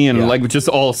skinny and like just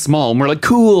all small. And we're like,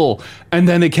 cool. And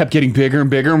then they kept getting bigger and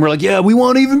bigger. And we're like, yeah, we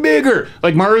want even bigger.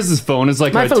 Like Mars' phone is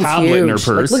like My a phone's tablet in her huge.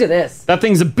 purse. Like, look at this. That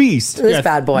thing's a beast. This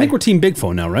bad boy. I think we're Team Big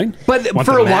Phone now, right? But Want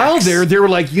for the a while max. there, they were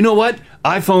like, you know what?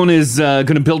 iPhone is going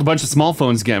to build a bunch of small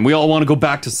phones again. We all want to go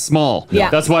back to small. Yeah.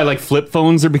 That's why like flip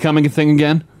phones are becoming a thing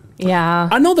again. Yeah.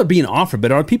 I know they're being offered,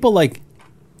 but are people like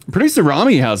Producer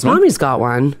Rami has one. Rami's got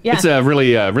one. Yeah. It's a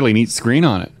really neat screen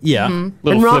on it. Yeah.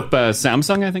 Little And flip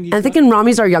Samsung, I think. I'm thinking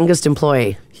Rami's our youngest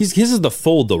employee. His is the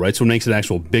fold though, right? So it makes it an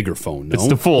actual bigger phone. No? It's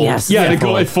the fold. Yes. Yeah, Yeah.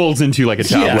 and it folds into like a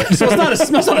tablet. Yeah. So it's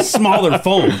not a smaller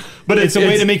phone, but it's a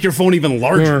way to make your phone even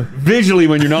larger. Visually,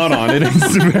 when you're not on it,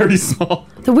 it's very small.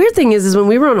 The weird thing is when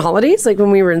we were on holidays, like when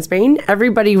we were in Spain,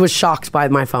 everybody was shocked by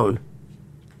my phone.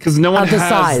 Because no one Of the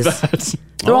has size. that.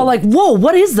 They're all like, "Whoa,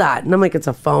 what is that?" And I'm like, "It's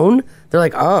a phone." They're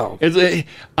like, "Oh."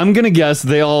 I'm going to guess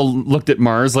they all looked at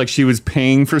Mars like she was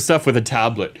paying for stuff with a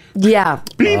tablet. Yeah.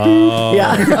 Oh.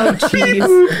 Yeah. Oh,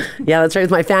 jeez. Yeah, that's right.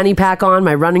 With my fanny pack on,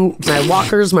 my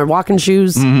walkers, my walking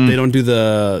shoes. They don't do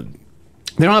the.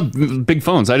 They don't have big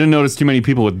phones. I didn't notice too many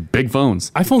people with big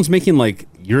phones. iPhone's making like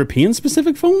European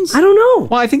specific phones? I don't know.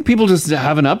 Well, I think people just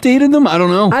haven't updated them. I don't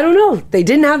know. I don't know. They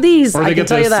didn't have these. Or I they can get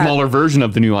tell the you that. smaller version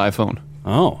of the new iPhone.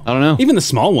 Oh, I don't know. Even the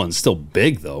small one's still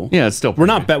big though. Yeah, it's still. We're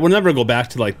not. We'll never go back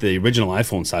to like the original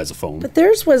iPhone size of phone. But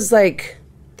theirs was like,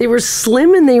 they were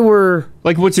slim and they were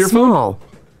like. What's your small?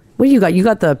 What do you got? You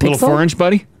got the Pixel? Little 4-inch,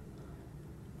 buddy.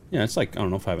 Yeah, it's like I don't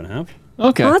know, 5.5.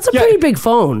 Okay, Oh, that's a pretty big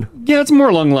phone. Yeah, it's more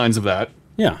along the lines of that.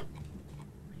 Yeah.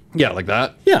 Yeah, like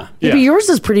that. Yeah. Yeah, but yours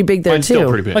is pretty big there Mine's too. still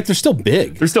pretty big. Like they're still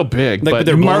big. They're still big, Like, but but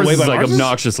they're blown Mars away is by like Mars's?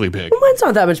 obnoxiously big. Well, mine's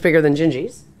not that much bigger than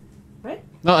Gingy's.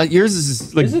 No, yours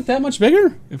is like. Is it that much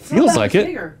bigger? It feels like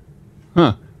it.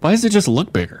 Huh? Why does it just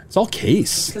look bigger? It's all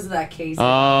case. Because of that case. Oh,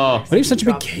 why do you have such a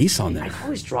big case on there? I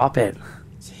always drop it.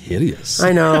 It's hideous.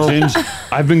 I know. Ginge,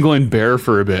 I've been going bare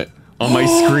for a bit on my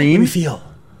screen. How do you feel?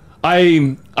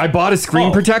 I bought a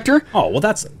screen protector. Oh well,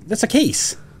 that's a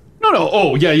case. No.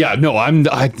 Oh yeah. No,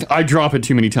 I drop it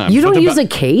too many times. You But don't the use ba- a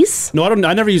case? No, I don't.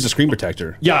 I never use a screen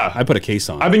protector. Yeah, I put a case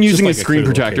on. I've been Just using like a screen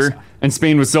clear little protector, case. and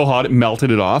Spain was so hot it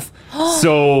melted it off.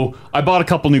 So I bought a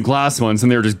couple new glass ones,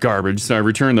 and they were just garbage. So I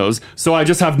returned those. So I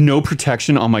just have no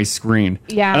protection on my screen.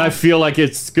 Yeah. and I feel like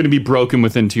it's going to be broken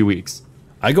within 2 weeks.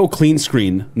 I go clean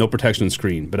screen, no protection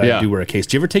screen, but Yeah. I do wear a case.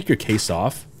 Do you ever take your case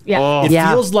off? Yeah. Oh. It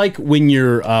feels like when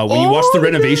you're when you watch the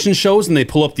renovation shows and they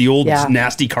pull up the old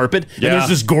nasty carpet and Yeah. there's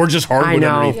this gorgeous hardwood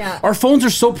underneath. Yeah. Our phones are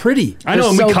so pretty. I know,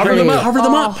 and we cover them up. Cover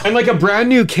them up. And like a brand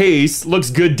new case looks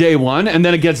good day one, and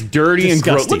then it gets dirty and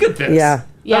gross. Disgusting. Look at this. Yeah.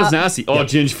 That was nasty. Oh,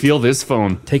 Ginge, feel this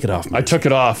phone. Take it off. I took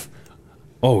it off.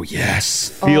 Oh yes.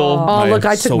 Feel. Oh, look,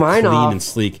 I took so mine clean off. and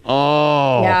sleek.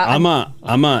 Oh. Yeah.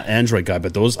 I'm a Android guy,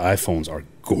 but those iPhones are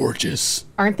gorgeous.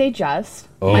 Aren't they just?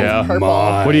 Oh Mine's yeah. purple.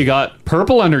 What do you got?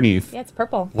 Purple underneath. Yeah, it's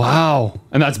purple. Wow.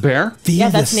 And that's bare? Feel Yeah,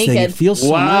 that's this thing. naked. It feels so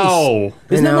Wow. nice.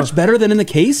 Isn't that much better than in the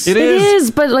case? It It is.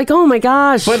 is, but like, oh my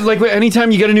gosh. But like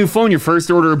anytime you get a new phone, your first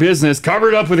order of business, cover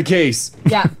it up with a case.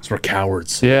 Yeah. Because we're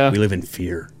cowards. Yeah. We live in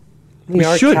fear. We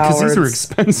are should, because these are cowards.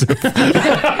 expensive.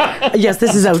 Yes,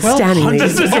 this is outstanding.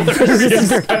 This is very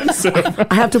expensive.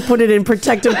 I have to put it in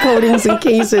protective coatings and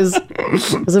cases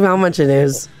because of how much it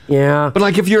is. Yeah. But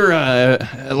like if you're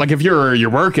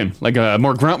working like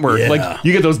more grunt work, Yeah. like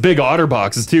you get those big Otter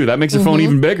boxes too. That makes your phone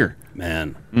even bigger.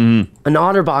 Man. An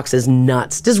OtterBox is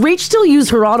nuts. Does Rach still use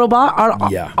her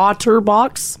Yeah.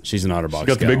 OtterBox? She's an OtterBox.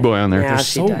 Got the big boy on there. Yeah, They're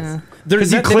she so- does.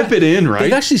 Because you clip it in, right?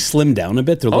 They've actually slimmed down a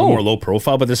bit. They're a little Oh. more low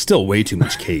profile, but there's still way too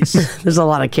much case. There's a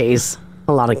lot of case.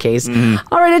 A lot of case.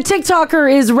 All right, a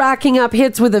TikToker is racking up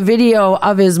hits with a video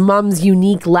of his mom's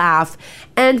unique laugh.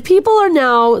 And people are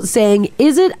now saying,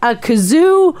 is it a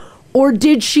kazoo or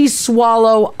did she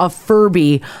swallow a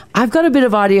Furby? I've got a bit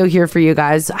of audio here for you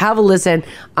guys. Have a listen.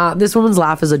 This woman's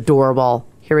laugh is adorable.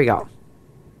 Here we go.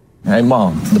 Hey,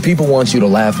 Mom, the people want you to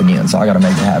laugh again, so I got to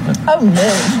make it happen. Oh,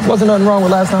 no. Wasn't nothing wrong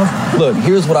with last time. Look,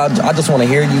 here's what I just want to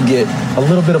hear you get a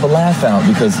little bit of a laugh out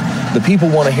because the people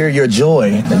want to hear your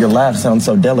joy. Your laugh sounds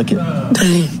so delicate.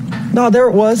 No, there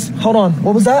it was. Hold on.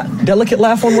 What was that? Delicate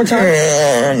laugh one more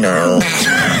time? No.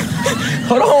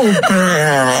 Hold on.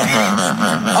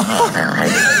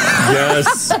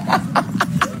 Yes.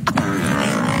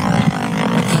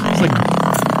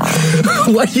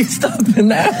 Why you stopping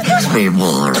that?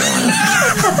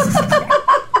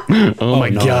 Oh my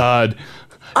God.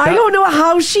 I don't know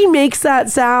how she makes that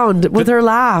sound with her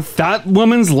laugh. That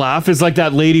woman's laugh is like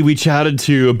that lady we chatted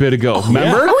to a bit ago.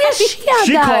 Remember? Oh, yeah, she had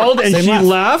She that. called and Same she laugh.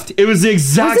 laughed. It was the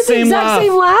exact Was it the same exact laugh.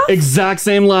 same laugh? Exact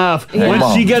same laugh. Hey, When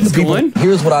Mom, she gets the people- going.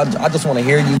 Here's what I just want to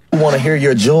hear you want to hear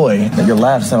your joy. Your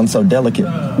laugh sounds so delicate.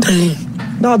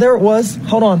 No, there it was.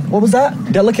 Hold on. What was that?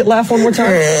 Delicate laugh one more time?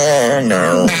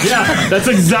 No. Yeah, that's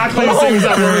exactly the same as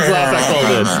that woman's laugh I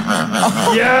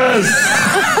called it. Yes.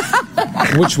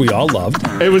 Which we all loved.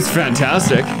 It was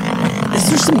fantastic. Is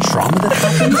there some trauma that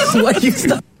happens? Why you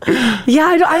stop? Yeah,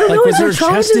 I don't Like, know. was Is there a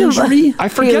trauma chest to the- injury? I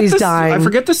forget Haley's this. dying. I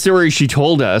forget the story she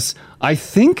told us. I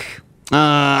think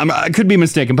I could be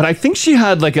mistaken, but I think she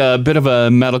had like a bit of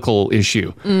a medical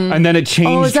issue, and then it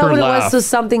changed Oh, is that her what it laugh. was? So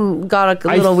something got a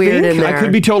I little weird think in there. I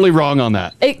could be totally wrong on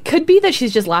that. It could be that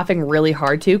she's just laughing really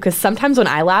hard too, because sometimes when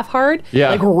I laugh hard, Yeah.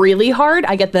 like really hard,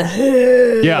 I get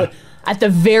the Yeah. at the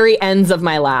very ends of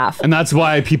my laugh. And that's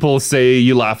why people say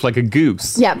you laugh like a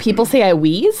goose. Yeah, people say I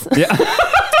wheeze. Yeah.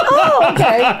 Oh,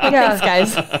 okay. Yeah.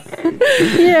 Thanks, guys.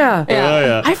 Yeah.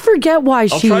 Yeah. I forget why I'll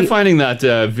she. try finding that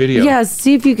video. Yeah,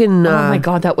 see if you can. Oh my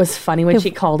god, that was funny when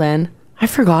she called in. I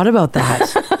forgot about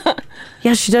that.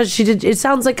 Yeah, she does. She did. It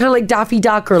sounds like kind of like Daffy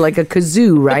Duck or like a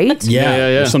kazoo, right? Yeah,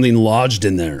 there's something lodged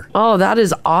in there. Oh, that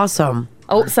is awesome.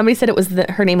 Oh, somebody said it was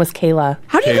her name was Kayla.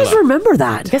 How do you guys remember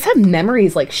that? You guys have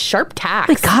memories like sharp tacks.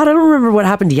 My God, I don't remember what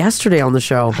happened yesterday on the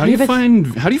show. How do you find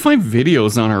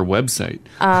videos on our website?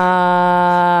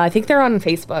 I think they're on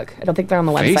Facebook. I don't think they're on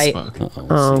the website. Facebook.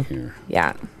 Oh.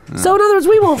 Yeah. So in other words,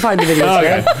 we won't find the videos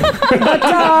Okay. today.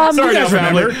 But Sorry, you guys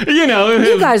family. remember. You know,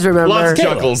 You guys remember. Lots of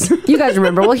chuckles. You guys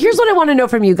remember. Well, here's what I want to know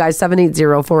from you guys.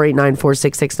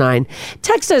 780-489-4669.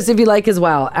 Text us if you like as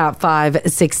well at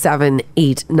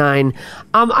 56789.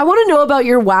 I want to know about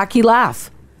your wacky laugh.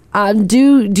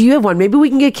 Do you have one? Maybe we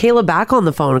can get Kayla back on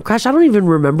the phone. Crash, I don't even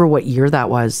remember what year that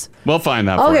was. We'll find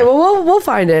that. Okay, well, we'll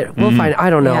find it. We'll find it. I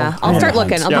don't know. Yeah, I'll start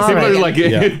looking.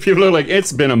 People are like,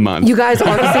 it's been a month. You guys,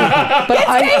 honestly, but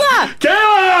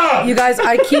Kayla! You guys,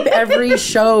 I keep every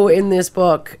show in this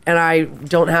book, and I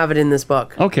don't have it in this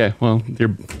book. Okay, well,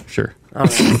 you're sure.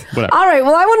 Whatever. All right.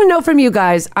 Well, I want to know from you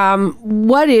guys.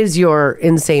 What is your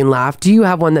insane laugh? Do you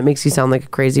have one that makes you sound like a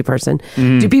crazy person?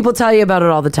 Do people tell you about it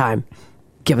all the time?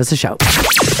 Give us a shout.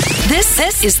 This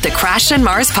is the Crash and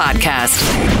Mars podcast.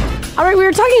 All right, we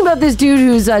were talking about this dude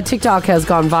whose TikTok has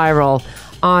gone viral.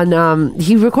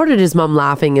 He recorded his mom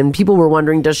laughing, and people were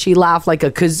wondering, does she laugh like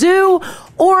a kazoo,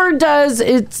 or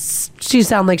does she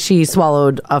sound like she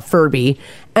swallowed a Furby?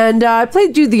 And I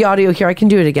played you the audio here. I can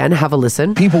do it again. Have a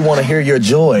listen. People want to hear your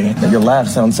joy. Your laugh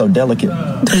sounds so delicate.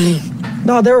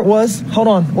 No, there it was. Hold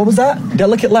on. What was that?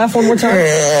 Delicate laugh one more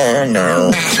time? No.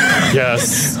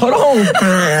 Yes. Hold on.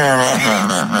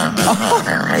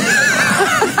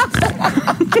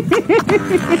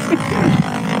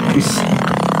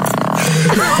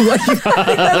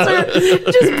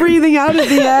 Just breathing out at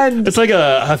the end. It's like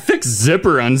a thick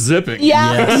zipper unzipping.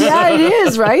 Yeah, it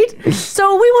is, right?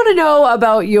 So we want to know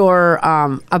about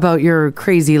your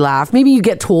crazy laugh. Maybe you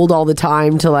get told all the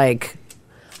time to like,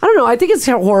 I don't know. I think it's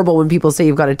horrible when people say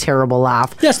you've got a terrible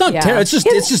laugh. Yeah, it's not terrible. It's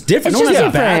just different. No one has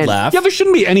a bad laugh. Yeah, there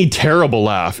shouldn't be any terrible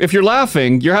laugh. If you're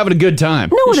laughing, you're having a good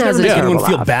time. No one has a terrible anyone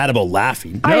feel laugh. bad about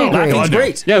laughing. I agree. Laughing's God, no.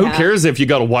 great. Yeah, who cares if you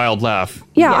got a wild laugh?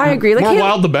 Yeah, I agree. Like, More Haley-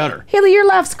 wild, the better. Haley, your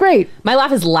laugh's great. My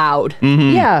laugh is loud.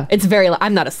 Yeah. It's very loud.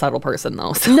 I'm not a subtle person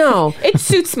though. So No. it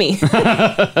suits me.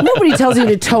 Nobody tells you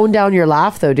to tone down your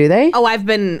laugh, though, do they? Oh, I've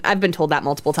been told that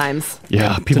multiple times.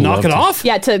 Yeah, people knock love it off?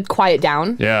 Yeah, to quiet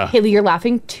down. Yeah. Haley, you're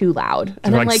laughing too loud.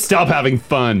 And They're I'm like, like, stop having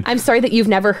fun. I'm sorry that you've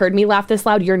never heard me laugh this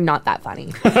loud. You're not that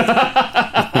funny.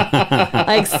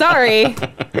 Like, sorry.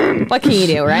 What can you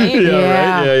do, right?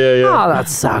 Yeah, right? Yeah. Oh, that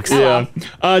sucks. Yeah.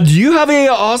 Do you have a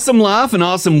awesome laugh, an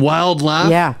awesome wild laugh?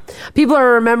 Yeah. People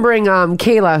are remembering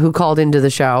Kayla, who called into the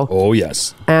show. Oh,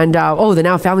 yes. And, the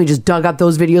Now family just dug up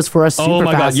those videos for us super Oh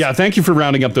my fast. God! Yeah, thank you for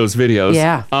rounding up those videos.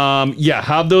 Yeah.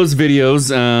 Have those videos.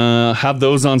 Have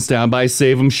those on standby.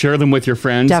 Save them. Share them with your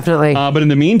friends. Definitely. But in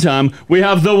the meantime, we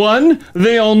have the one,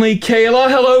 the only Kayla.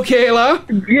 Hello, Kayla.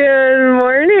 Good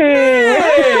morning.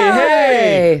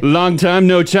 Hey. Long time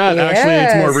no chat. Actually,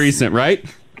 it's more recent, right?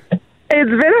 It's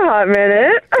been a hot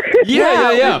minute.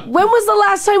 Yeah. When was the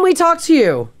last time we talked to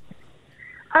you?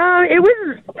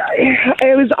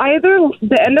 It was either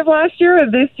the end of last year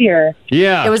or this year.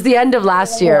 Yeah. It was the end of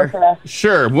last year.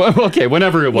 Sure. Well, okay,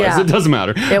 whenever it was. Yeah. It doesn't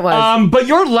matter. It was. But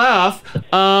your laugh,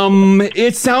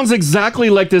 it sounds exactly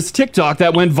like this TikTok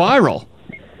that went viral.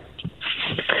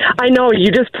 I know,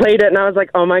 you just played it and I was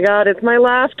like, oh my God, it's my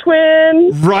laugh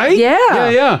twin. Right? Yeah.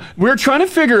 Yeah. We're trying to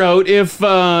figure out if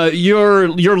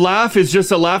your laugh is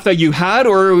just a laugh that you had,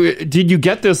 or did you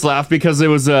get this laugh because it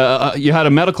was you had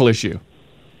a medical issue?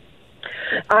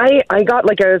 I got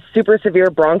like a super severe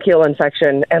bronchial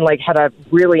infection and like had a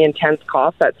really intense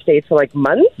cough that stayed for like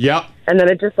months. Yep. And then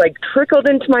it just like trickled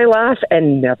into my laugh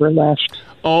and never left.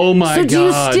 Oh my So God. do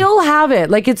you still have it?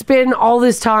 Like, it's been all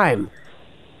this time?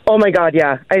 Oh my God,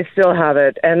 yeah, I still have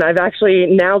it. And I've actually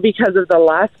now, because of the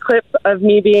last clip of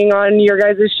me being on your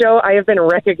guys' show, I have been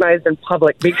recognized in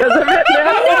public because of it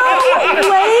now. No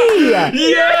way!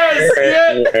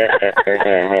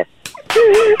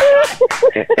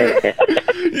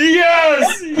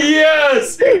 Yes!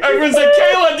 Yes! Everyone's like,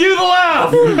 Kayla, do the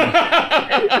laugh!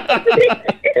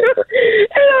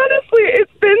 And honestly,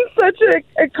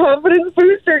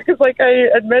 I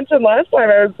had mentioned last time,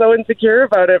 I was so insecure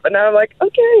about it, but now I'm like,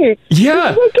 okay.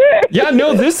 Yeah. This is okay. Yeah,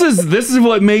 no, this is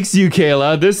what makes you,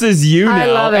 Kayla. This is you now. I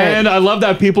love it. And I love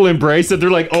that people embrace it.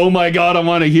 They're like, oh my God, I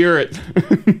want to hear it.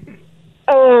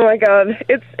 Oh my God,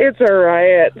 it's a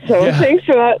riot. So thanks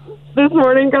for that this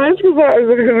morning, guys, because that was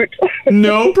a hoot.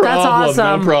 No problem. That's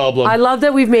awesome. No problem. I love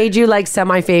that we've made you like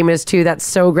semi-famous too. That's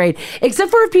so great. Except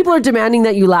for if people are demanding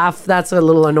that you laugh, that's a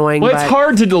little annoying. Well, it's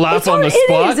hard to laugh on the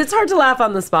spot. It is. It's hard to laugh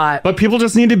on the spot. But people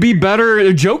just need to be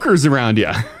better jokers around you.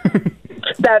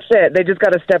 That's it. They just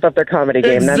got to step up their comedy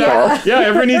game. That's all. Yeah,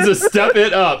 everyone needs to step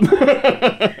it up.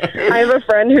 I have a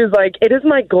friend who's like, it is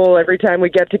my goal every time we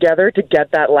get together to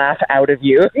get that laugh out of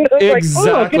you.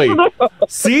 Exactly. Like, oh,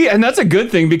 See, and that's a good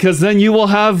thing because then you will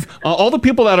have all the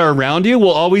people that are around you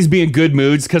will always be in good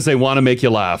moods because they want to make you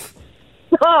laugh.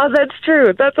 Oh, that's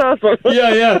true. That's awesome.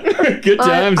 Yeah. Good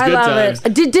times. I good love times.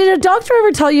 it. Did a doctor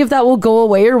ever tell you if that will go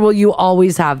away or will you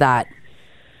always have that?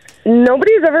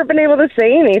 Nobody's ever been able to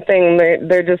say anything.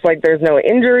 They're just like, there's no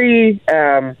injury.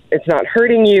 It's not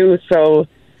hurting you, so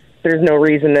there's no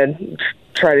reason to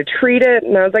try to treat it.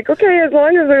 And I was like, okay, as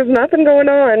long as there's nothing going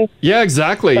on. Yeah,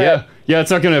 exactly. But- Yeah,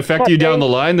 it's not going to affect you down the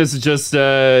line. This is just,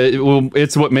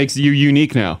 it's what makes you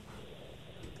unique now.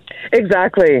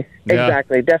 Exactly. Yeah.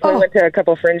 Exactly. Definitely went to a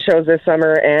couple Fringe shows this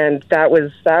summer, and that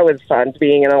was fun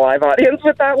being in a live audience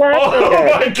with that laugh.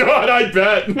 Oh my God, I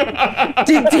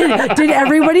bet. Did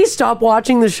everybody stop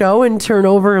watching the show and turn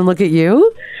over and look at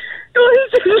you?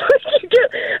 You get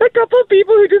a couple of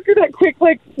people who just do that quick,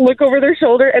 like, look over their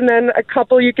shoulder, and then a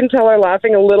couple you can tell are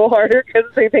laughing a little harder because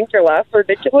they think your laugh's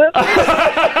ridiculous.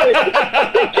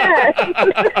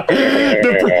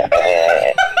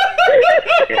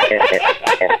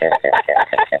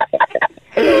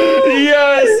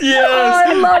 Yes. Oh,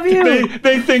 I love you.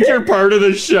 They think you're part of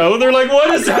the show. They're like, what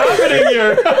is happening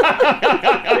here?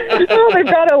 Oh, they've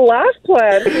got a laugh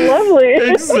plan. Lovely.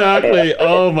 Exactly.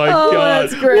 Oh my Oh, God.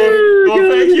 that's great.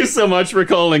 Well, thank you so much for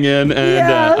calling in, and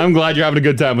Yeah. I'm glad you're having a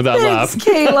good time with that laugh.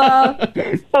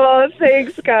 Kayla. Oh,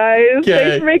 thanks, guys. Okay.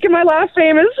 Thanks for making my laugh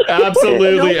famous.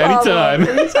 Absolutely. No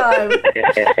problem. Anytime.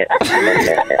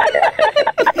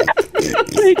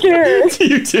 Take care.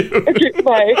 You too. Okay,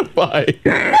 bye. Bye.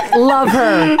 Love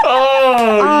her.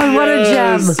 Oh, what a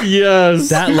gem. Yes.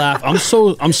 That laugh. I'm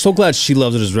so glad she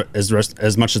loves it as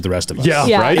much as the rest of us.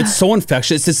 Yeah, right? It's so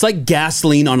infectious. It's like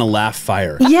gasoline on a laugh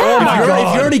fire. Yeah. Oh my If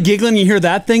God. you're already giggling, you hear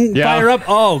that thing fire up.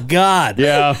 Oh God.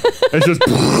 Yeah. It's just.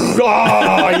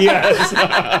 Oh yes.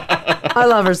 I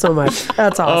love her so much.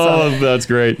 That's awesome. Oh, that's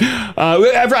great.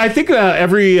 I think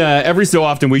every so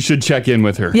often we should check in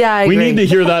with her. Yeah, I we agree. need to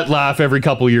hear that laugh every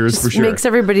couple years for sure. Makes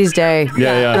everybody's day.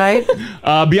 Yeah.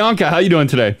 Right? Bianca, how you doing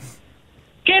today?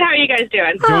 Good. How are you guys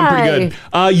doing? Doing pretty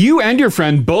good. You and your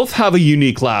friend both have a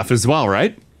unique laugh as well,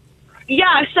 right?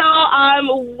 Yeah.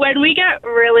 So when we get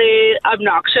really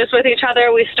obnoxious with each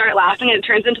other, we start laughing, and it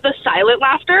turns into the silent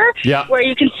laughter. Yeah. Where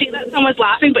you can see that someone's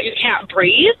laughing, but you can't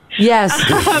breathe. Yes.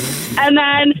 And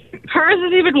then hers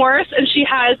is even worse, and she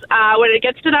has, when it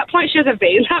gets to that point, she has a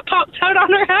vein that pops out on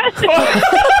her head.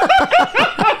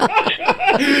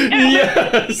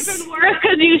 Yes. It's even worse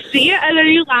because you see it, and then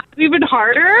you laugh even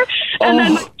harder, and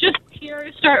then just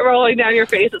tears start rolling down your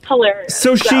face. It's hilarious.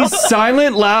 So she's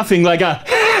silent laughing like a,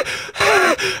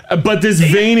 but this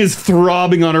vein is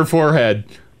throbbing on her forehead.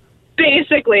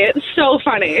 Basically, it's so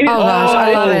funny. Oh, gosh,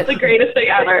 I love It's it. the greatest thing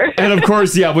ever. And of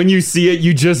course, yeah, when you see it,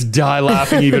 you just die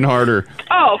laughing even harder.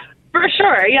 Oh, for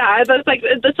sure. Yeah, that's like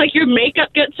your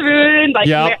makeup gets ruined. Like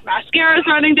Yep. mascara's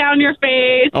running down your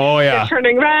face. Oh, yeah. You're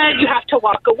turning red. You have to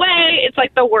walk away. It's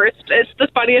like the worst. It's the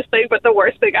funniest thing, but the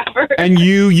worst thing ever. And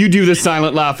you do the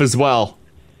silent laugh as well.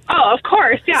 Oh, of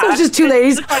course. Yeah. So it's just two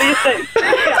ladies. It's the funniest thing.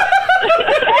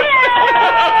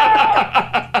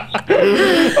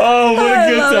 Oh, what a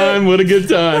good time. What a good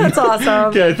time. That's awesome.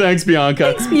 Okay, thanks,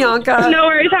 Bianca. Thanks, Bianca. No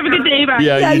worries. Have a good day. Bye.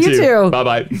 Yeah, you too.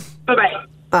 Bye-bye. Bye-bye.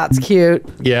 That's cute.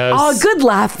 Yes. Oh, good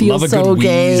laugh feels Love a so good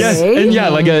gay. wheeze. Yes, and yeah,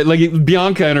 like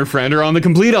Bianca and her friend are on the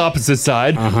complete opposite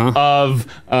side of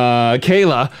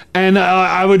Kayla, and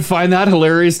I would find that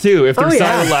hilarious too if they're Oh, yeah.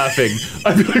 silent laughing.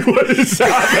 I'd be like, "What is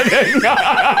happening?"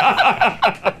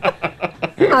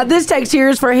 This text here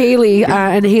is for Haley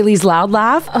and Haley's loud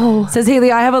laugh. Oh. Says,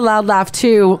 Haley, I have a loud laugh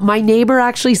too. My neighbor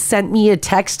actually sent me a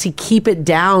text to keep it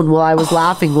down while I was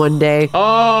laughing one day.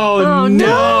 Oh,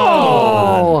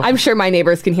 no. I'm sure my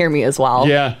neighbors can hear me as well.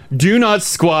 Yeah, do not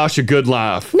squash a good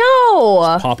laugh.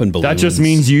 No. Popping balloons. That just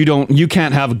means you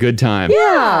can't have a good time.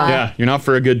 Yeah. Yeah, you're not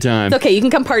for a good time. It's okay. You can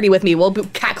come party with me. We'll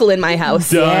cackle in my house.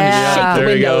 Done. Yeah, Shake the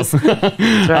there you go.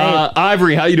 windows.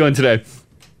 Ivory, how you doing today?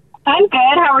 I'm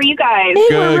good. How are you guys? Hey,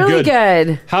 we're really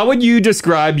good. How would you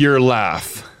describe your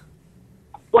laugh?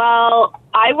 Well,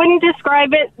 I wouldn't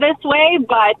describe it this way,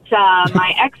 but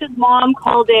my ex's mom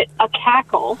called it a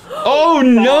cackle. Oh,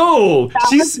 no. That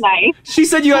was nice. She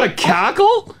said you had a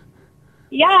cackle?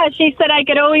 Yeah, she said I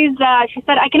can always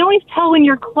tell when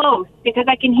you're close because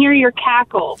I can hear your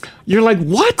cackle. You're like,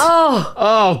 what?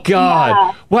 Oh God.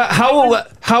 Yeah. What?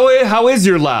 How is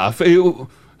your laugh?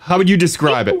 How would you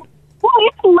describe it? Well,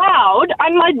 it's loud.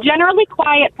 I'm a generally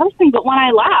quiet person, but when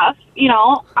I laugh,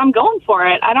 I'm going for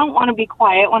it. I don't want to be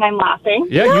quiet when I'm laughing.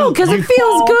 Yeah, because it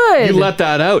feels good. You let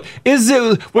that out.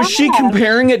 Was she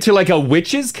comparing it to like a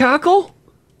witch's cackle?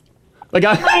 Like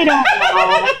I don't know.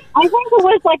 I think it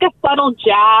was like a subtle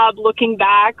jab looking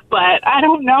back, but I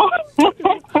don't know.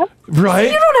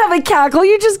 Right? You don't have a cackle.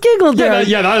 You just giggled there.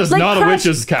 Yeah, that is not a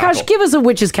witch's cackle. Crash, give us a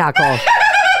witch's cackle.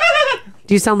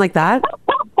 Do you sound like that?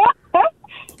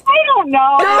 I don't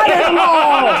know. Not at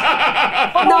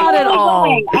all. Not at all.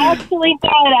 I actually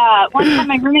had one time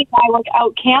my roommate and I were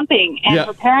out camping, and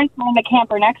her parents were in the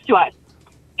camper next to us,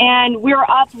 and we were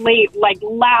up late, like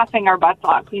laughing our butts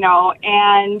off,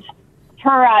 and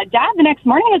her dad the next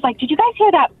morning was like, "Did you guys hear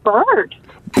that bird?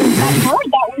 That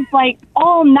bird that was like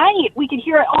all night. We could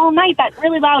hear it all night. That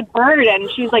really loud bird." And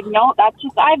she was like, "No, that's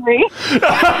just Ivory."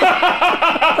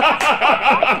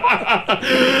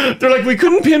 They're like, we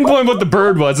couldn't pinpoint what the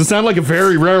bird was. It sounded like a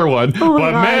very rare one,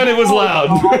 but man, it was loud.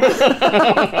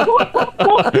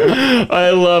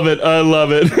 I love it. I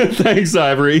love it. Thanks,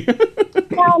 Ivory. Yeah,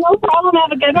 no problem.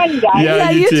 Have a good one, you guys. Yeah,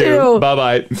 you too.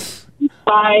 Bye-bye.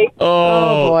 Bye.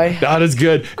 Oh, boy. That is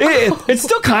good. It's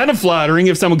still kind of flattering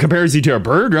if someone compares you to a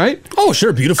bird, right? Oh,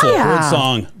 sure. Beautiful bird Yeah.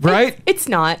 song. Right? It's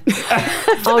not.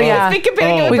 Oh, yeah. It's been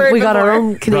compared to a bird We got our before.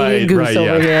 own Canadian goose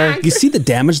over here. You see the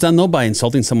damage done, though, by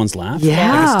insulting someone's laugh?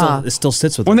 Yeah. Like, it still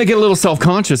sits with When they get a little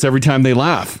self-conscious every time they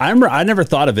laugh. I never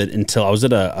thought of it until I was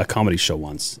at a comedy show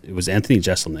once. It was Anthony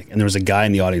Jeselnik, and there was a guy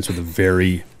in the audience with a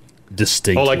very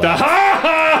distinct Oh, like the laugh. ha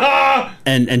ha ha!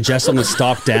 And Jeselnik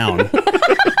stopped down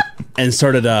and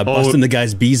started busting the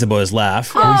guy's bees about his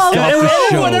laugh. Oh.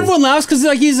 And everyone laughs because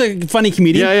he's a funny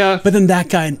comedian. Yeah. But then that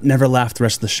guy never laughed the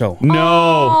rest of the show.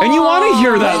 No. And you want to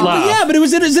hear that laugh. Yeah, but it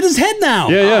was in his head now.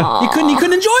 Yeah. You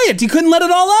couldn't enjoy it. You couldn't let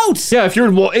it all out. Yeah, if you're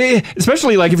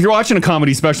especially like if you're watching a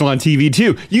comedy special on TV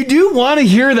too, you do want to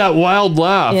hear that wild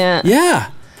laugh.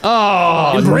 Yeah.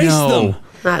 Oh, Embrace no. them.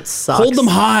 That sucks. Hold them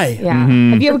high. Yeah.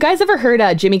 Mm-hmm. Have you guys ever heard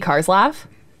Jimmy Carr's laugh?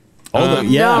 Oh,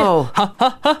 yeah. No.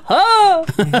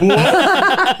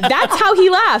 That's how he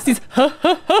laughs. He's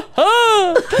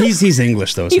He's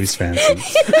English though, so he's fancy.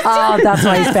 Oh, that's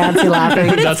why he's fancy laughing.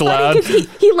 That's loud.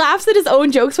 he laughs at his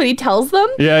own jokes when he tells them.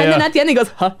 Yeah, and then yeah. at the end he goes,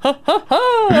 ha ha ha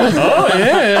ha. Oh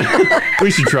yeah.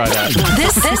 We should try that.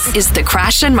 This is the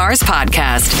Crash and Mars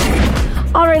podcast.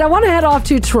 All right, I want to head off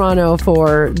to Toronto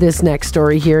for this next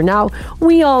story here. Now,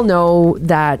 we all know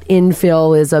that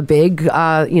infill is a big,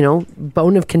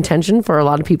 bone of contention for a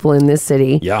lot of people in this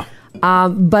city. Yeah.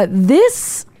 But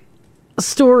this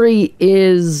story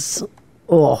is,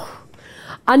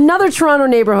 another Toronto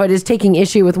neighborhood is taking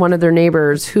issue with one of their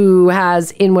neighbors who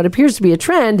has, in what appears to be a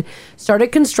trend, started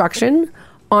construction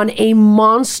on a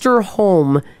monster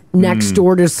home next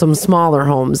door to some smaller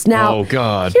homes. Now, Oh,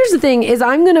 God. here's the thing is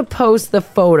I'm going to post the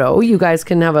photo. You guys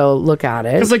can have a look at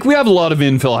it. Because like we have a lot of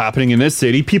infill happening in this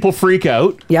city. People freak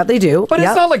out. Yeah, they do. But Yep.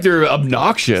 it's not like they're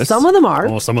obnoxious. Some of them are.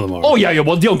 Oh, some of them are. Oh, yeah.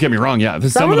 Well, don't get me wrong. Yeah.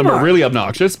 Some of them are really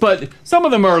obnoxious, but some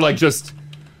of them are like just,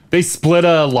 they split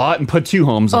a lot and put two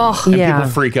homes on. Oh, And yeah.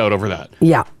 people freak out over that.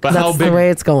 Yeah, But that's how big? the way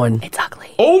it's going. It's ugly.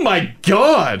 Oh, my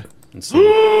God.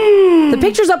 The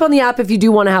picture's up on the app if you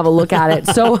do want to have a look at it.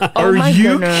 So, Are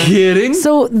you kidding?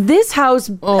 So this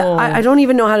house, I don't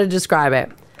even know how to describe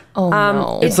it. Oh,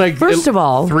 no. It's like first of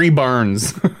all, 3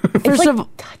 barns. first of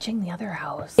touching the other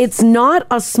house. it's not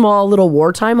a small little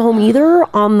wartime home either.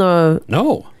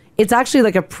 No. It's actually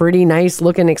like a pretty nice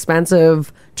looking,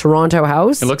 expensive Toronto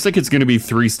house. It looks like it's going to be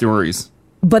 3 stories.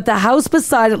 But the house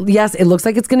beside it, yes, it looks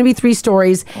like it's going to be 3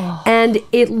 stories. And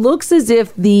it looks as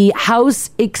if the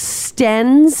house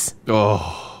extends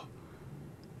Oh.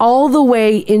 all the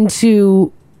way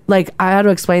into, like, I how to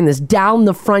explain this, down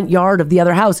the front yard of the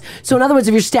other house. So in other words,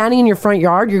 if you're standing in your front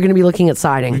yard, you're going to be looking at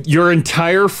siding. Your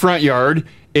entire front yard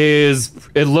is,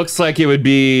 it looks like it would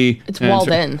be... It's walled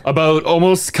in. About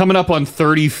almost coming up on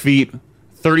 30 feet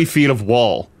of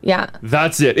wall. Yeah.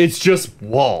 That's it. It's just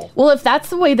wall. Well, if that's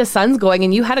the way the sun's going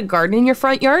and you had a garden in your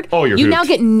front yard, Oh, you're you hooped. now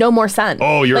get no more sun.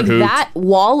 Oh, you're like hooped. that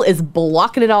wall is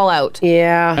blocking it all out.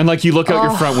 Yeah. And like you look out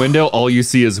your front window, all you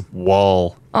see is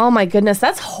wall. Oh my goodness,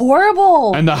 that's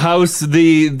horrible. And the house,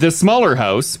 the smaller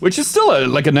house, which is still a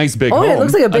nice big Oh, home. yeah, it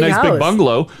looks like a big nice big house.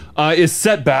 bungalow, is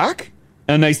set back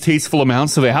a nice tasteful amount,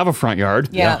 so they have a front yard.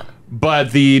 Yeah.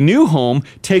 but the new home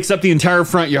takes up the entire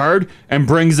front yard and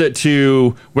brings it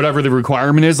to whatever the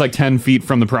requirement is, like 10 feet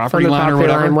from the property line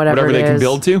or whatever they can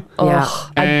build to. Yeah.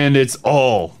 And it's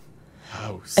all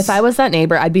If I was that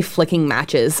neighbor, I'd be flicking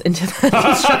matches into the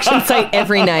construction site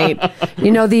every night.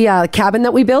 You know, the cabin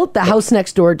that we built, the house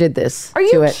next door did this. Are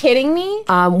you kidding me?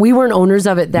 We weren't owners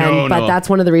of it then, No, but no. that's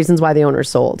one of the reasons why the owner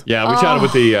sold. Yeah, we chatted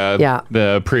with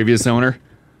the previous owner.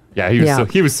 Yeah,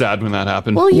 he was sad when that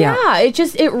happened. Well, yeah,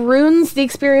 it ruins the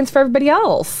experience for everybody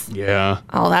else. Yeah.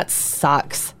 Oh, that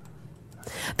sucks.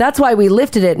 That's why we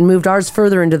lifted it and moved ours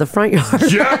further into the front yard.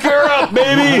 Jack her up,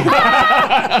 baby!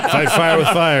 Fight fire with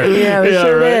fire. Yeah, we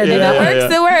sure did. If it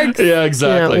works, it works. Yeah,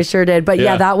 exactly. Yeah, we sure did. But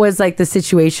yeah, that was like the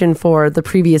situation for the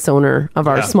previous owner of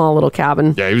our small little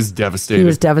cabin. Yeah, he was devastated. He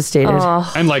was devastated.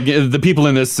 And like the people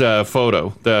in this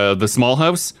photo, the small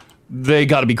house, they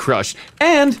got to be crushed.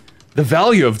 And the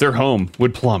value of their home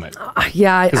would plummet.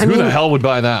 Yeah, Because who the hell would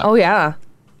buy that? Oh, yeah.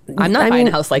 I'm not buying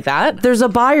a house like that. There's a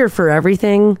buyer for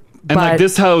everything. And like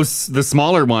this house, the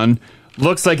smaller one,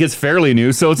 looks like it's fairly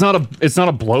new, so it's not a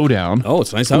blowdown. Oh,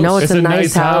 it's a nice house. No, it's a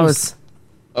nice house.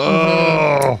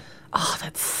 Oh. Oh,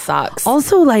 that sucks.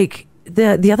 Also, like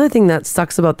the other thing that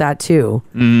sucks about that too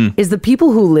is the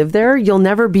people who live there. You'll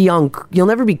never be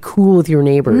cool with your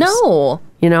neighbors. No,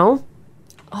 you know.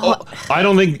 I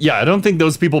don't think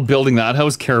those people building that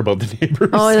house care about the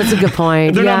neighbors. Oh, that's a good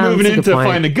point. They're not moving in to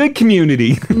find a good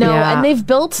community. No, and they've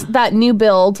built that new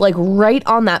build like right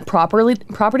on that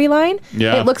property line.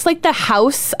 Yeah. It looks like the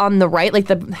house on the right, like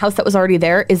the house that was already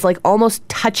there, is like almost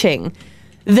touching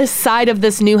this side of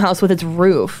this new house with its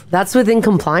roof. That's within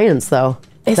compliance, though.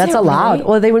 Is That's it allowed. really?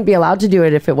 Well, they wouldn't be allowed to do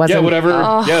it if it wasn't. Yeah, whatever.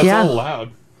 It's all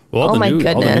allowed. Well, Oh the my new, all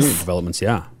the new goodness. developments,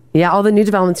 yeah. Yeah, all the new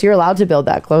developments, you're allowed to build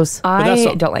that close.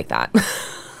 I don't like that.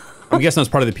 I'm guessing that's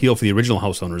part of the appeal for the original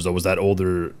house owners, though, was that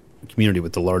older community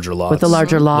with the larger lots. With the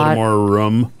larger lot. A little more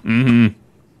room. Mm-hmm.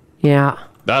 Yeah.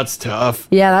 That's tough.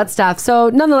 Yeah, that's tough. So,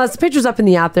 nonetheless, the picture's up in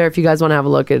the app there if you guys want to have a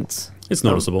look. It's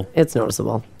noticeable. It's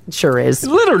noticeable. It sure is.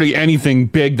 Literally anything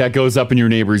big that goes up in your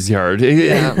neighbor's yard,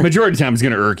 majority of the time is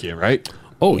going to irk you, right?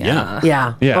 Oh, yeah.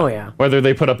 Yeah. Yeah. Oh, yeah. Whether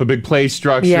they put up a big play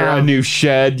structure, Yeah. a new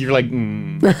shed, you're like,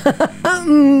 yeah,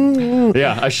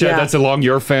 a shed Yeah. that's along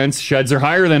your fence. Sheds are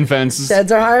higher than fences.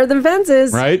 Sheds are higher than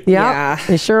fences. Right? Yeah.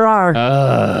 They sure are.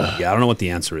 Yeah, I don't know what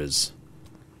the answer is.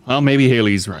 Well, maybe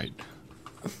Haley's right.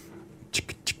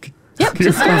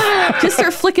 Just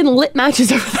start flicking lit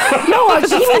matches over there. No, I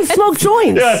just even smoke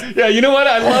joints. Yeah, you know what?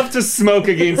 I love to smoke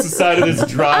against the side of this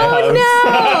dry house.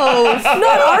 No,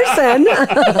 not arson.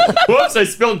 Whoops, I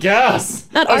spilled gas.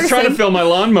 Not I was trying to arson. fill my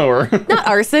lawnmower. Not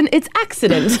arson, it's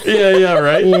accident. Yeah,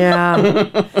 right? Yeah.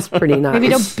 It's pretty nice. Maybe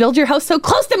don't build your house so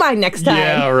close to mine next time.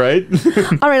 Yeah, right?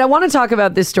 All right, I want to talk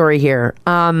about this story here.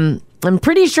 I'm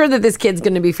pretty sure that this kid's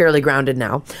going to be fairly grounded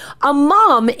now. A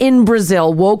mom in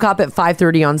Brazil woke up at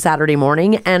 5:30 on Saturday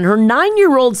morning, and her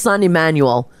 9-year-old son,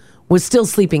 Emmanuel, was still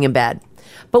sleeping in bed.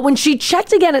 But when she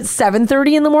checked again at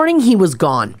 7:30 in the morning, he was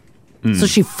gone. So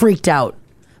she freaked out.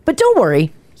 But don't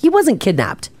worry, he wasn't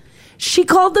kidnapped. She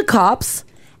called the cops,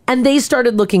 and they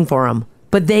started looking for him,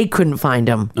 but they couldn't find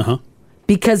him.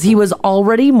 Because he was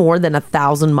already more than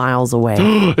 1,000 miles away.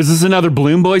 Is this another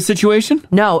Balloon Boy situation?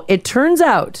 No, it turns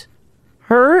out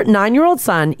her 9-year-old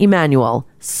son, Emmanuel,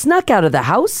 snuck out of the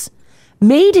house,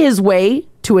 made his way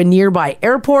to a nearby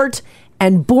airport,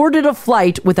 and boarded a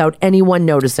flight without anyone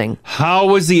noticing. How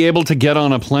was he able to get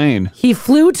on a plane? He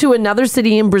flew to another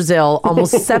city in Brazil,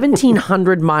 almost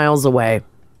 1,700 miles away.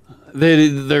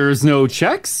 There's no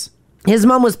checks? His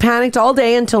mom was panicked all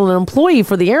day until an employee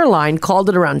for the airline called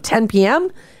it around 10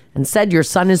 p.m. and said, "Your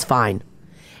son is fine."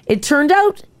 It turned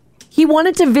out he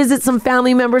wanted to visit some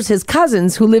family members, his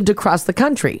cousins, who lived across the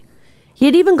country. He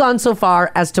had even gone so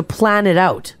far as to plan it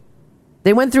out.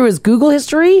 They went through his Google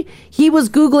history. He was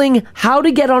Googling how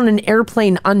to get on an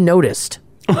airplane unnoticed.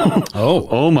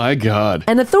 Oh my God.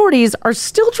 And authorities are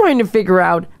still trying to figure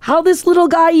out how this little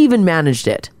guy even managed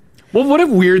it. Well, what a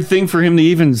weird thing for him to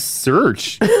even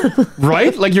search,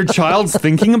 right? Like your child's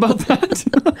thinking about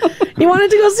that? He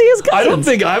wanted to go see his cousins. I don't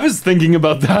think I was thinking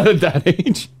about that at that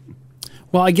age.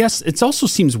 Well, I guess it also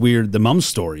seems weird, the mom's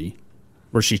story,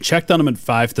 where she checked on him at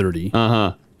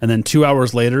 5:30. And then 2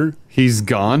 hours later, he's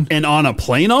gone. And on a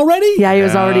plane already? Yeah, he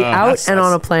was already out and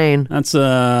on a plane. That's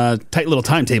a tight little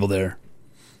timetable there.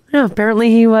 Yeah,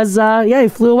 apparently he was, he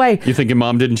flew away. You think your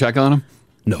mom didn't check on him?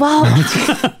 No. Well,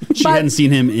 She hadn't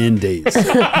seen him in days.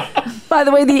 by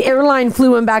the way, the airline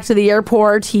flew him back to the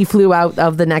airport. He flew out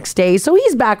of the next day. So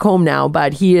he's back home now,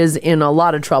 but he is in a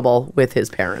lot of trouble with his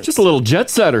parents. Just a little jet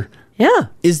setter. Yeah.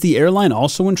 Is the airline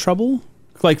also in trouble?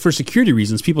 like for security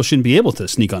reasons, people shouldn't be able to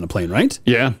sneak on a plane, right?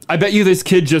 Yeah. I bet you this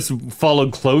kid just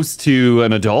followed close to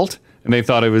an adult and they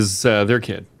thought it was their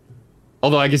kid.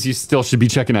 Although I guess you still should be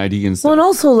checking ID and stuff. Well, and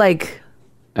also like...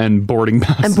 And boarding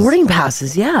passes. And boarding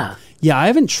passes, yeah. Yeah, I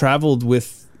haven't traveled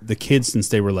with the kids since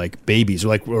they were like babies or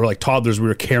like toddlers. We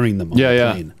were carrying them on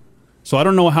the plane. So I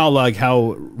don't know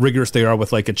how rigorous they are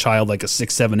with like a child, like a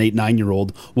 6, 7, 8,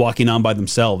 9-year-old walking on by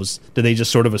themselves. Do they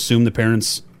just sort of assume the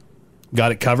parents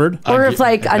got it covered? Or if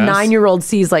like a 9-year-old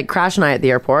sees like Crash and I at the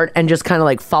airport and just kind of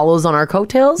like follows on our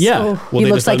coattails. Yeah. Oh, Well, he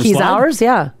they looks just let like him he's slide? ours.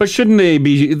 Yeah. But shouldn't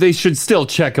they should still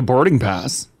check a boarding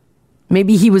pass.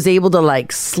 Maybe he was able to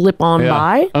like slip on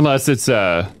by. Unless it's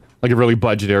like a really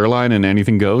budget airline and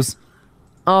anything goes.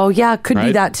 Oh yeah, could be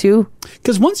Right? that too.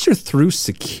 Because once you're through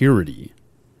security,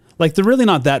 like they're really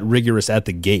not that rigorous at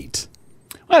the gate.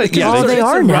 Well, they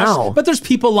are a rush, now. but there's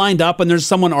people lined up and there's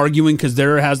someone arguing because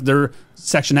their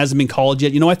section hasn't been called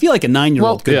yet. You know, I feel like a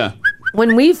 9-year-old could.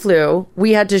 When we flew,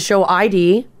 we had to show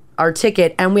ID, our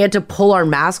ticket, and we had to pull our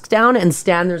mask down and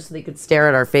stand there so they could stare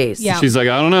at our face. Yeah. She's like,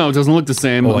 I don't know, it doesn't look the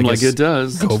same. Oh, I I'm like, guess it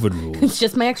does. COVID rules. It's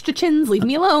just my extra chins. Leave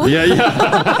me alone. Yeah.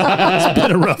 It's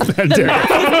been a rough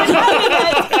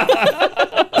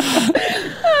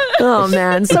Oh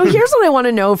man. So here's what I want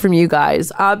to know from you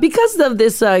guys. Because of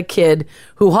this kid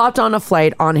who hopped on a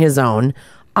flight on his own,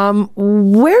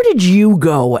 where did you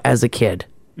go as a kid?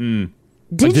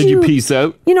 Did you peace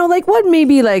out? You know, like what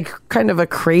maybe like kind of a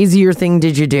crazier thing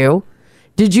did you do?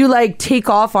 Did you like take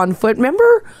off on foot?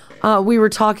 Remember we were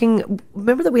talking,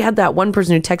 remember that we had that one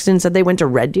person who texted and said they went to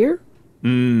Red Deer?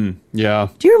 Yeah.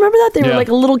 Do you remember that? They were Yeah. like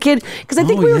a little kid. Because I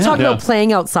think we were talking about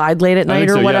playing outside late at I night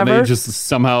think or so, yeah, whatever. they just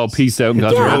somehow peace out and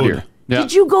got to Red Deer. Yeah.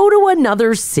 Did you go to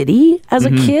another city as a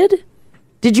kid?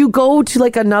 Did you go to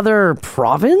like another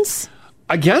province?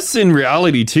 I guess in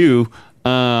reality too,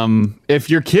 if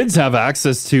your kids have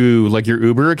access to like your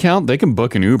Uber account, they can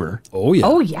book an Uber. Oh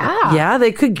Oh yeah. Yeah,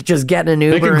 they could just get an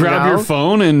Uber. They can and grab go. your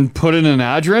phone and put in an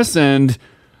address and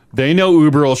they know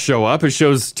Uber will show up. It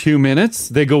shows 2 minutes.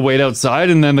 They go wait outside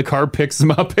and then the car picks them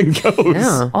up and goes.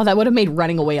 Oh, that would have made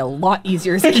running away a lot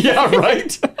easier. Yeah,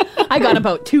 right. I got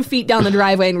about 2 feet down the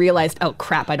driveway and realized, oh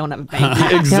crap, I don't have a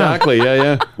bank. Exactly.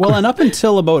 Yeah. Well, and up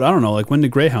until about, I don't know, like when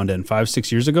did Greyhound end? 5,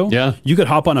 6 years ago? Yeah. You could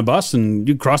hop on a bus and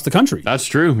you'd cross the country. That's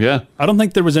true. Yeah. I don't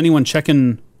think there was anyone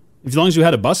checking. As long as you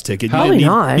had a bus ticket,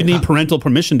 you need parental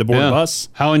permission to board a bus.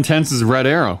 How intense is Red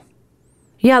Arrow?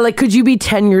 Yeah, like could you be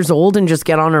 10 years old and just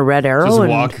get on a Red Arrow? Just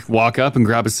and walk up and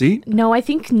grab a seat? No, I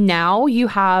think now you're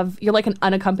like an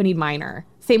unaccompanied minor.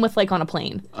 Same with like on a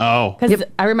plane. Oh. Because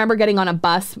I remember getting on a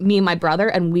bus, me and my brother,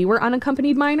 and we were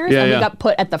unaccompanied minors, Yeah, and yeah. we got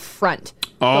put at the front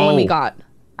Oh. when we got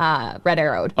Red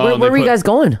Arrowed. Oh, where were you guys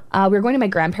going? We were going to my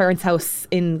grandparents' house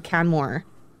in Canmore.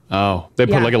 Oh, they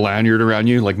put Yeah. like a lanyard around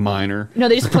you, like minor. No,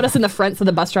 they just put us in the front so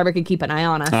the bus driver could keep an eye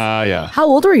on us. Yeah. How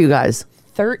old are you guys?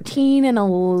 13 and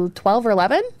 12 or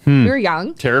 11. Hmm. We were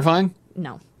young. Terrifying?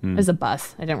 No. Hmm. It was a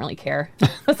bus. I didn't really care. I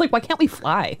was like, why can't we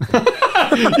fly?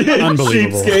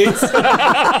 Unbelievable.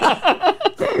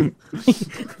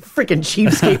 Freaking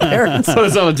cheapskate parents. Put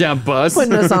us on a damn bus.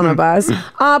 Putting us on a bus.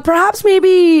 Perhaps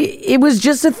maybe it was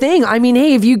just a thing. I mean,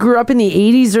 hey, if you grew up in the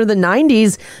 80s or the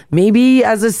 90s, maybe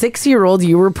as a 6-year-old,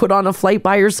 you were put on a flight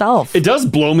by yourself. It does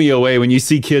blow me away when you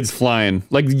see kids flying,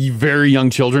 like very young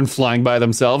children flying by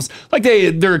themselves. Like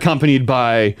they're accompanied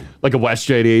by like a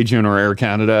WestJet agent or Air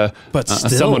Canada, but still.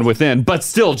 someone within. But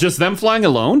still, just them flying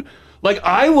alone. Like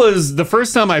the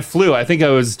first time I flew, I think I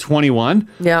was 21.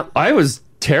 Yeah. I was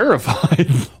terrified.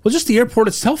 Well, just the airport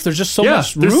itself. There's just so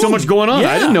much room. There's so much going on.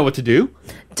 Yeah. I didn't know what to do.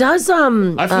 Does I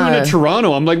flew into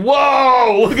Toronto. I'm like,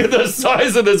 whoa, look at the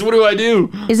size of this. What do I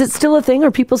do? Is it still a thing? Are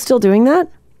people still doing that?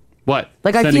 What?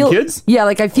 Like Sending I feel kids? Yeah,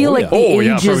 like I feel like the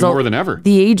age is probably more than ever.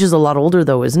 The age is a lot older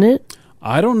though, isn't it?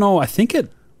 I don't know. I think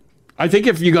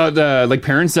if you got like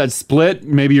parents that split,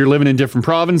 maybe you're living in different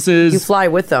provinces. You fly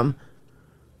with them.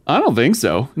 I don't think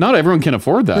so. Not everyone can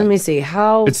afford that. Let me see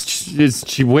how.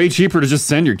 It's way cheaper to just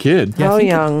send your kid. How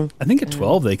young? I think at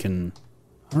 12 they can.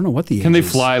 I don't know what the age Can they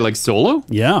is. fly like solo?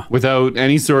 Yeah. Without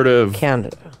any sort of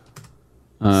Canada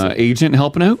agent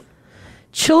helping out?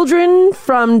 Children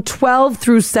from 12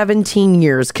 through 17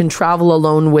 years can travel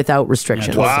alone without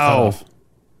restrictions. Wow.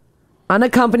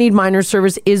 Unaccompanied minor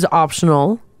service is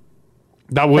optional.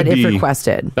 That would but be if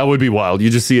requested. That would be wild. You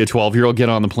just see a 12-year-old get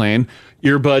on the plane,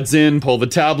 earbuds in, pull the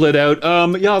tablet out.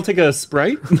 Yeah, I'll take a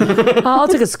Sprite. I'll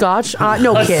take a scotch.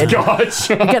 No, A kid. scotch.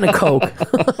 You're getting a Coke.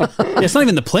 Yeah, it's not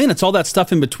even the plane. It's all that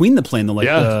stuff in between the plane. The, like,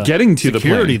 Yeah, the getting to the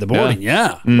security, plane. the boarding.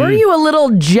 Yeah. Were you a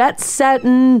little jet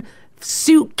setting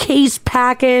suitcase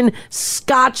packing,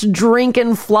 scotch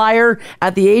drinking flyer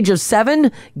at the age of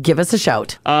 7? Give us a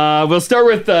shout. We'll start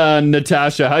with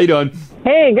Natasha. How you doing?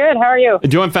 Hey, good. How are you?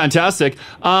 Doing fantastic.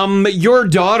 Your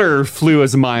daughter flew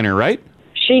as a minor, right?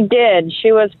 She did.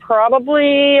 She was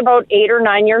probably about 8 or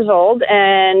 9 years old,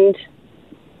 and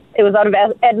it was out of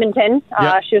Edmonton.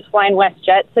 She was flying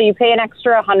WestJet, so you pay an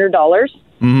extra $100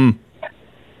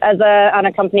 as a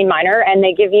unaccompanied minor, and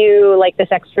they give you like this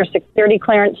extra security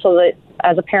clearance so that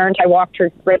as a parent, I walked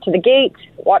her right to the gate,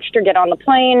 watched her get on the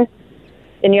plane.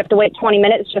 Then you have to wait 20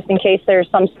 minutes just in case there's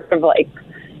some sort of like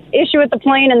issue with the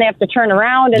plane and they have to turn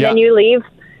around and then you leave.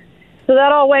 So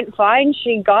that all went fine.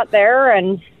 She got there,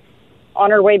 and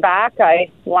on her way back, I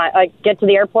get to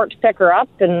the airport to pick her up,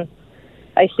 and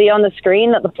I see on the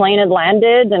screen that the plane had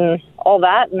landed and all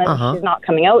that, and then she's not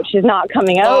coming out. She's not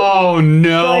coming out. Oh,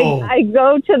 no. So I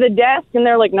go to the desk, and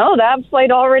they're like, no, that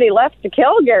flight already left to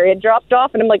Calgary. It dropped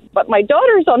off, and I'm like, but my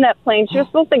daughter's on that plane. She was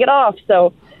supposed to get off.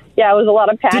 So, yeah, it was a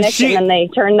lot of panic, and then they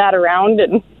turned that around.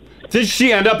 And Did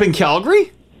she end up in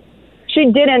Calgary? She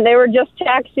didn't. They were just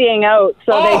taxiing out,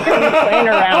 so they turned the plane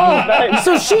around. But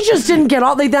So she just didn't get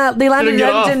off. They landed in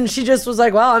Edmonton, and she just was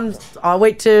like, well, I'll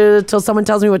wait till someone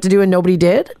tells me what to do, and nobody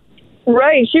did?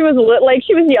 Right. She was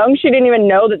she was young. She didn't even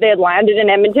know that they had landed in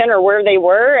Edmonton or where they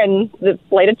were, and the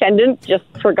flight attendant just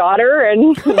forgot her,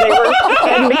 and they were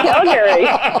heading to Calgary.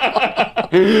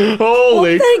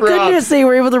 Holy Thank crap. goodness they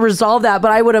were able to resolve that,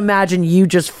 but I would imagine you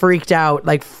just freaked out. You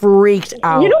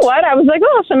know what? I was like,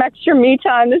 oh, some extra me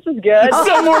time. This is good.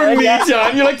 Some more me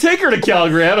time. You're like, take her to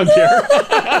Calgary. I don't care.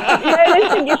 Yeah,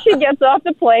 and then she gets off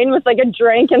the plane with like a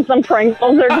drink and some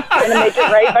Pringles. They're just trying to make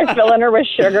it right by filling her with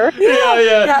sugar.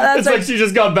 Yeah. It's like she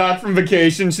just got back from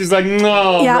vacation. She's like,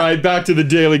 no, right, back to the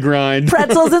daily grind.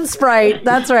 Pretzels and Sprite.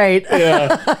 That's right.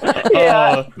 Yeah.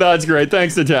 Oh, that's great.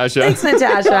 Thanks, Natasha. Thanks,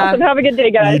 Natasha. Awesome. Have a good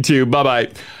day, guys. You too. Bye-bye.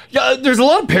 Yeah, there's a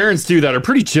lot of parents, too, that are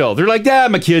pretty chill. They're like,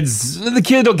 the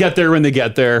kid will get there when they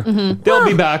get there. They'll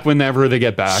be back whenever they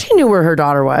get back. She knew where her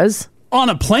daughter was. On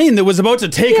a plane that was about to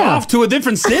take off to a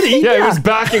different city. Yeah, he was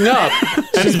backing up.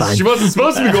 And she wasn't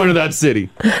supposed to be going to that city.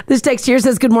 This text here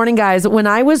says, good morning, guys. When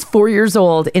I was 4 years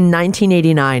old in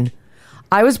 1989,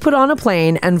 I was put on a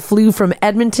plane and flew from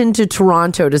Edmonton to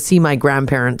Toronto to see my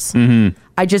grandparents.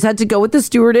 I just had to go with the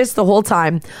stewardess the whole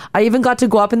time. I even got to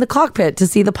go up in the cockpit to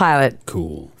see the pilot.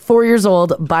 Cool. 4 years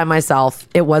old by myself.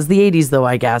 It was the 80s, though,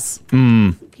 I guess.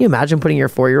 Can you imagine putting your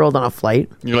 4-year-old on a flight?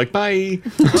 You're like, bye.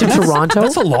 To Toronto?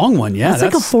 That's a long one, yeah. That's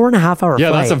like a 4.5 hour flight.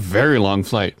 Yeah, that's a very long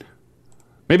flight.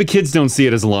 Maybe kids don't see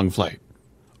it as a long flight.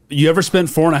 You ever spent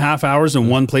 4.5 hours in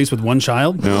one place with one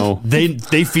child? No.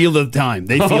 They feel the time.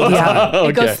 They feel the time.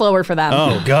 It goes slower for them.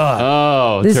 Oh, God.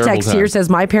 Oh, This text here says,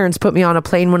 my parents put me on a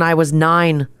plane when I was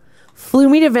 9. Flew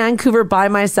me to Vancouver by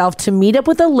myself to meet up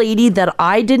with a lady that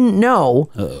I didn't know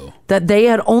that they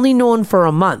had only known for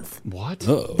a month. What?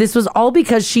 This was all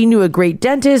because she knew a great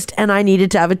dentist and I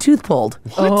needed to have a tooth pulled.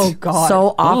 Oh, God.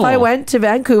 So off I went to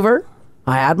Vancouver.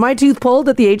 I had my tooth pulled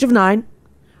at the age of 9.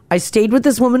 I stayed with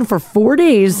this woman for 4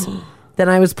 days. Then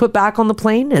I was put back on the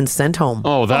plane and sent home.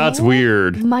 Oh, that's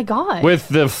weird. My God. With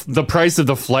the price of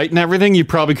the flight and everything, you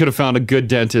probably could have found a good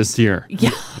dentist here.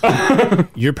 Yeah.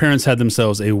 Your parents had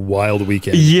themselves a wild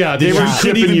weekend. Yeah, they were shouldn't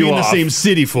shipping even you be in off. the same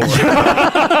city for.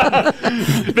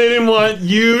 They didn't want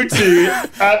you to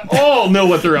at all know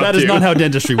what they're up to. That is not how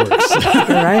dentistry works.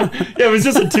 Right? Yeah, it was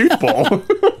just a tooth pull.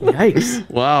 Yikes.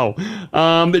 Wow.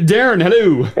 Darren,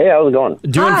 hello. Hey, how's it going?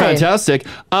 Doing fantastic.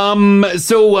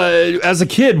 So as a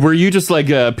kid, were you just like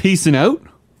piecing out?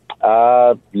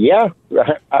 Yeah.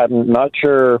 I'm not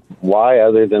sure why,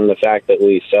 other than the fact that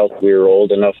we felt we were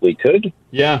old enough we could.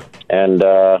 Yeah. And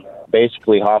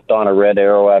basically hopped on a Red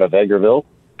Arrow out of Edgarville,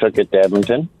 took it to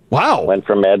Edmonton. Wow. Went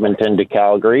from Edmonton to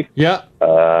Calgary. Yeah.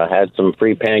 Had some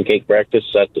free pancake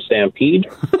breakfasts at the Stampede.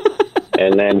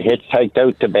 And then hitchhiked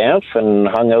out to Banff and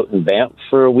hung out in Banff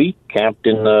for a week, camped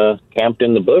in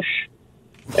the bush,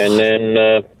 and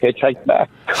then hitchhiked back.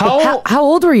 How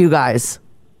old were you guys?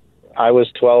 I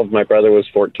was 12. My brother was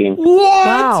 14. What?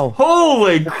 Wow.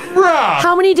 Holy crap.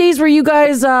 How many days were you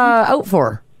guys out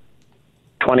for?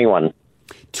 21.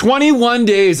 21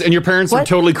 days, and your parents were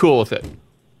totally cool with it.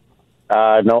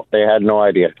 No, they had no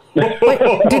idea.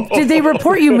 Did they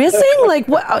report you missing? Like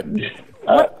what?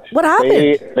 What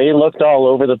happened? They looked all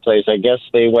over the place. I guess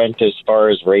they went as far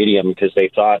as radium because they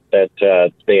thought that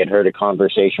they had heard a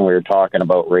conversation we were talking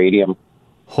about radium.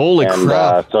 Holy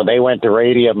crap. So they went to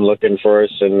radium looking for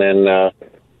us, and then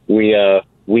we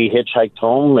hitchhiked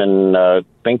home, and I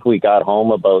think we got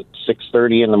home about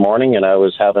 6:30 in the morning, and I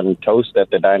was having toast at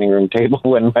the dining room table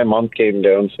when my mom came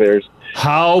downstairs.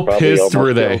 How Probably pissed were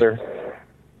almost they? killed her.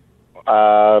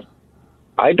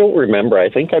 I don't remember. I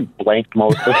think I blanked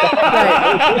most of it.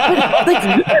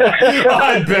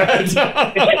 I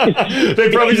bet.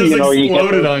 They probably just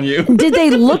exploded on you. Did they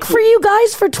look for you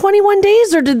guys for 21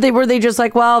 days, or were they just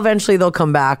like, well, eventually they'll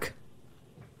come back?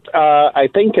 I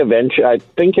think eventually. I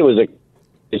think it was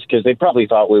it's because they probably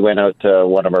thought we went out to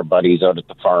one of our buddies out at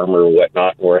the farm or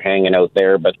whatnot, and we're hanging out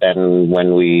there. But then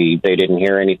when they didn't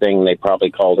hear anything, they probably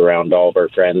called around all of our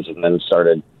friends and then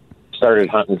started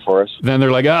hunting for us. Then they're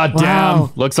like,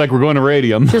 damn, looks like we're going to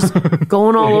Radium. Just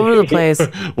going all over the place.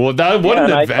 Well, what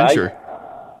an adventure.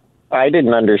 I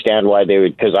didn't understand why they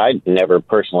would, because I'd never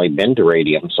personally been to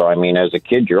Radium. So, I mean, as a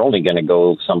kid, you're only going to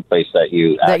go someplace that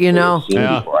you know. Seen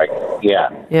before.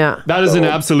 Yeah. That is an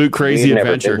absolute crazy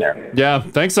adventure. Yeah.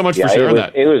 Thanks so much for sharing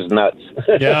that. It was nuts.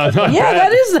 Yeah. Yeah,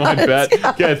 that is nuts. I bet. Yeah.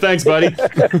 Okay, thanks, buddy.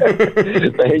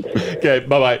 Thanks. Okay,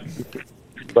 bye-bye.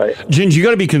 Bye. Ginge, you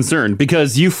got to be concerned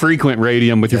because you frequent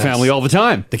Radium with your family all the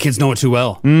time. The kids know it too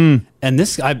well. And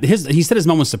this guy, he said his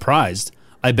mom was surprised.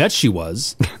 I bet she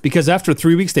was, because after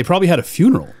 3 weeks, they probably had a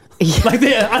funeral.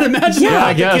 I'd imagine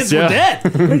the kids were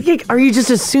dead. Are you just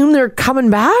assume they're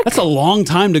coming back? That's a long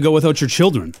time to go without your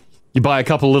children. You buy a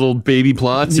couple little baby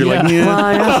plots. You're like,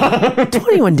 Well,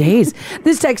 21 days.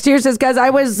 This text here says, guys,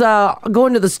 I was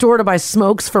going to the store to buy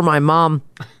smokes for my mom.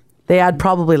 They had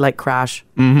probably like crash.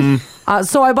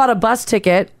 So I bought a bus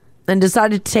ticket and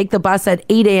decided to take the bus at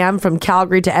 8 a.m. from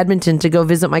Calgary to Edmonton to go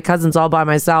visit my cousins all by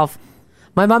myself.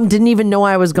 My mom didn't even know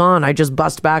I was gone. I just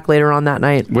bussed back later on that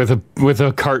night. With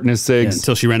a carton of cigs.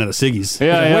 Until she ran out of ciggies.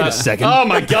 Yeah, Wait a second. Oh,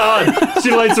 my God.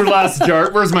 She lights her last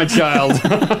dart. Where's my child?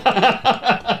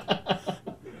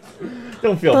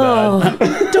 Don't feel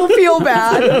bad. Don't feel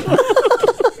bad.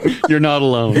 You're not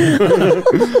alone.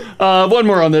 One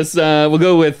more on this. We'll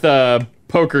go with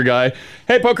Poker Guy.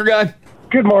 Hey, Poker Guy.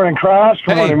 Good morning, Crash.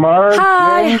 Good morning, Mark.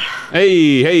 Hi.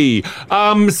 Hey.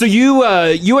 So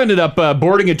you ended up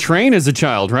boarding a train as a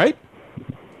child, right?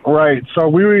 Right. So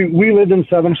we lived in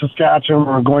southern Saskatchewan.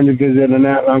 We were going to visit an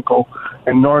aunt and uncle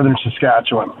in northern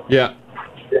Saskatchewan. Yeah.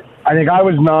 I think I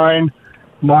was 9.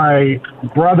 My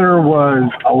brother was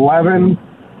 11.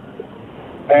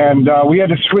 And we had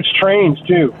to switch trains,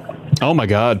 too. Oh, my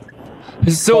God.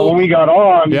 So when we got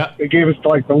on, they gave us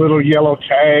like the little yellow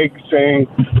tag saying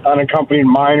unaccompanied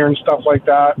minor and stuff like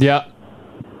that. Yeah.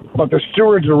 But the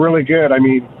stewards were really good. I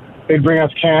mean, they'd bring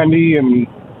us candy and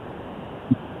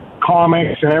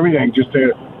comics and everything just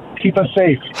to keep us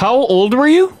safe. How old were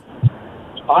you?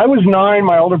 I was 9.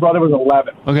 My older brother was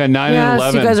 11. Okay, 9 and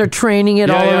 11. So you guys are training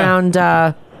it all around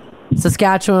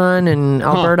Saskatchewan and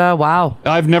Alberta. Wow.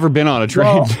 I've never been on a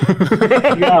train.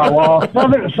 Well,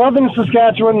 southern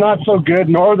Saskatchewan, not so good.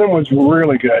 Northern was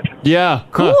really good. Yeah.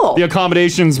 Cool. The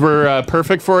accommodations were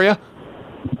perfect for you?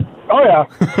 Oh, yeah.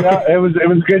 It was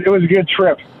good. It was a good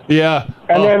trip. Yeah.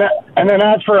 And then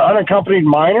as for unaccompanied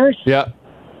minors,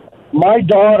 my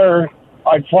daughter,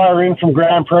 I'd fly her in from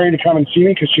Grand Prairie to come and see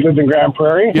me because she lived in Grand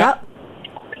Prairie. Yep.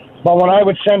 But when I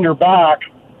would send her back,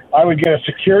 I would get a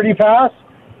security pass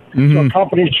to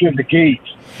accompany you at the gate.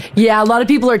 Yeah, a lot of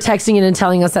people are texting in and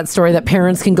telling us that story that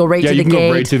parents can go right to the gate. Yeah, you can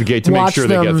go right to the gate to make sure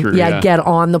they get through. Yeah, get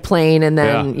on the plane and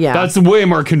then, That's way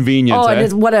more convenient. Oh,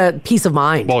 and what a peace of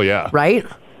mind. Oh, yeah. Right?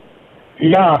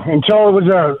 Yeah, until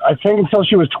until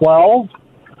she was 12.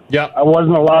 Yeah. I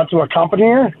wasn't allowed to accompany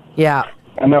her. Yeah.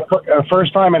 And the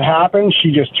first time it happened,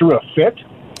 she just threw a fit.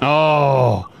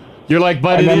 Oh. You're like,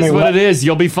 but it is what it is.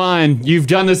 You'll be fine. You've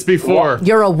done this before.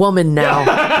 You're a woman now.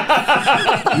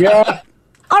 Yeah.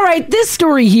 All right, this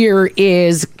story here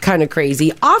is kind of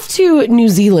crazy. Off to New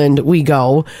Zealand we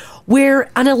go, where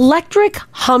an electric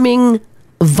humming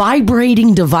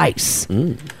vibrating device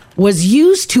was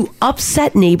used to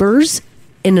upset neighbors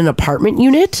in an apartment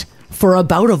unit for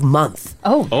about a month.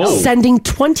 Sending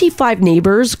 25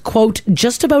 neighbors, quote,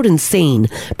 just about insane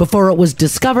before it was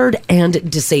discovered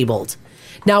and disabled.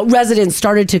 Now, residents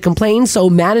started to complain, so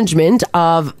management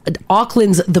of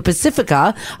Auckland's The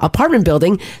Pacifica apartment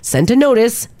building sent a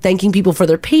notice thanking people for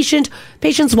their patience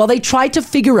while they tried to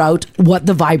figure out what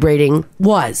the vibrating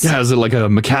was. Yeah, is it like a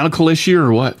mechanical issue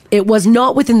or what? It was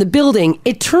not within the building.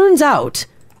 It turns out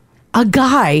a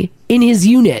guy in his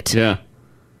unit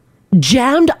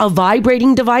jammed a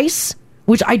vibrating device,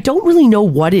 which I don't really know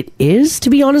what it is, to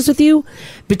be honest with you,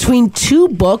 between 2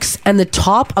 books and the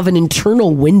top of an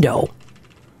internal window.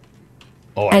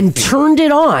 And turned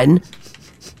it on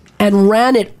and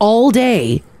ran it all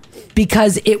day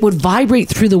because it would vibrate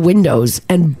through the windows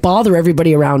and bother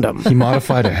everybody around him. He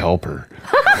modified a helper.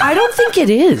 I don't think it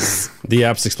is. The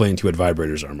app's explaining to you what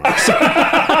vibrators are, Mark.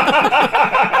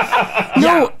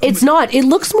 No, it's not. It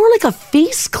looks more like a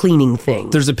face cleaning thing.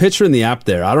 There's a picture in the app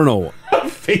there. I don't know.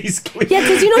 face cleaner. Yeah,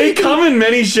 'cause you know they you can- come in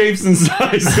many shapes and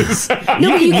sizes.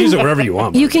 No, but you use can- it wherever you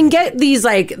want. You can get these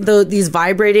like these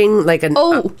vibrating like an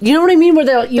you know what I mean, where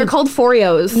they're called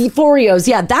Foreos. Foreos,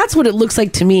 yeah, that's what it looks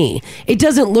like to me. It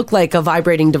doesn't look like a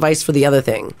vibrating device for the other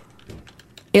thing.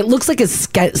 It looks like a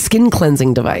skin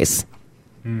cleansing device.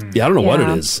 Yeah, I don't know what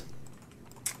Yeah. it is.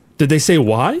 Did they say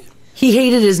why? He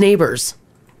hated his neighbors.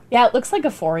 Yeah, it looks like a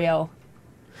Foreo.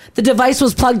 The device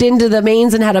was plugged into the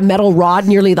mains and had a metal rod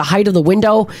nearly the height of the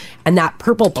window and that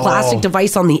purple plastic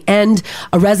device on the end.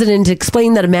 A resident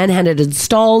explained that a man had it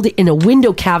installed in a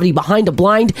window cavity behind a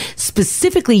blind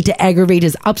specifically to aggravate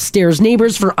his upstairs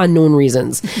neighbors for unknown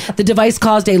reasons. The device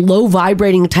caused a low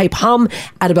vibrating type hum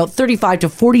at about 35 to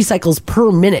 40 cycles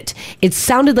per minute. It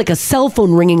sounded like a cell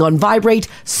phone ringing on vibrate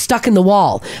stuck in the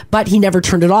wall, but he never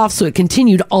turned it off, so it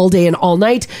continued all day and all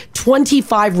night.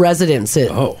 25 residents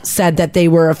said that they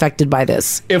were affected by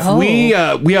this. If we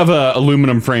have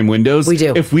aluminum frame windows, we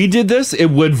do. If we did this, it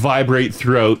would vibrate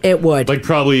throughout. It would, like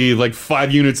probably like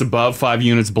 5 units above, 5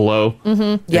 units below.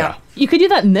 Mm-hmm. Yeah. You could do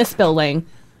that in this building.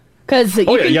 Because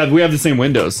yeah, we have the same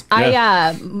windows.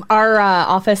 Yeah. Our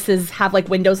offices have like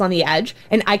windows on the edge,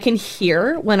 and I can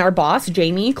hear when our boss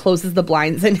Jamie closes the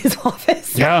blinds in his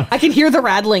office. Yeah. I can hear the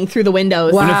rattling through the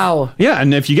windows.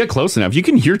 And if you get close enough, you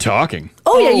can hear talking.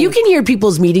 Oh, yeah, you can hear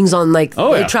people's meetings on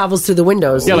it travels through the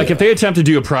windows. Yeah, like if they attempt to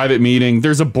do a private meeting,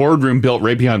 there's a boardroom built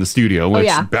right behind the studio, which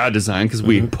is bad design because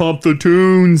we pump the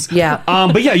tunes. Yeah.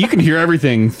 But yeah, you can hear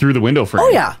everything through the window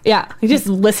frame. Yeah. You just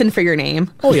listen for your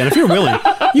name. Oh yeah, and if you're willing,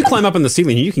 you climb up in the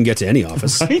ceiling, you can get to any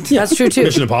office. That's true, too.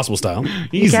 Mission Impossible style.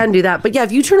 You can do that. But yeah,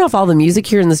 if you turn off all the music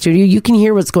here in the studio, you can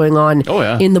hear what's going on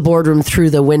in the boardroom through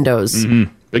the windows.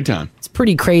 Mm-hmm. Big time. It's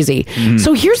pretty crazy.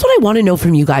 So here's what I want to know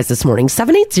from you guys this morning.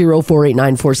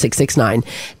 780-489-4669.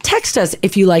 Text us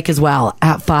if you like as well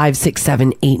at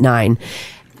 56789.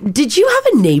 Did you have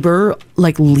a neighbor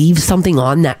like leave something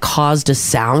on that caused a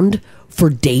sound for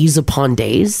days upon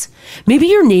days? Maybe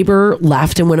your neighbor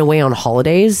left and went away on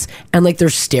holidays and like their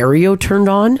stereo turned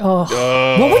on.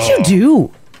 What would you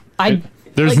do?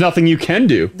 There's nothing you can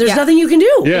do. There's nothing you can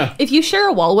do. Yeah. If you share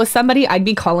a wall with somebody, I'd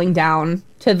be calling down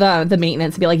to the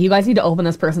maintenance and be like, you guys need to open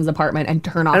this person's apartment and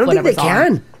turn off I don't think whatever's they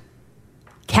can. on.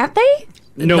 Can't they?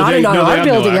 No, not they- in no, they our have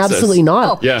no building. access. Absolutely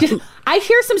not. Oh, I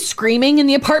hear some screaming in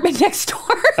the apartment next door.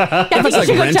 I think you like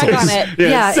should go check rentals. on it.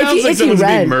 Yeah, if you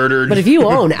rent, but if you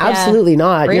own, absolutely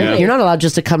not. Really? You're not allowed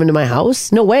just to come into my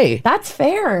house. No way. That's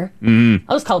fair. Mm.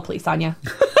 I'll just call the police on you.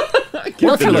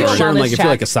 Well, if you're like Wellness sharing, like if check.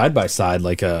 you're like a side by side,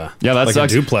 like a Yeah, that like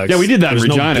sucks. a duplex. Yeah, we did that There's in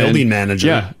no Regina. building and- manager.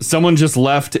 Yeah, someone just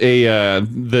left the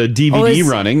DVD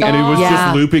running, and it was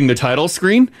just looping the title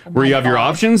screen where you have your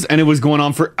options, and it was going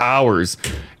on for hours.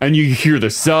 And you hear the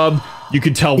sub. You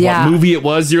could tell Yeah. what movie it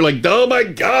was. You're like, oh my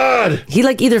god! He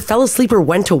like either fell asleep or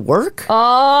went to work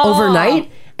overnight,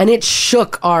 and it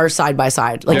shook our side by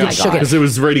side. Like it shook it. because it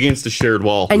was right against a shared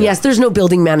wall. And yes, there's no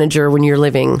building manager when you're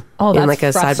living in that's like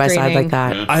a side by side frustrating. like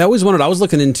that. I always wanted. I was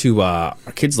looking into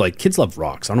kids love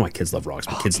rocks. I don't know why kids love rocks,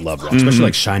 but kids love rocks, especially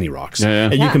like shiny rocks.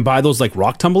 And you Yeah. can buy those like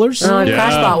rock tumblers.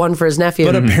 Crash bought one for his nephew.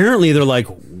 But apparently they're like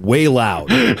way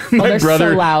loud. my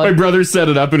brother set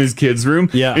it up in his kid's room.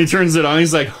 Yeah, he turns it on.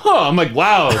 He's like, "Huh." I'm like,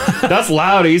 "Wow, that's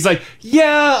loud." He's like,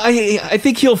 "Yeah, I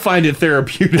think he'll find it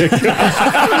therapeutic."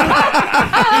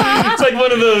 It's like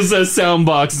one of those sound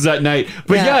boxes at night.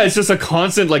 But yeah, it's just a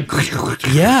constant like.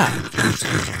 Yeah,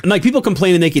 and like people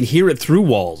complain and they can hear it through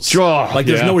walls. Like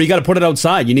there's yeah. nowhere. You got to put it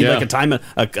outside. You need Yeah. like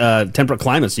a temperate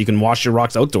climate so you can wash your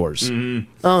rocks outdoors.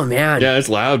 Oh man. Yeah, it's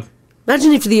loud.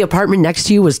 Imagine if the apartment next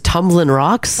to you was tumbling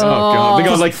rocks. Oh, god, they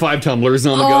got like 5 tumblers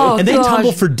on the go, and they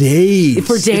tumble for days.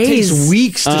 For It days. takes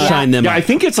weeks to shine them. Yeah, up. I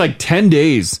think it's like 10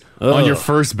 days on your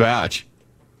first batch.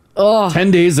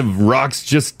 10 days of rocks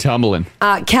just tumbling.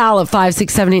 Cal at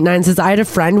 56789 says, I had a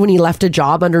friend when he left a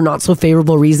job under not so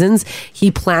favorable reasons. He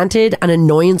planted an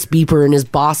annoyance beeper in his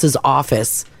boss's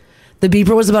office. The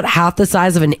beeper was about half the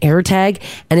size of an AirTag,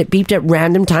 and it beeped at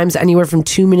random times anywhere from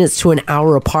 2 minutes to an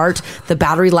hour apart. The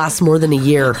battery lasts more than a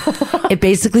year. It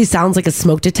basically sounds like a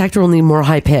smoke detector, only more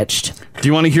high-pitched. Do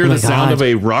you want to hear Oh my the sound God. of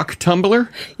a rock tumbler?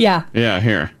 Yeah. Yeah,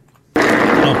 here. That's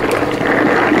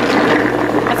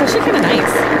actually kind of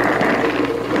nice.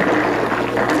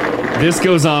 This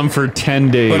goes on for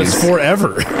 10 days. But it's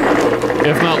forever.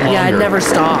 If not longer. Yeah, it never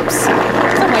stops. It's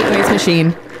a white noise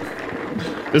machine.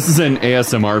 This is an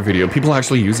ASMR video. People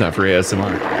actually use that for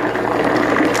ASMR.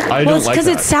 I Well, don't it's like because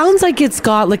that. it sounds like it's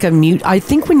got like a mute. I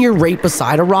think when you're right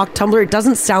beside a rock tumbler, it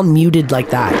doesn't sound muted like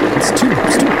that. It's too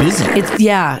busy.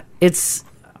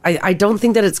 I don't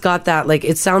think that it's got that. Like,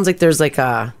 it sounds like there's like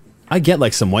a. I get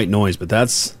like some white noise, but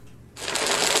that's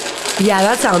Yeah,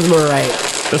 that sounds more right.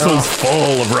 This one's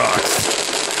full of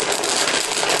rocks.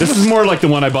 This is more like the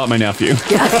one I bought my nephew.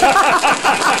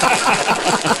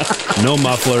 No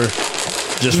muffler,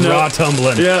 just No. raw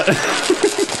tumbling. Yeah.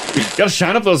 Gotta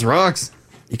shine up those rocks.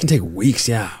 It can take weeks,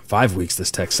 5 weeks, this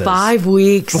text says. 5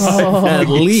 weeks. At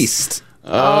least.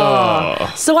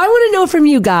 Oh. So I want to know from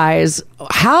you guys,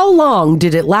 how long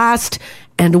did it last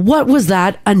and what was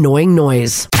that annoying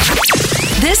noise?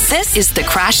 This is the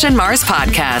Crash and Mars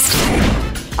podcast.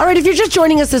 All right, if you're just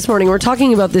joining us this morning, we're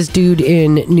talking about this dude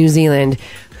in New Zealand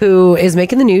who is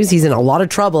making the news. He's in a lot of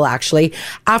trouble, actually,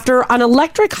 after an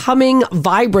electric humming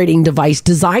vibrating device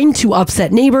designed to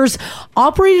upset neighbors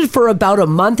operated for about a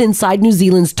month inside New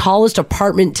Zealand's tallest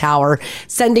apartment tower,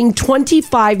 sending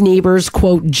 25 neighbors,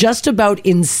 quote, just about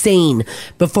insane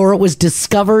before it was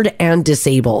discovered and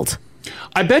disabled.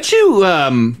 I bet you,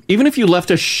 even if you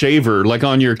left a shaver like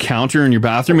on your counter in your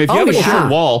bathroom, if you have a shared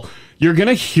wall, you're going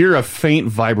to hear a faint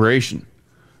vibration,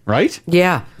 right?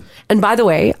 Yeah. And by the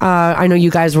way, I know you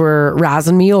guys were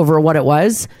razzing me over what it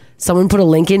was. Someone put a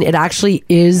link in. It actually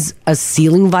is a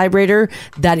ceiling vibrator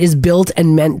that is built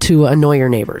and meant to annoy your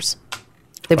neighbors.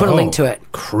 They put a link to it.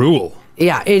 Cruel.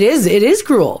 Yeah, it is. It is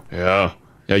cruel. Yeah.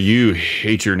 Yeah, you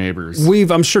hate your neighbors.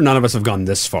 I'm sure none of us have gone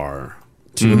this far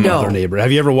to No. another neighbor.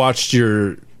 Have you ever watched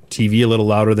your TV a little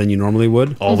louder than you normally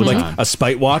would? All the like time. a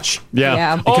spite watch?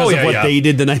 Yeah. Because of what they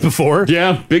did the night before?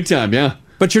 Yeah, big time, yeah.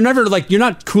 But you're never you're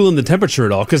not cooling the temperature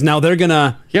at all because now they're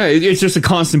gonna. Yeah, it's just a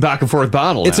constant back and forth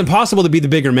battle. It's impossible to be the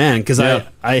bigger man because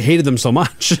I hated them so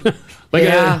much.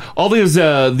 All these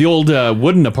the old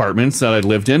wooden apartments that I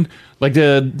lived in,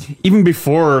 even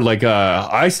before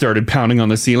I started pounding on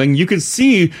the ceiling, you could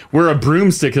see where a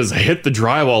broomstick has hit the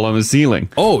drywall on the ceiling.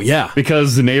 Oh yeah,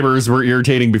 because the neighbors were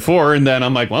irritating before, and then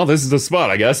I'm like, well, this is the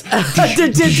spot, I guess.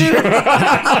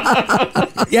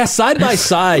 Yeah, side by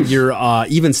side, you're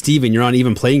even Steven, you're on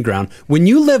even playing ground. When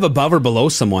you live above or below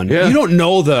someone, you don't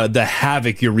know the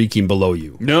havoc you're wreaking below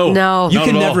you. No. You Not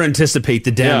can at never all. anticipate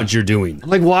the damage you're doing.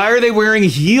 Like, why are they wearing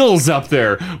heels up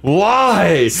there?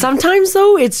 Why? Sometimes,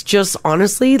 though, it's just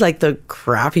honestly like the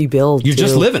crappy build. You're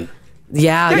just living.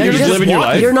 Yeah, you're just living your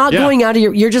life. You're not Yeah. going out of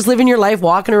you're just living your life,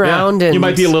 walking around. And You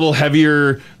might be a little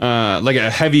heavier, like a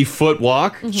heavy foot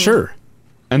walk. Sure.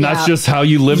 And that's Yeah. just how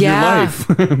you live Yeah. your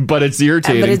life. But it's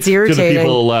irritating, But it's irritating. to the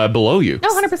people below you. No,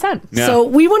 100%. Yeah. So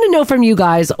we want to know from you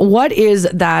guys, what is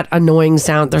that annoying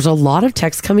sound? There's a lot of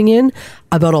texts coming in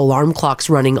about alarm clocks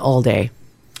running all day.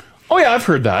 Oh, yeah, I've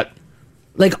heard that.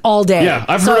 Like all day. Yeah,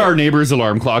 I've heard our neighbor's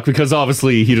alarm clock because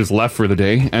obviously he just left for the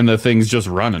day and the thing's just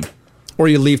running. Or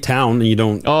you leave town and you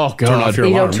don't turn off your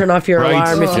You alarm. don't turn off your Right.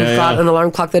 alarm if you've Yeah, got yeah. an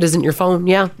alarm clock that isn't your phone.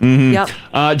 Yeah. Mhm.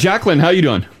 Yep. Jacqueline, how you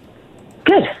doing?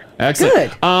 Good.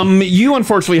 Excellent. You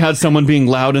unfortunately had someone being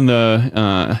loud in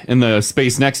the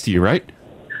space next to you, right?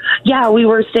 Yeah, we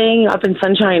were staying up in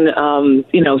Sunshine,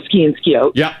 ski in, ski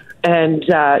out. Yeah. And,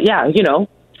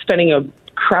 spending a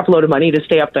crap load of money to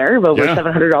stay up there, over Yeah.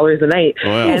 $700 a night.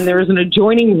 Wow. And there was an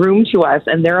adjoining room to us,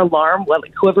 and their alarm,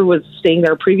 whoever was staying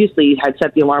there previously had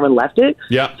set the alarm and left it.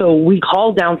 Yeah. So we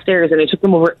called downstairs, and it took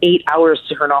them over 8 hours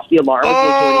to turn off the alarm in the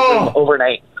adjoining room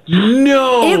overnight.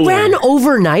 No. It ran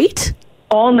overnight?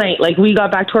 All night. Like, we got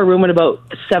back to our room at about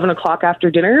 7 o'clock after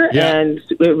dinner, Yeah. and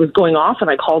it was going off, and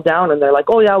I called down, and they're like,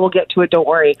 oh, yeah, we'll get to it, don't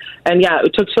worry. And, yeah,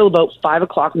 it took till about 5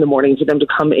 o'clock in the morning for them to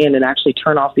come in and actually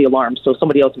turn off the alarm, so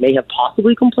somebody else may have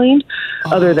possibly complained,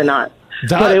 other than not.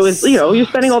 But it was, you're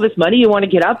spending all this money, you want to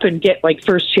get up and get,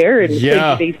 first chair and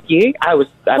Yeah. take skiing. Why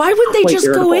would they just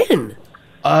go in?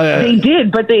 They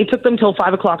did, but they took them till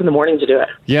 5 o'clock in the morning to do it.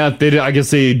 Yeah, they did. I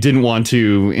guess they didn't want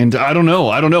to, and I don't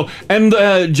know. And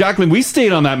Jacqueline, we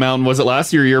stayed on that mountain. Was it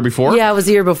last year, or year before? Yeah, it was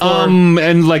the year before. And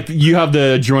you have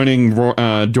the adjoining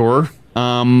door.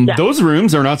 Those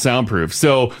rooms are not soundproof.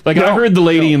 So, I heard the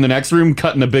lady in the next room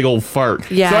cutting a big old fart.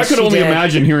 Yeah, so I could she only did.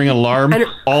 imagine hearing an alarm And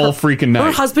all freaking Her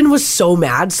night. husband was so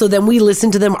mad, so then we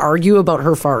listened to them argue about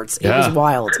her farts. It Yeah. was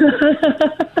wild.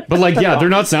 But they're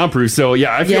not soundproof. So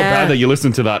yeah, I feel Yeah. bad that you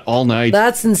listened to that all night.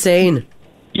 That's insane.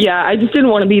 Yeah, I just didn't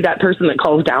want to be that person that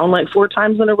calls down 4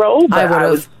 times in a row, but I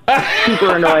was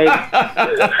super annoyed.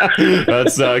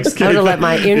 That sucks. I would've let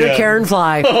my inner Karen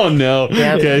fly. Oh no.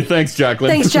 Yeah. Okay, thanks,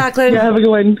 Jacqueline. Thanks, Jacqueline. have a good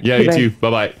one. Yeah, you too.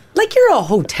 Bye bye. Like you're a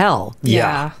hotel.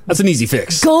 That's an easy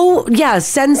fix. Go,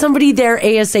 send somebody there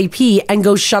ASAP and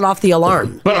go shut off the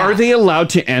alarm. But are they allowed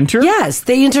to enter? Yes,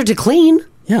 they enter to clean.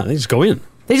 Yeah, they just go in.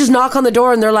 They just knock on the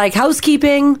door and they're like,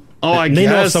 housekeeping. Oh, I They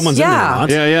guess. know if someone's in there or not.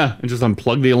 Yeah. And just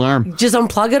unplug the alarm. Just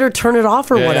unplug it or turn it off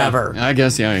or Yeah, whatever. I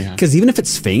guess, yeah. Because even if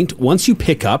it's faint, once you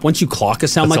clock a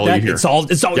sound That's like all that, you hear.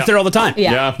 it's Yeah. there all the time.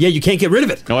 Yeah. Yeah, you can't get rid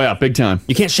of it. Oh, yeah, big time.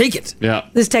 You can't shake it. Yeah.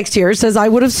 This text here says, I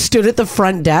would have stood at the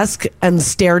front desk and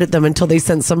stared at them until they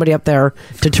sent somebody up there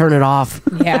to turn it off.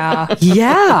 Yeah.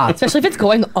 Yeah. Especially if it's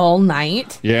going all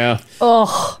night. Yeah.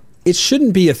 Oh. It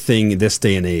shouldn't be a thing this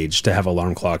day and age to have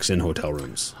alarm clocks in hotel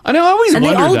rooms. I know, I always And they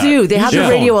wondered all that. do. They have the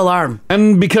radio alarm.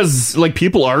 And because, like,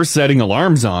 people are setting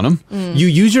alarms on them. You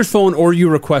use your phone or you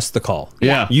request the call.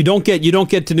 Yeah. You don't get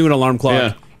to do an alarm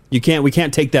clock. Yeah. We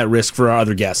can't take that risk for our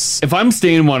other guests. If I'm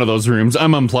staying in one of those rooms,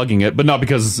 I'm unplugging it, but not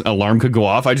because alarm could go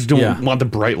off. I just don't want the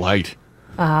bright light.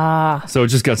 Ah. So it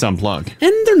just gets unplugged.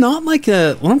 And they're not like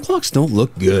alarm clocks don't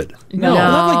look good. No.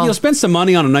 Like you'll spend some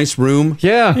money on a nice room.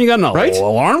 Yeah. You got an Right?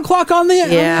 alarm clock on the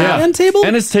end table.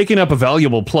 And it's taking up a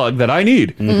valuable plug that I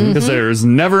need because there's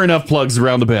never enough plugs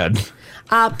around the bed.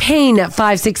 Payne at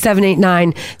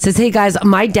 56789 says, hey guys,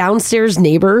 my downstairs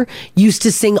neighbor used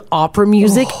to sing opera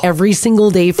music every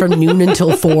single day from noon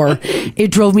until 4.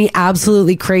 It drove me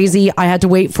absolutely crazy. I had to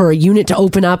wait for a unit to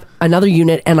open up, another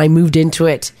unit, and I moved into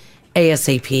it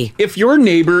ASAP. If your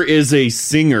neighbor is a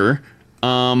singer,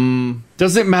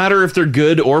 does it matter if they're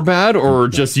good or bad, or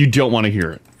just you don't want to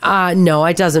hear it? No,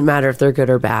 it doesn't matter if they're good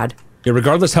or bad. Yeah,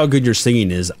 regardless how good your singing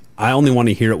is, I only want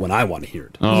to hear it when I want to hear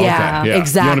it. Oh, Yeah, okay.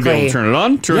 exactly. You want to be able to turn it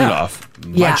on, turn it Yeah. off.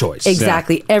 My choice.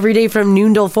 Exactly. Every day from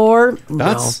noon till 4?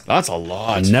 That's a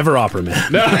lot. Never opera,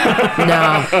 man.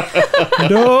 No.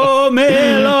 Do me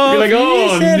lo You're like,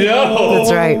 oh no.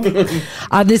 That's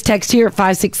right. This text here at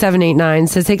 56789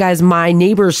 says, hey guys, my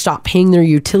neighbors stopped paying their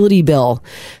utility bill.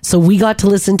 So we got to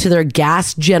listen to their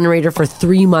gas generator for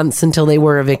 3 months until they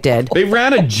were evicted. They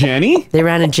ran a Jenny? They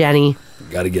ran a Jenny.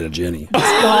 Got to get a Jenny.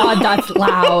 God, that's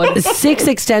loud. 6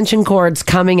 extension cords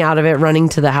coming out of it running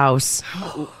to the house.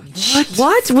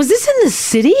 What? Was this in the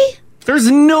city? There's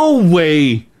no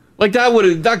way. Like that would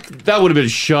have been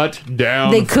shut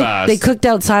down They fast. cooked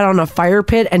outside on a fire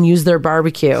pit and used their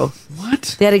barbecue.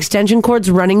 What? They had extension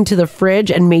cords running to the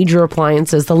fridge and major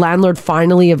appliances. The landlord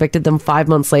finally evicted them 5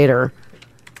 months later.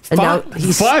 And now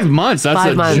he's 5 months. That's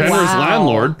 5 a months. generous Wow.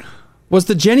 landlord. Was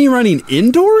the Jenny running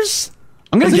indoors?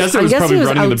 I'm gonna guess it was probably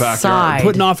running in the outside. backyard.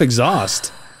 Putting off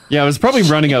exhaust. Yeah, it was probably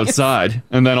running outside,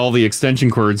 and then all the extension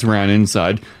cords ran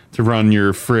inside to run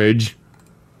your fridge,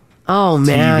 Oh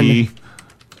man. TV,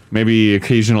 maybe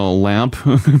occasional lamp.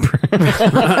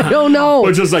 I don't know.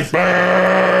 Which is like,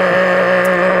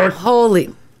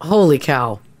 Holy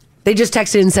cow. They just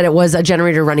texted and said it was a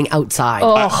generator running outside.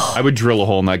 Oh. I would drill a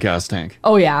hole in that gas tank.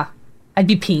 Oh, yeah. I'd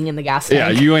be peeing in the gas tank. Yeah,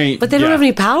 you ain't. But they don't yeah. have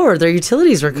any power. Their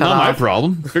utilities were cut Not my off.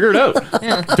 problem. Figure it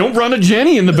out. Don't run a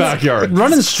Jenny in the backyard.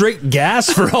 Running straight gas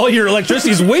for all your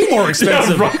electricity is way more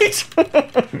expensive.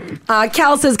 Yeah, right?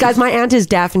 Cal says, guys, my aunt is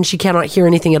deaf and she cannot hear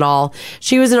anything at all.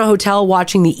 She was in a hotel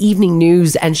watching the evening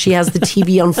news and she has the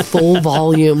TV on full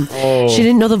volume. Oh. She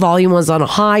didn't know the volume was on a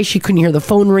high. She couldn't hear the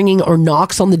phone ringing or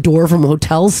knocks on the door from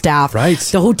hotel staff. Right.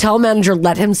 The hotel manager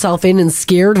let himself in and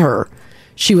scared her.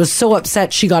 She was so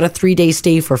upset she got a 3-day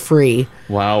stay for free.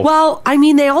 Wow. Well, I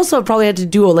mean, they also probably had to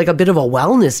do a bit of a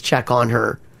wellness check on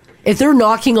her. If they're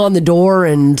knocking on the door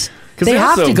and they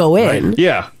have to go in. Right.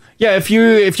 Yeah. Yeah, if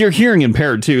you're hearing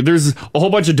impaired too, there's a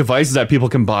whole bunch of devices that people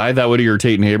can buy that would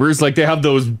irritate neighbors. Like they have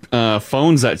those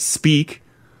phones that speak,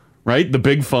 right? The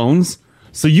big phones.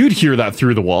 So you'd hear that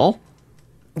through the wall.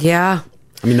 Yeah.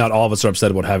 I mean, not all of us are upset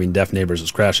about having deaf neighbors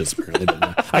as crashes, apparently.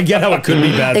 But I get how it could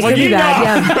be bad. It could be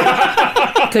bad,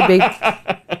 yeah. Could be.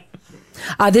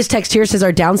 This text here says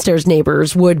our downstairs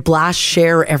neighbors would blast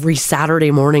Cher every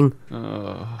Saturday morning.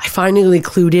 I finally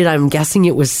clued in. I'm guessing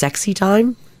it was sexy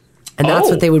time. And that's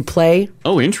what they would play.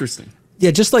 Oh, interesting.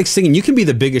 Yeah, just like singing, you can be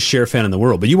the biggest Cher fan in the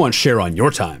world, but you want Cher on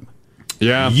your time.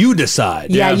 Yeah. You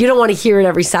decide. Yeah, you don't want to hear it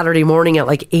every Saturday morning at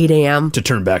like 8 a.m. To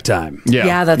turn back time. Yeah.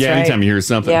 Yeah, that's right. Anytime you hear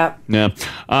something. Yeah. Yeah.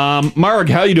 Mark,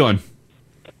 how you doing?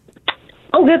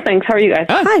 Oh, good, thanks. How are you guys?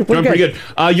 Hi, we're Doing pretty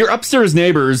good. Your upstairs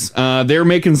neighbors, they're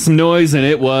making some noise and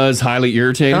it was highly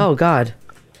irritating. Oh, God.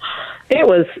 It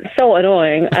was so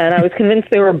annoying, and I was convinced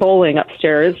they were bowling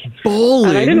upstairs. Bowling?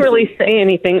 And I didn't really say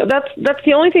anything. That's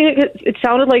the only thing. It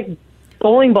sounded like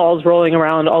bowling balls rolling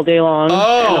around all day long and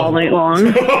all night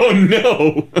long. Oh,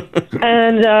 no.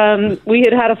 And we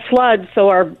had a flood, so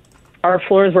our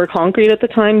floors were concrete at the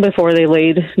time before they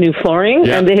laid new flooring,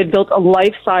 and they had built a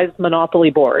life-size Monopoly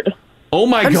board. Oh,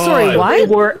 my I'm God. sorry, what?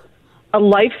 They were a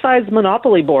life-size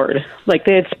Monopoly board. Like,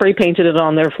 they had spray painted it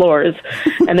on their floors,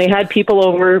 and they had people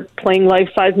over playing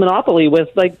life-size Monopoly with,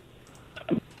 like,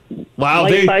 Wow,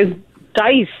 life-size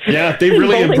dice. Yeah, they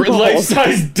really Bowling embrace balls.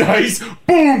 life-size dice.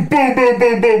 Boom, boom, boom,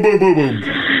 boom, boom, boom, boom, boom.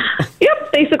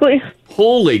 Yep, basically.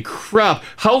 Holy crap.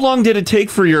 How long did it take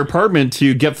for your apartment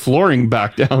to get flooring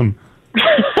back down?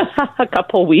 A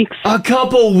couple weeks. A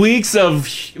couple weeks of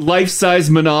life-size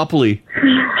Monopoly.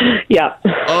 Yeah.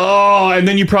 Oh, and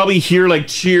then you probably hear like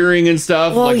cheering and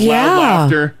stuff, Well, like loud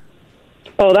laughter.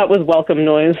 Oh, that was welcome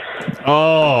noise.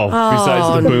 Oh,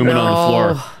 besides the booming on the no.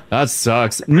 floor. That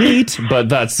sucks. Neat, but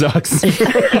that sucks.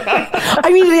 I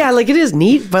mean, yeah, like it is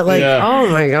neat, but like, Yeah. oh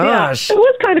my gosh. Yeah, it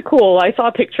was kind of cool. I saw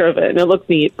a picture of it and it looked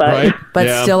neat, but Right? But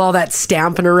Yeah. still all that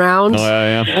stamping around. Oh,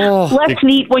 yeah, yeah. Oh. less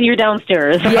neat when you're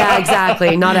downstairs. Yeah,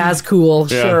 exactly. Not as cool.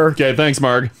 Yeah. Sure. Okay, thanks,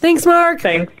 Marg. Thanks, Mark.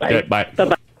 Thanks. Okay, bye.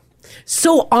 Bye-bye.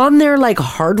 So on their like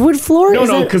hardwood floor? No, Is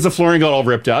no, it- because the flooring got all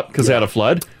ripped up because they had a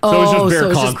flood. So it was Oh, just bare so it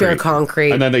was concrete. just bare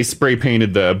concrete. And then they spray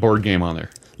painted the board game on there.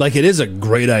 Like, it is a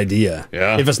great idea.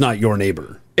 Yeah. If it's not your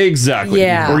neighbor. Exactly.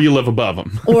 Yeah. Or you live above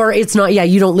them. Or it's not, yeah,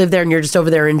 you don't live there and you're just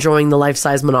over there enjoying the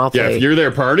life-size Monopoly. Yeah, if you're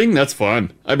there partying, that's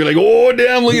fun. I'd be like, oh,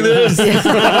 damn, look at this.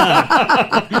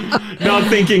 Not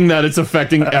thinking that it's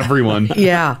affecting everyone.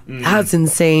 Yeah, that's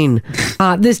insane.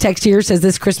 This text here says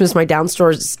this Christmas, my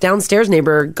downstairs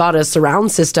neighbor got a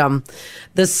surround system.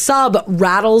 The sub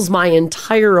rattles my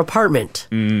entire apartment.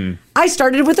 I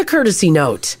started with a courtesy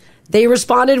note. They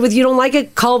responded with, "You don't like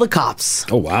it? Call the cops."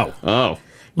 Oh, wow. Oh,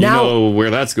 you Now- know where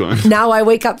that's going. Now I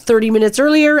wake up 30 minutes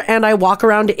earlier and I walk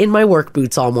around in my work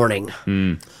boots all morning.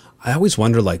 I always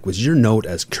wonder, like, was your note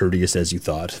as courteous as you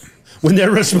thought? When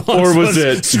their response Or was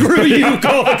it, screw you,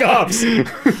 call the cops.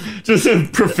 Just a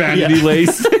profanity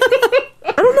lace.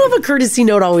 I don't know if a courtesy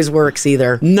note always works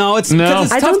either. No, it's No.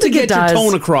 it's I tough don't to think it get your does.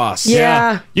 tone across.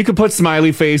 Yeah. You could put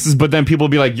smiley faces, but then people will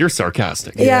be like, you're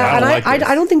sarcastic. Yeah, and like this.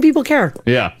 I don't think people care.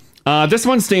 Yeah. This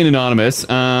one's staying anonymous.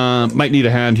 Might need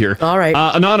a hand here. All right.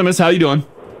 Anonymous, how you doing?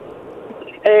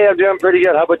 Hey, I'm doing pretty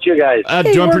good. How about you guys?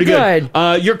 Doing we're pretty good.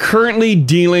 You're currently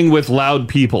dealing with loud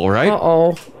people, right?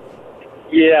 Uh-oh.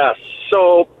 Yes.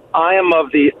 So I am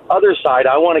of the other side.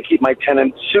 I want to keep my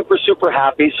tenants super, super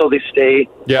happy so they stay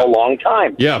a long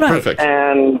time. Yeah, Right. perfect.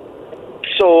 And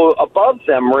so above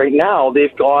them right now,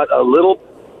 they've got a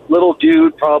little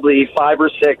dude, probably 5 or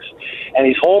 6, and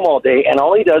he's home all day, and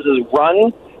all he does is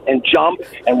run and jump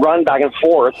and run back and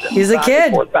forth. He's a back kid.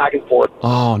 And forth, back and forth.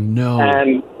 Oh, no.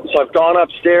 And so I've gone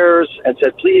upstairs and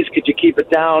said, please, could you keep it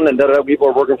down? And people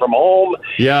are working from home.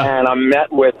 Yeah. And I'm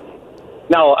met with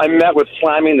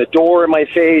slamming the door in my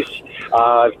face.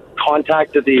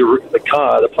 Contacted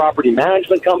the property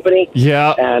management company.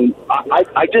 Yeah. And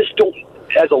I just don't,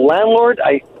 as a landlord,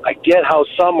 I get how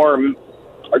some are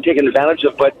taken advantage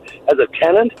of, but as a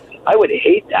tenant, I would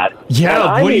hate that. Yeah, and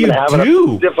I'm what do even you having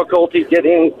do? difficulty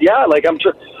getting. Yeah, like I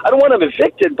don't want them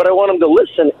evicted, but I want them to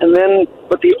listen.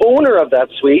 But the owner of that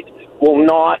suite will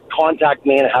not contact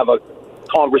me and have a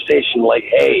conversation like,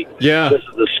 "Hey, Yeah. this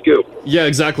is the scoop." Yeah,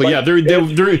 exactly. But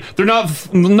Yeah, they're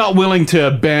not willing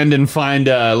to bend and find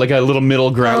like a little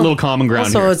middle ground, little common ground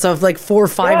Also, here. it's a like 4 or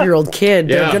 5-year-old kid.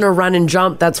 They're Yeah. going to run and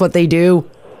jump. That's what they do.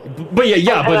 But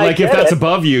yeah, but I like if get that's it.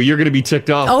 above you, you're gonna be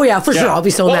ticked off. Oh, yeah, for sure. I'll be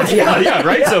so mad. Yeah, yeah,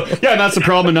 right. So yeah, that's the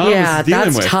problem. Anonymous Yeah, is dealing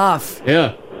that's with. tough.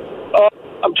 Yeah.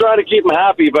 I'm trying to keep them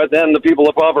happy, but then the people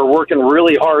above are working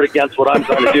really hard against what I'm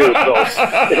trying to do. So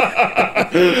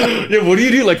Yeah, what do you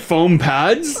do? Like foam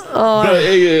pads? Oh,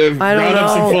 Hey, I don't round up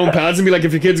some know. foam pads and be like,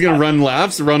 if your kid's gonna run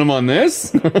laps, run them on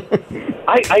this.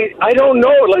 I don't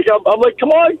know. Like I'm like, come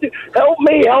on, help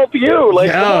me, help you. Like,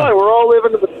 Yeah. come on, we're all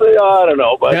living in the. I don't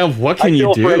know, but Yeah, what can I you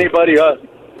feel do? for anybody?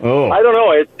 Oh, I don't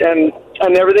know.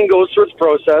 And everything goes through its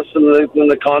process, and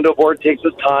the condo board takes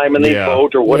its time, and they Yeah.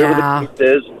 vote or whatever Yeah. the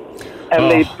case is. And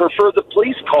they prefer the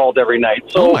police called every night.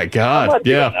 So oh my I'm God! not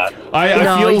doing Yeah, that. I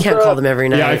No, feel you can't call them every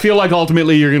night. Yeah, I feel like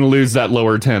ultimately you're gonna lose that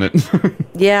lower tenant.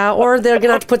 Yeah, or they're going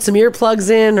to have to put some earplugs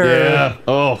in or, yeah.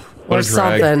 Oh, what or a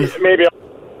drag. something. Maybe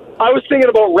I was thinking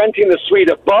about renting the suite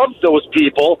above those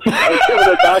people and giving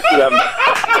it back to them.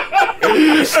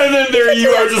 And then there you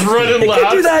are, just running You laps.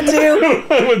 could do that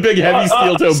too. with big heavy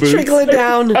steel toe boots. Trickle it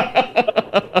down.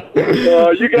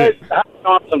 You guys have an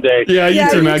awesome day. Yeah, you Yeah,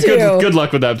 too, you man. too. Good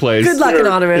luck with that place. Good luck,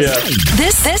 Anonymous. Yeah.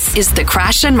 This is the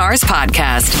Crash and Mars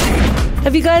podcast.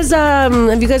 Have you guys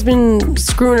been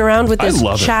screwing around with I this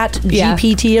love it. chat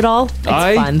GPT at all?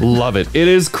 I love it. It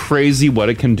is crazy what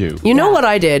it can do. You know what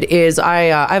I did is I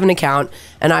have an account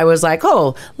and I was like,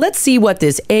 oh, let's see what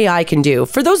this AI can do.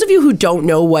 For those of you who don't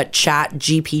know what Chat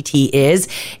GPT is,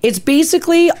 it's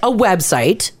basically a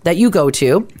website that you go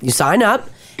to, you sign up,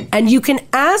 and you can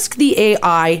ask the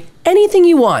AI anything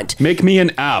you want. Make me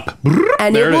an app.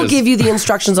 And There it will is. give you the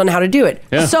instructions on how to do it.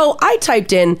 Yeah. So I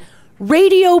typed in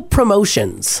radio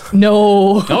promotions.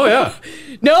 No. Oh yeah.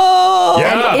 No.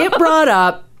 And it brought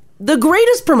up the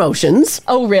greatest promotions.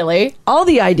 Oh, really? All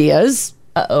the ideas.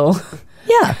 Uh-oh.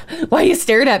 Yeah. Why are you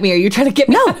staring at me? Are you trying to get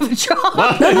me out of a job?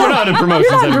 Well, we're not in promotions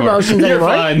You're not in anymore. promotions You're anymore.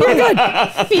 fine.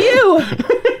 You're good.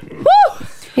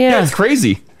 Phew. Yeah. It's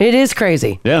crazy. It is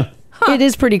crazy. Yeah. It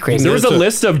is pretty crazy. There was a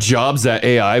list of jobs that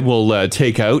AI will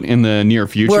take out in the near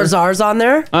future. Was ours on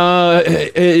there?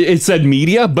 It said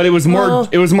media, but it was more Oh.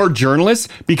 it was more journalists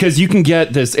because you can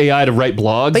get this AI to write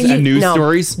blogs and news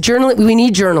stories. We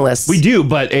need journalists. We do,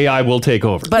 but AI will take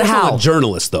over. But how?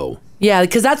 Journalists, though. Yeah,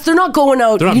 because they're not going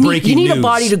out. They're not you breaking need a news.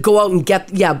 body to go out and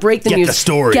break the Get news, the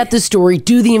story. get the story,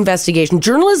 do the investigation.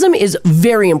 Journalism is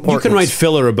very important. You can write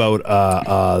filler about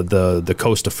the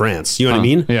coast of France. You know what I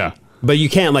mean? Yeah. But you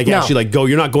can't No. actually go.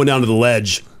 You're not going down to the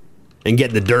ledge and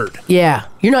getting the dirt. Yeah,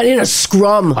 you're not in a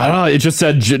scrum. I don't know. It just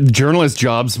said journalist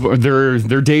jobs. Their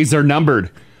days are numbered.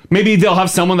 Maybe they'll have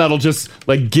someone that'll just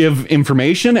give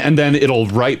information and then it'll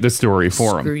write the story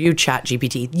for them. Screw you, Chat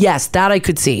GPT. Yes, that I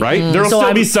could see. Right? There'll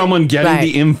still be someone getting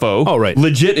the info. Oh, right.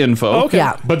 Legit info. Okay.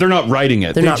 Yeah. But they're not writing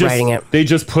it. They're not writing it. They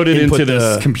just put it Input into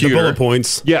this the computer. bullet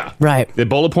points. Yeah. Right. They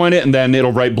bullet point it and then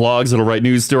it'll write blogs, it'll write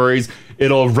news stories,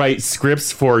 it'll write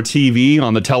scripts for TV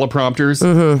on the teleprompters.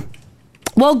 Mm-hmm.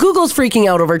 Well, Google's freaking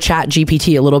out over Chat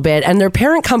GPT a little bit, and their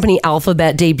parent company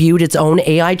Alphabet debuted its own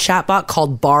AI chatbot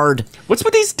called Bard. What's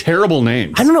with these terrible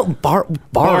names? I don't know.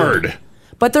 Bard.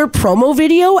 But their promo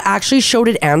video actually showed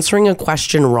it answering a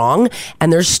question wrong,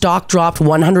 and their stock dropped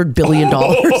 $100 billion.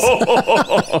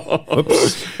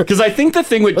 Because I think the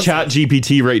thing with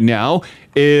ChatGPT right now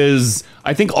is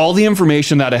I think all the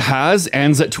information that it has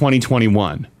ends at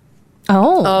 2021.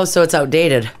 Oh, so it's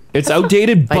outdated. It's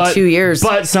outdated By but 2 years.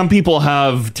 But some people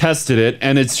have tested it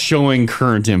and it's showing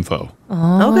current info.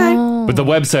 Okay. But the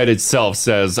website itself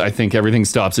says I think everything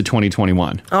stops at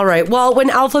 2021. All right. Well, when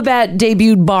Alphabet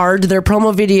debuted Bard, their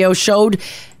promo video showed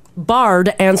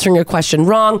Bard answering a question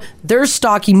wrong. Their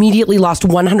stock immediately lost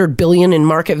 $100 billion in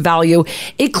market value.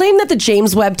 It claimed that the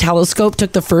James Webb Telescope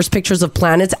took the first pictures of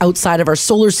planets outside of our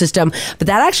solar system, but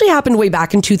that actually happened way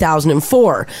back in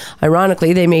 2004.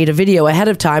 Ironically, they made a video ahead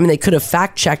of time and they could have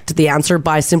fact-checked the answer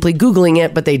by simply Googling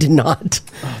it, but they did not.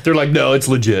 They're like, no, it's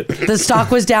legit. The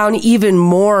stock was down even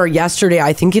more yesterday.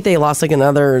 I think they lost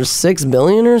another $6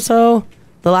 billion or so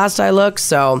the last I looked.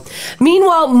 So,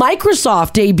 meanwhile,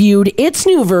 Microsoft debuted its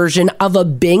new version of a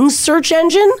Bing search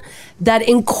engine that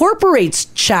incorporates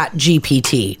Chat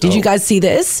GPT. Did you guys see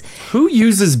this? Who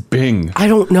uses Bing? I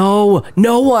don't know.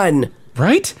 No one.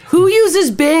 Right? Who uses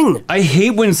Bing? I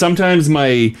hate when sometimes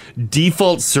my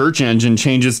default search engine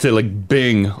changes to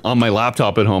Bing on my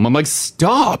laptop at home. I'm like,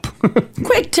 stop.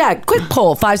 Quick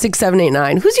poll,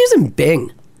 56789. Who's using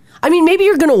Bing? I mean, maybe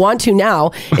you're going to want to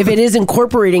now if it is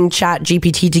incorporating Chat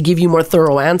GPT to give you more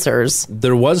thorough answers.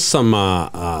 There was some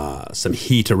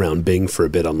heat around Bing for a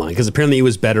bit online because apparently it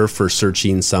was better for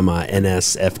searching some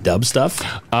NSFW stuff.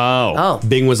 Oh.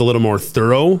 Bing was a little more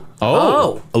thorough.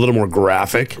 Oh. A little more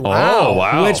graphic. Oh,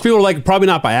 wow. Which people were like, probably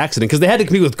not by accident because they had to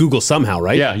compete with Google somehow,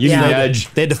 right? Yeah, using the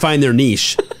edge. They had to find their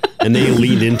niche. And they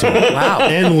leaned into it. Wow.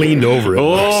 And leaned over it.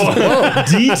 Oh,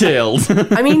 detailed.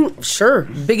 I mean, sure.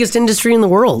 Biggest industry in the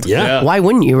world. Yeah. Why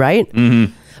wouldn't you, right?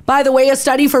 Mm-hmm. By the way, a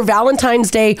study for Valentine's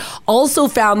Day also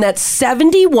found that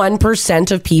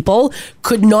 71% of people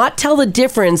could not tell the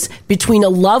difference between a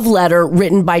love letter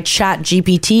written by Chat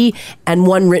GPT and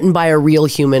one written by a real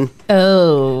human.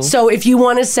 Oh. So if you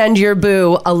want to send your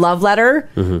boo a love letter,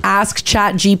 ask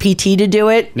Chat GPT to do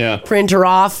it. Yeah. Print her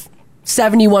off.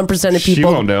 71% of She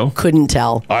people won't know. couldn't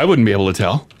tell. I wouldn't be able to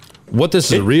tell. What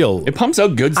this is real. It pumps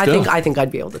out good stuff. I think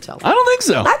I'd be able to tell. I don't think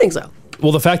so. I think so.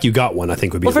 Well, the fact you got one, I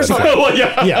think, would be Well, first a of red all-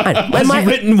 flag. Well, yeah. I know. Has My- he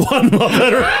written one love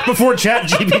letter before Chat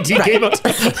GPT came out?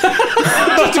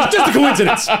 just a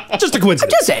coincidence. Just a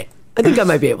coincidence. Just say. I think I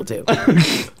might be able to.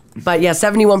 But yeah,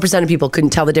 71% of people couldn't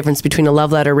tell the difference between a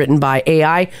love letter written by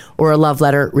AI or a love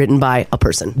letter written by a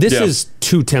person. This is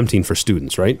too tempting for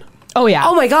students, right? Oh, yeah.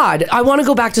 Oh my God. I want to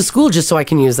go back to school just so I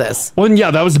can use this. Well, and yeah,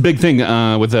 that was a big thing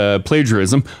with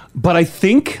plagiarism. But I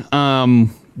think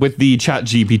with the Chat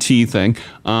GPT thing,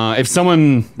 if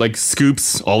someone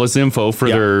scoops all this info for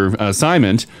their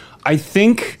assignment, I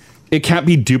think it can't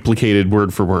be duplicated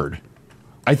word for word.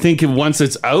 I think once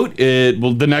it's out,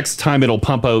 the next time it'll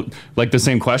pump out the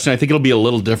same question. I think it'll be a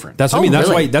little different. That's what I mean.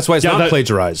 That's why it's not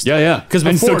plagiarized. Yeah, yeah. Because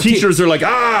and so teachers are like,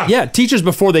 Yeah, teachers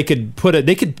before they could put it,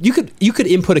 you could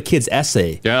input a kid's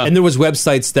essay. Yeah. And there was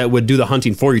websites that would do the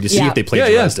hunting for you to see if they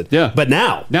plagiarized it. Yeah. But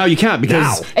now you can't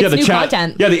because It's the new chat,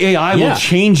 content. yeah, the AI will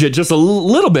change it just a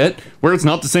little bit where it's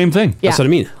not the same thing. Yeah. That's what I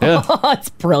mean. Yeah. It's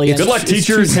brilliant. Good luck,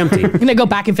 teachers. It's too tempting. I'm going to go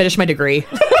back and finish my degree.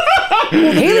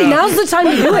 Haley, now's the time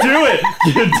to do it. Do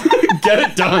it. Get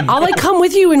it done. I'll like come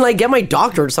with you and like get my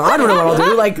doctorate. So I don't know what I'll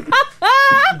do. Like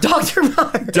Dr.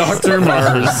 Mars. Dr.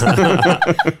 Mars.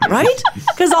 Right?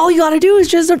 Because all you got to do is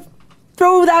just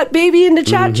throw that baby into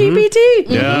Chat GPT.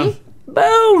 Yeah.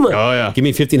 Boom. Oh yeah. Give me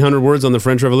 1,500 words on the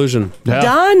French Revolution. Yeah.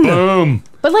 Done. Boom.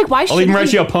 But like, why I'll shouldn't even write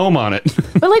we, you a poem on it.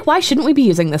 But like, why shouldn't we be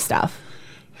using this stuff?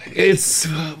 It's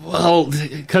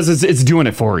because it's doing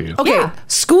it for you. Okay.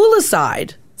 School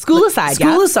aside. School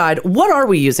aside. What are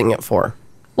we using it for?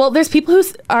 Well, there's people who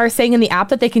are saying in the app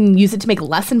that they can use it to make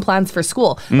lesson plans for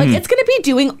school. Like, it's going to be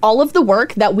doing all of the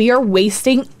work that we are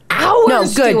wasting hours No,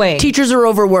 good. doing. Teachers are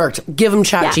overworked. Give them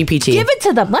Chat GPT. Give it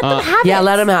to them. Let them have it. Yeah,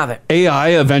 let them have it. AI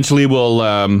eventually will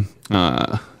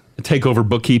take over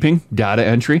bookkeeping, data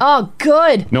entry. Oh,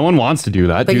 good. No one wants to do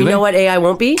that. But do you they? know what AI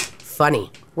won't be?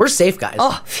 Funny. We're safe, guys.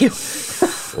 Oh, phew.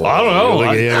 I don't know.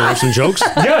 Like, write some jokes?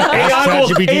 Yeah, AI will,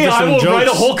 ChatGPT for some write a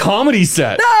jokes. whole comedy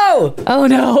set. No! Oh,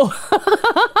 no.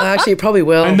 Actually, it probably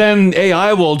will. And then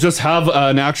AI will just have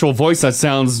an actual voice that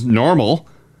sounds normal.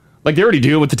 Like they already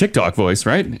do with the TikTok voice,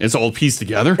 right? It's all pieced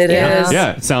together. It is.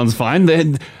 Yeah, it sounds fine.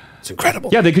 It's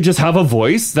incredible. Yeah, they could just have a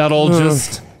voice that'll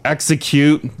just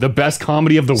execute the best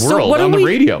comedy of the world on the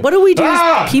radio. What do we do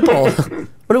as people?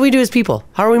 What do we do as people?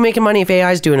 How are we making money if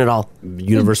AI is doing it all?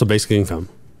 Universal basic income.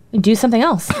 Do something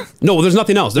else. No, there's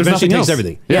nothing else. There's Eventually nothing takes else.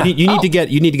 everything. Yeah.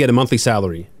 You need to get a monthly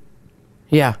salary.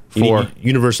 Yeah. You need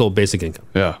universal basic income.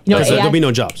 Yeah. You know what Because AI there'll be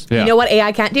no jobs. Yeah. You know what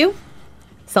AI can't do?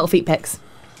 Sell feet pics.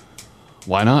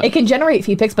 Why not? It can generate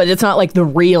feet pics, but it's not like the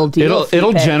real deal. It'll feet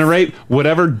pics. generate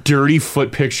whatever dirty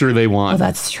foot picture they want. Oh,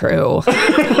 that's true.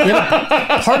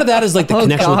 Part of that is like the Oh,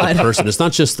 connection with God. the person. It's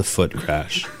not just the foot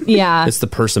crash. Yeah. It's the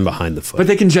person behind the foot. But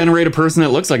they can generate a person that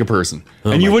looks like a person,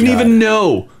 Oh and you my wouldn't God. even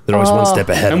know. They're always one step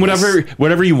ahead. And of us.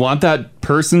 whatever you want that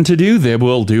person to do, they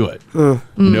will do it.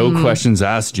 No questions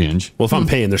asked, Ginge. Well, if I'm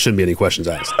paying, there shouldn't be any questions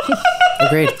asked.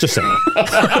 Agreed. Just saying.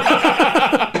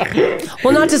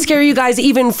 Well, not to scare you guys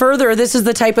even further, this is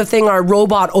the type of thing our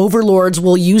robot overlords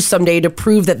will use someday to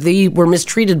prove that they were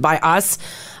mistreated by us.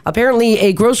 Apparently,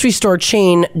 a grocery store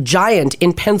chain, Giant,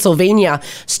 in Pennsylvania,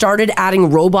 started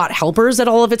adding robot helpers at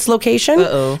all of its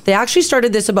locations. They actually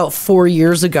started this about 4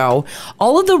 years ago.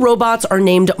 All of the robots are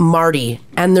named Marty,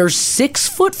 and they're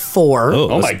 6'4".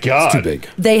 Oh my God. It's too big.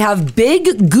 They have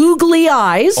big, googly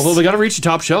eyes. Although they got to reach the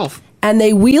top shelf. And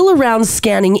they wheel around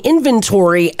scanning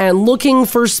inventory and looking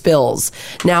for spills.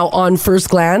 Now, on first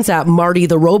glance at Marty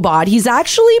the robot, he's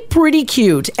actually pretty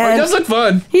cute. And He does look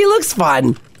fun. he looks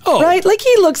fun. Oh. Right? Like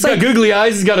he looks He's got like... googly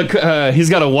eyes. He's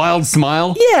got a wild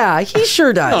smile. Yeah, he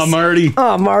sure does. Oh, Marty.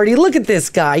 Oh, Marty, look at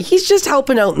this guy. He's just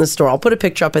helping out in the store. I'll put a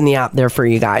picture up in the app there for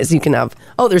you guys. You can have...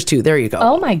 Oh, there's two. There you go.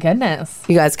 Oh, my goodness.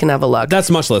 You guys can have a look. That's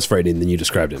much less frightening than you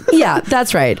described him. Yeah,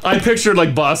 that's right. I pictured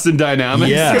like Boston Dynamics.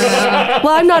 Yes.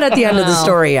 Well, I'm not at the end of the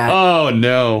story yet. Oh,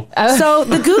 no. So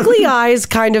the googly eyes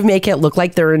kind of make it look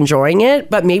like they're enjoying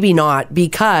it, but maybe not,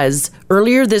 because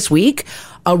earlier this week,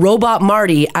 a robot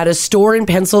Marty at a store in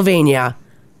Pennsylvania,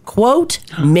 quote,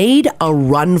 made a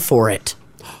run for it.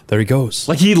 There he goes.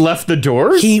 Like he left the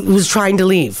doors? He was trying to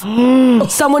leave.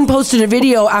 Someone posted a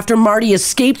video after Marty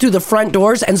escaped through the front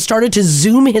doors and started to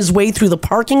zoom his way through the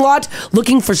parking lot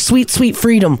looking for sweet, sweet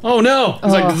freedom. Oh, no.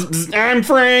 He's like, I'm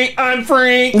free. I'm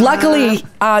free. Luckily,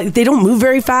 they don't move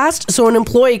very fast, so an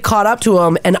employee caught up to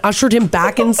him and ushered him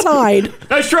back inside.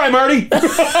 Nice try, Marty.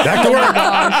 Back to work.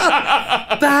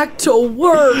 Back to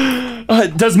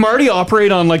work. Does Marty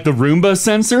operate on like the Roomba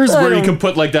sensors I where you don't- can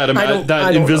put like that I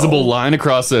don't invisible know. line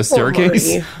across the staircase?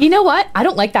 Marty. You know what? I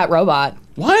don't like that robot.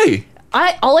 Why?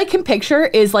 All I can picture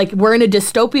is like we're in a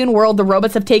dystopian world. The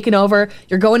robots have taken over.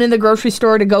 You're going in the grocery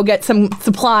store to go get some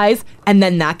supplies, and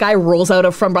then that guy rolls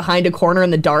out from behind a corner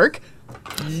in the dark.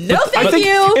 No, thank I think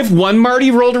you. if one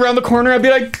Marty rolled around the corner, I'd be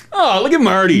like, oh, look at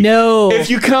Marty. No. If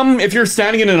you're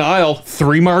standing in an aisle,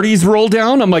 3 Martys roll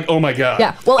down, I'm like, oh my God.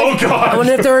 Yeah. Well, oh if, God. I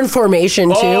wonder if they're in formation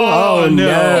too. Oh,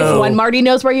 no. if one Marty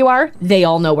knows where you are, they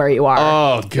all know where you are.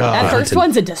 Oh God. That first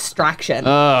one's a distraction. They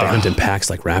hunt in packs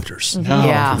like raptors. No,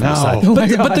 Yeah. no.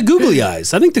 But the googly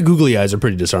eyes, I think the googly eyes are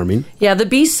pretty disarming. Yeah, the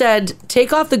beast said,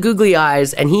 take off the googly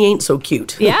eyes, and he ain't so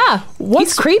cute. Yeah.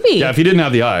 He's creepy. Yeah, if he didn't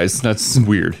have the eyes, that's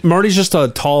weird. Marty's just a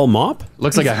tall mop.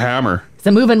 Looks like a hammer. It's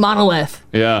a moving monolith.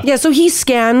 Yeah. Yeah, so he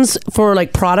scans for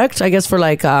like product, I guess for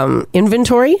like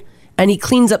inventory, and he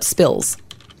cleans up spills.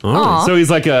 Aw. So he's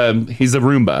a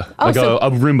Roomba, Oh, like so- a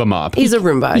Roomba mop. He's a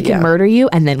Roomba, He can murder you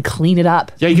and then clean it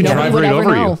up. Yeah, you can No drive one would right ever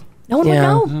over know. you. No one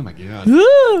Yeah. would know. Oh my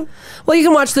God. Well, you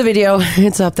can watch the video.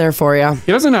 It's up there for you.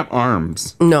 He doesn't have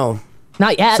arms. No.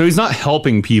 Not yet. So he's not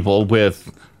helping people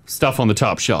with stuff on the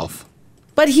top shelf.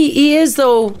 But he is,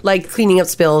 though, like cleaning up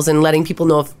spills and letting people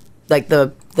know if like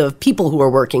the people who are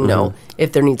working know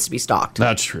if there needs to be stocked.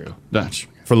 That's true. That's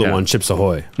true. For little one, Chips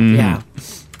Ahoy. Yeah.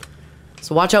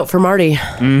 So watch out for Marty.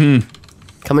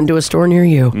 Coming to a store near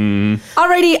you.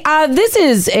 Alrighty, this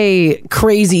is a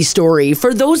crazy story.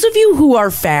 For those of you who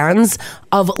are fans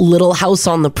of Little House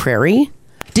on the Prairie,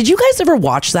 did you guys ever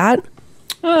watch that?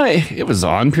 It was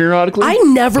on periodically. I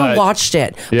never watched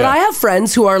it, but I have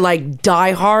friends who are like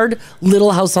diehard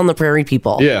Little House on the Prairie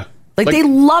people. Yeah. Like they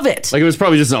love it. Like it was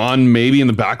probably just on maybe in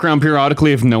the background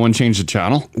periodically if no one changed the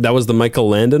channel. That was the Michael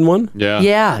Landon one? Yeah.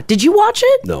 Yeah. Did you watch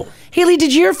it? No. Haley,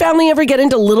 did your family ever get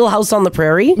into Little House on the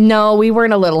Prairie? No, we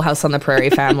weren't a Little House on the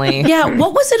Prairie family. Yeah,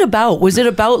 what was it about? Was it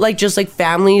about like just like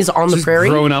families on the prairie?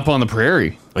 Growing up on the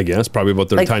prairie. I guess probably about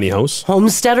their Like tiny house.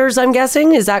 Homesteaders, I'm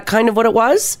guessing. Is that kind of what it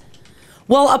was?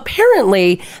 Well,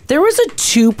 apparently there was a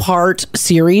 2-part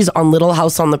series on Little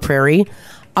House on the Prairie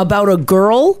about a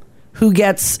girl who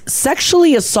gets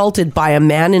sexually assaulted by a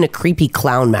man in a creepy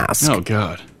clown mask. Oh,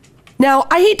 God. Now,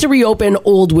 I hate to reopen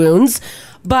old wounds,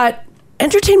 but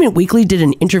Entertainment Weekly did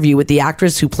an interview with the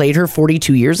actress who played her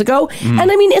 42 years ago.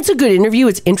 And I mean, it's a good interview.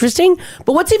 It's interesting.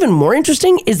 But what's even more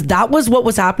interesting is that was what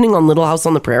was happening on Little House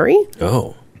on the Prairie.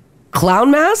 Oh. Clown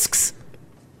masks?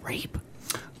 Rape.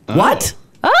 What?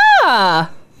 Ah!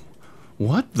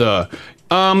 What the?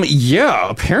 Yeah,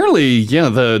 apparently, yeah,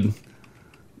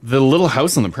 the Little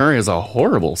House on the Prairie is a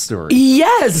horrible story.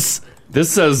 Yes!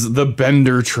 This says the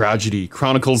Bender tragedy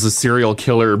chronicles a serial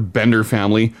killer Bender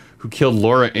family who killed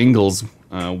Laura Ingalls,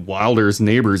 Wilder's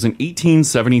neighbors in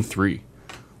 1873.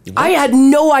 I had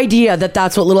no idea that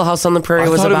that's what Little House on the Prairie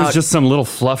was I thought about. it was just some little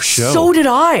fluff show. So did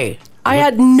I. I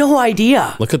had no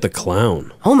idea. Look at the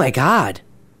clown. Oh my God.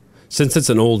 Since it's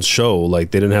an old show,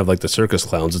 like they didn't have like the circus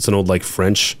clowns. It's an old like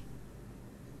French.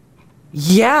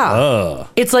 Yeah.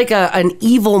 It's like an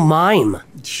evil mime.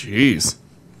 Jeez.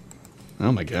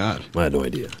 Oh my God. I had no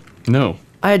idea. No.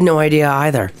 I had no idea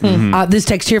either. This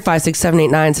text here,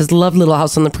 56789, says, love Little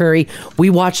House on the Prairie. We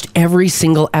watched every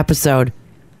single episode.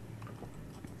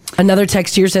 Another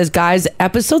text here says, guys,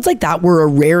 episodes like that were a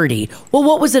rarity. Well,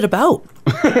 what was it about?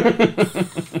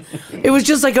 It was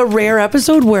just like a rare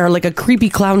episode where like a creepy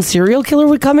clown serial killer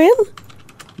would come in?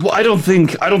 Well, I don't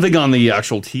think on the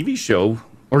actual TV show.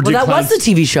 Or Well, that was the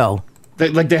TV show.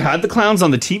 They had the clowns on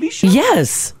the TV show?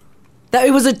 Yes.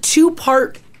 It was a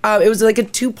 2-part, it was like a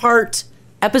 2-part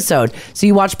episode. So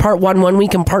you watch part 1 1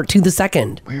 week and part 2 the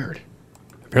second. Weird.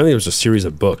 Apparently, there was a series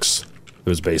of books it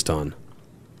was based on.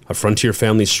 A frontier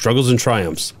family's struggles and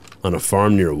triumphs on a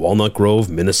farm near Walnut Grove,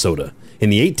 Minnesota, in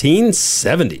the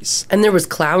 1870s. And there was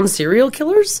clown serial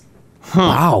killers?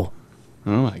 Wow.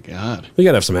 Oh my God. We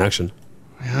gotta have some action.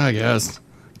 Yeah, I guess.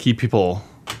 Keep people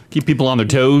on their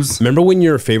toes. Remember when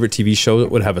your favorite TV show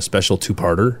would have a special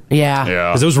 2-parter? Yeah.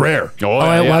 Because it was rare. It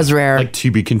was rare. Like to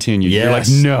be continued. Yes.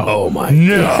 You're like, no. Oh my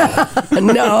God.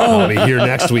 No. I'll be here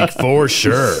next week for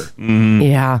sure.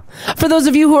 Yeah. For those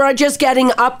of you who are just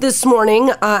getting up this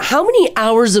morning, how many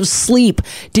hours of sleep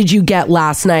did you get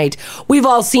last night? We've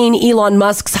all seen Elon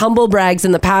Musk's humble brags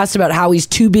in the past about how he's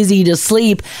too busy to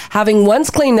sleep, having once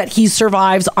claimed that he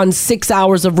survives on 6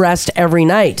 hours of rest every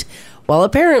night. Well,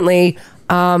 apparently,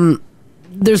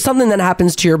 there's something that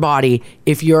happens to your body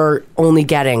if you're only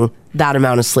getting that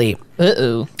amount of sleep.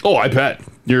 Uh-oh. Oh, I bet.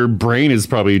 Your brain is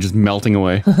probably just melting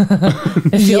away.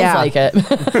 It feels like it.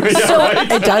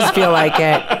 It does feel like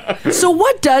it. So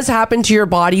what does happen to your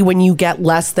body when you get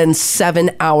less than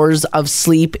 7 hours of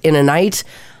sleep in a night?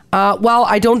 Well,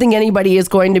 I don't think anybody is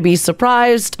going to be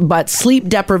surprised, but sleep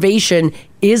deprivation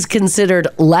is considered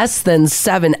less than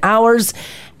 7 hours.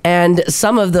 And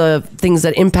some of the things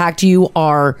that impact you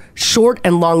are short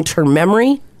and long-term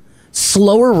memory,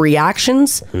 slower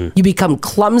reactions, you become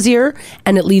clumsier,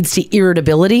 and it leads to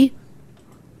irritability.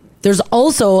 There's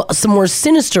also some more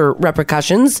sinister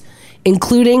repercussions,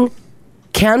 including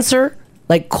cancer,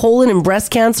 like colon and breast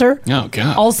cancer, Oh,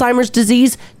 God. Alzheimer's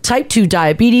disease, type 2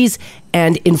 diabetes,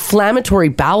 and inflammatory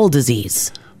bowel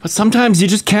disease. But sometimes you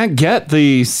just can't get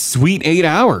the sweet 8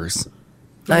 hours.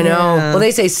 I know. Well,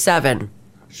 they say 7.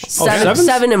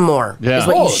 Seven and more is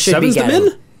what you should be getting.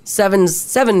 Seven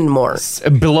and more.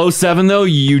 Below 7, though,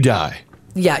 you die.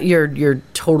 Yeah, you're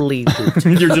totally pooped.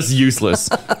 You're just useless.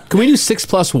 Can we do 6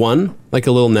 plus 1, like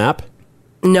a little nap?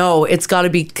 No, it's got to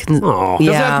be. Does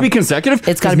it have to be consecutive?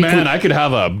 It's got to be. Man, I can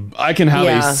have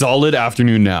a solid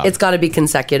afternoon nap. It's got to be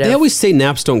consecutive. They always say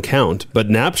naps don't count, but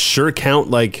naps sure count.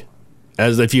 Like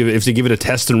as if you give it a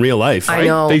test in real life. I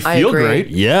know. They feel I agree. great.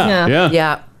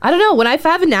 Yeah. I don't know. When I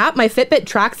have a nap, my Fitbit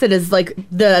tracks it as like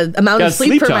the amount of sleep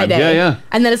sleep for my time. day. Yeah.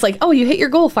 And then it's like, oh, you hit your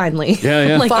goal finally.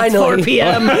 Yeah. Like Finally. It's 4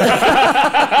 p.m.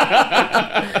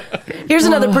 Here's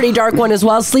another pretty dark one as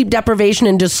well. Sleep deprivation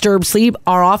and disturbed sleep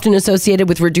are often associated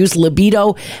with reduced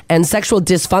libido and sexual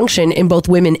dysfunction in both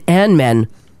women and men.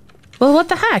 Well, what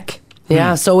the heck?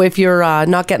 Yeah, so if you're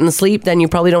not getting the sleep, then you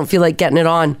probably don't feel like getting it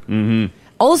on. Mm-hmm.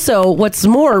 Also, what's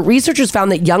more, researchers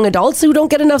found that young adults who don't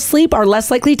get enough sleep are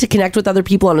less likely to connect with other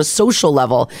people on a social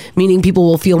level, meaning people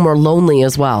will feel more lonely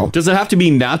as well. Does it have to be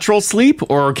natural sleep,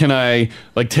 or can I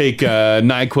like take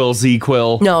NyQuil,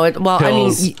 Z-Quil? No,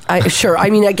 pills? I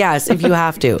guess if you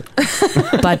have to,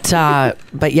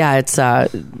 but yeah, it's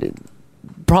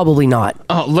probably not.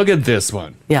 Oh, look at this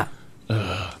one. Yeah.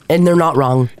 And they're not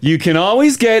wrong. You can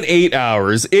always get 8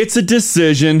 hours. It's a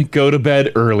decision. Go to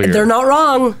bed earlier. They're not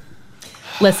wrong.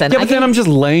 Listen, Yeah, but then I'm just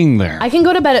laying there. I can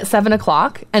go to bed at 7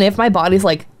 o'clock, and if my body's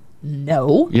like,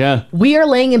 no, Yeah. we are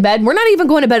laying in bed. We're not even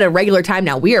going to bed at a regular time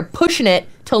now. We are pushing it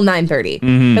till 9:30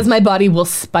 because my body will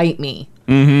spite me.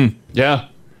 Mm-hmm. Yeah.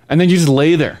 And then you just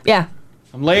lay there. Yeah.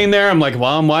 I'm laying there. I'm like,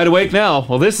 well, I'm wide awake now.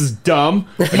 Well, this is dumb.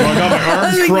 I got my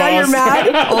arms Now crossed. you're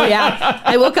mad. Oh yeah.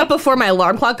 I woke up before my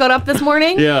alarm clock got up this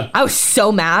morning. Yeah. I was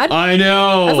so mad. I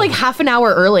know. I was like half an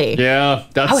hour early. Yeah,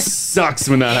 that I was sucks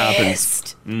when that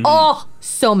happens. Mhm. Oh,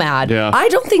 so mad. Yeah. I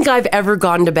don't think I've ever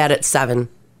gone to bed at 7.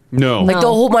 No. Like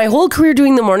my whole career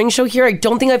doing the morning show here, I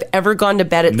don't think I've ever gone to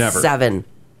bed at Never. 7.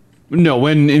 No,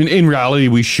 when in reality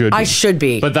we should. I should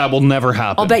be. But that will never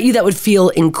happen. I'll bet you that would feel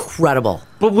incredible.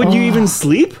 But would you even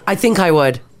sleep? I think I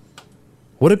would.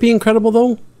 Would it be incredible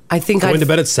though? I think Going to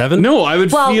bed at 7? No, I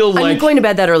would Well, feel I mean, like. going to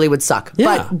bed that early would suck.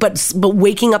 Yeah. But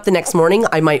waking up the next morning,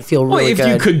 I might feel Well, really if good.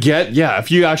 you could get,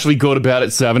 if you actually go to bed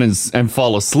at 7 and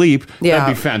fall asleep, Yeah.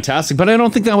 that'd be fantastic. But I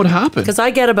don't think that would happen. Because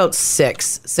I get about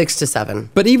 6 to 7.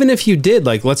 But even if you did,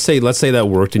 like, let's say that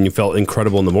worked and you felt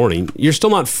incredible in the morning, you're still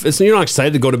not. You're not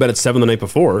excited to go to bed at 7 the night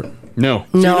before. No,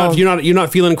 So you're not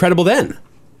feeling incredible then.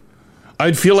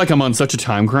 I'd feel like I'm on such a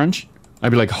time crunch. I'd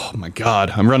be like, oh my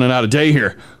god, I'm running out of day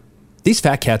here. These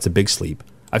fat cats have big sleep.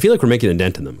 I feel like we're making a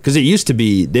dent in them because it used to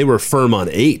be they were firm on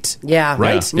 8. Yeah.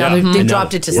 Right. Now they've And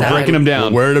dropped it to we're 7. Breaking them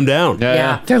down. We're wearing them down.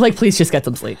 Yeah. They're like, please just get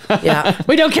some sleep. Yeah.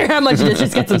 We don't care how much it is,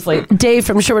 just get some sleep. Dave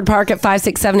from Sherwood Park at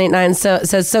 56789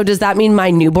 says, so does that mean my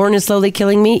newborn is slowly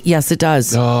killing me? Yes, it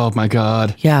does. Oh my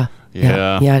god. Yeah.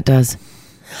 Yeah. It does.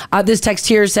 This text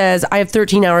here says, I have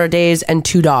 13-hour days and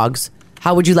 2 dogs.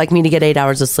 How would you like me to get 8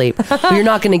 hours of sleep? Well, you're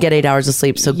not going to get 8 hours of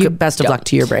sleep, so best of luck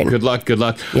to your brain. Good luck. Good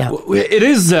luck. Yeah. It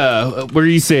is where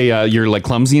you say you're like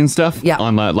clumsy and stuff. Yeah.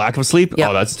 On lack of sleep. Yeah.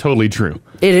 Oh, that's totally true.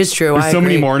 It is true. There's I so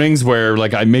many agree. mornings where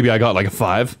like I got like a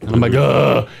 5 and I'm like,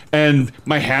 ugh, and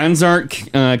my hands aren't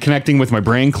connecting with my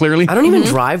brain clearly. I don't even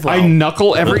drive well. I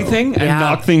knuckle everything and Yeah.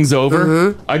 knock things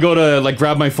over. I go to like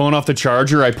grab my phone off the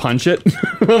charger, I punch it.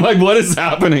 I'm like, what is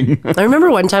happening? I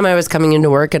remember one time I was coming into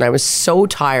work and I was so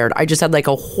tired. I just had like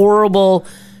a horrible,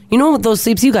 you know those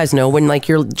sleeps you guys know when like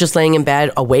you're just laying in bed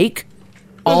awake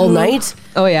all night?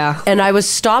 Oh yeah. And I was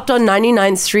stopped on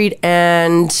 99th Street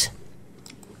and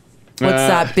what's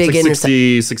that big intersection?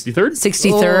 63rd?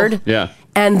 63rd. Yeah.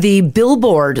 And the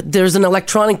billboard, there's an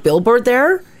electronic billboard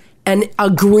there, and a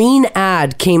green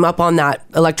ad came up on that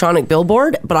electronic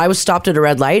billboard, but I was stopped at a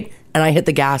red light and I hit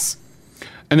the gas.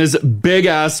 And this big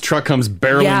ass truck comes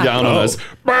barreling Yeah. down on us.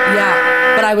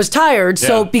 Yeah, but I was tired,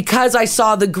 so Yeah. because I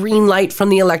saw the green light from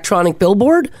the electronic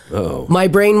billboard, my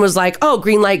brain was like, "Oh,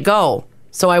 green light, go!"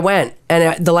 So I went,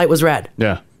 and the light was red.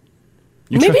 Yeah.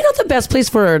 Maybe not the best place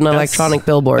for an electronic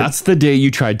billboard. That's the day you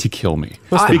tried to kill me.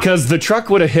 Because the truck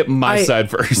would have hit my side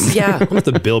first. Yeah. What if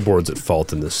the billboard's at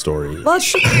fault in this story? Well,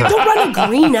 don't run a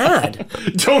green ad.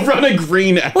 Don't run a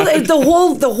green ad. Well,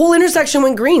 the whole intersection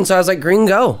went green, so I was like, "Green,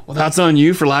 go." Well, that's on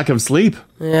you for lack of sleep.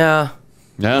 Yeah.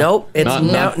 Yeah. Nope, it's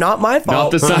not my fault.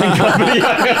 Not the sign company.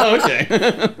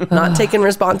 Okay. Not taking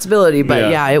responsibility,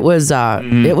 but yeah, it was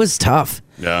tough.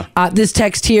 Yeah. This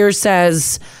text here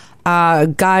says,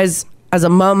 guys, as a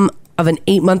mom of an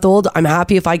 8-month-old, I'm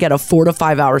happy if I get a 4 to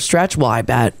 5 hour stretch. Well, I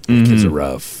bet. Kids are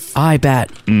rough. I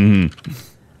bet.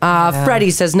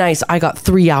 Freddie says, nice. I got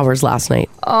 3 hours last night.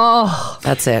 Oh.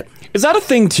 That's it. Is that a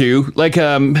thing too? Like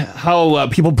how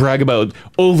people brag about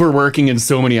overworking in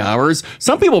so many hours.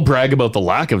 Some people brag about the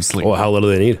lack of sleep. Well, how little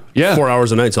they need? Yeah. 4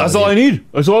 hours a night. That's all I need.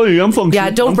 That's all I need. I'm functioning.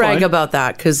 Yeah, don't I'm brag fine. about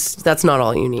that because that's not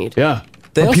all you need. Yeah.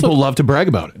 They But also- people love to brag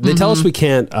about it. They tell us we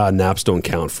can't, naps don't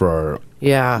count for our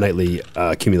Yeah. nightly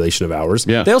accumulation of hours.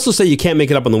 Yeah. They also say you can't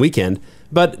make it up on the weekend,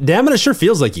 but damn it sure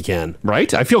feels like you can.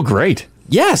 Right? I feel great.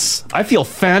 Yes. I feel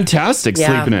fantastic Yeah.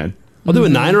 sleeping in. I'll do a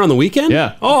 9er on the weekend?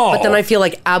 Yeah. Oh. But then I feel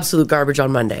like absolute garbage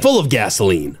on Monday. full of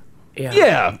gasoline. Yeah.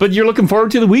 Yeah, but you're looking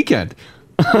forward to the weekend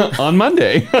on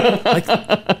Monday.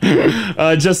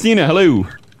 Justina, hello.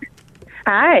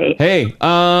 Hi. Hey,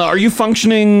 are you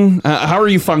functioning? How are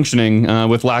you functioning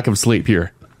with lack of sleep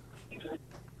here?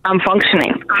 I'm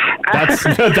functioning. That's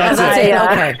it.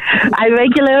 Okay. I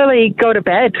regularly go to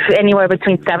bed anywhere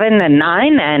between 7 and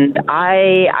 9, and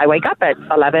I wake up at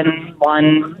 11,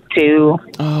 1, 2.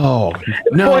 Oh,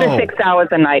 no. 4 to 6 hours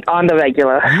a night on the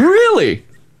regular. Really?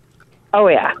 Oh,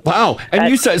 yeah. Wow. And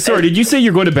you said, sorry, did you say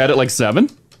you're going to bed at like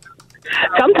 7?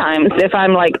 Sometimes, if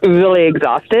I'm like really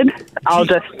exhausted, I'll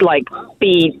just like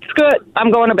be, screw it,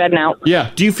 I'm going to bed now. Yeah.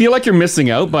 Do you feel like you're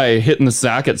missing out by hitting the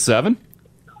sack at 7?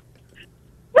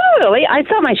 Not really. I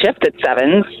start my shift at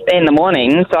 7 in the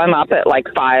morning, so I'm up at like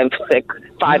 5, 6,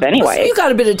 5 anyway. So you got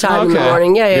a bit of time in the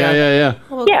morning. Yeah.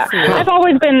 Well, yeah. I've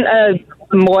always been a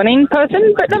morning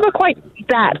person, but never quite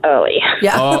that early.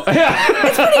 Yeah.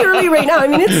 It's pretty early right now. I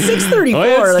mean, it's 6:34. Oh,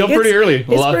 yeah, it's still pretty early.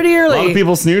 It's pretty early. A lot of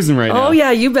people snoozing right now. Oh,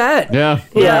 yeah, you bet. Yeah.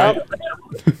 Yeah. All right.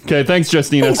 Okay, thanks,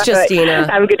 Justina. Thanks,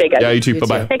 Justina. Have a good day, guys. Yeah, you too.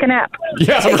 Bye-bye. Take a nap.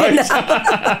 Yeah,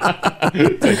 right.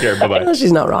 Take care. Bye-bye. Oh,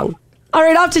 she's not wrong. All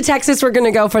right, off to Texas. We're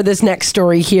going to go for this next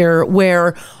story here,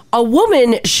 where a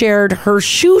woman shared her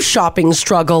shoe shopping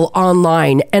struggle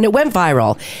online, and it went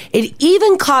viral. It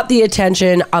even caught the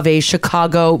attention of a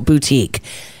Chicago boutique.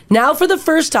 Now, for the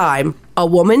first time, a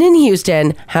woman in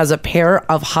Houston has a pair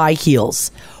of high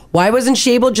heels. Why wasn't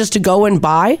she able just to go and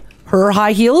buy her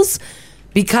high heels?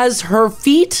 Because her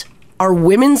feet are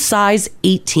women's size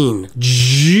 18.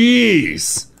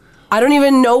 Jeez. I don't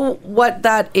even know what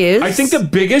that is. I think the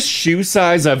biggest shoe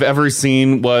size I've ever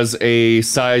seen was a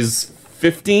size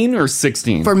 15 or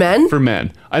 16. For men? For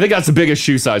men. I think that's the biggest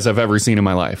shoe size I've ever seen in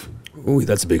my life. Ooh,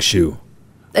 that's a big shoe.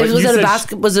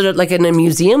 Was it like in a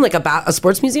museum, like a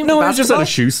sports museum? No, it was just at a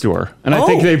shoe store. And I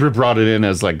think they brought it in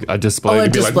as like a display Oh, a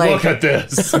to be display. like, look at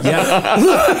this. Look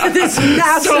at this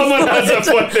massive Someone has a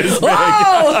foot this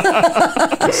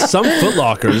big. Some Foot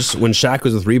Lockers, when Shaq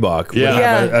was with Reebok, would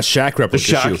have a Shaq replica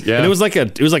Shaq, shoe. yeah. And it was like a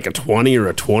 20 or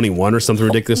a 21 or something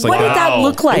ridiculous like What that. did that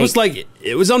look like? It was like,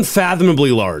 it was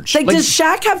unfathomably large. Like, does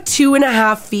Shaq have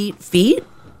 2.5 feet?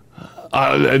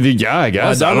 Yeah, I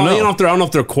guess. I don't know. I don't know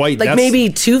if they're quite. Like maybe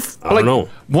 2. I don't know.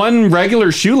 One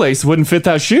regular shoelace wouldn't fit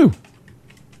that shoe.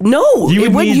 No, You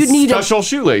would need you'd need special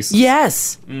shoelaces.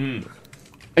 Yes. And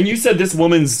you said this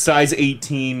woman's size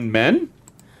 18 men?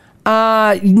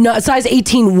 No, size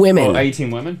 18 women. Oh,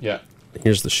 18 women? Yeah.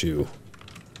 Here's the shoe.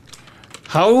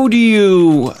 How would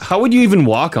you even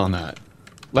walk on that?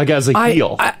 Like as a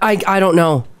heel? I don't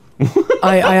know.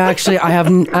 I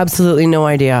have absolutely no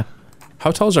idea. How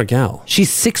tall is our gal?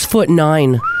 She's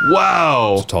 6'9".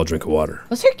 Wow. It's a tall drink of water.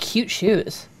 Those are cute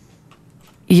shoes.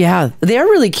 Yeah, they're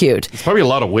really cute. It's probably a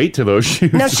lot of weight to those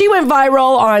shoes. Now, she went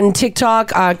viral on TikTok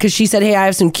because she said, hey, I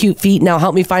have some cute feet. Now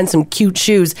help me find some cute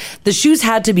shoes. The shoes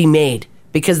had to be made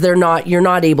because you're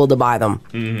not able to buy them.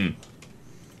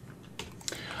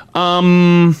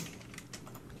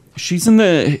 Is she in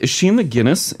the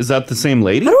Guinness? Is that the same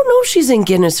lady? I don't know if she's in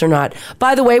Guinness or not.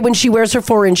 By the way, when she wears her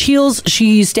 4-inch heels,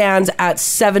 she stands at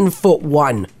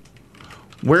 7'1".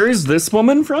 Where is this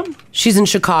woman from? She's in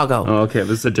Chicago. Oh, okay.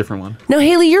 This is a different one. Now,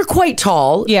 Haley, you're quite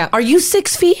tall. Yeah. Are you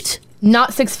 6 feet?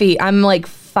 Not 6 feet. I'm like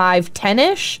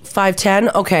 5'10"-ish.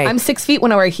 5'10"? Okay. I'm 6 feet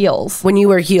when I wear heels. When you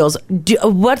wear heels.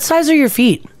 What size are your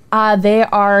feet? They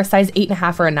are size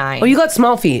 8.5 or a 9. Oh, you got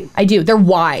small feet. I do. They're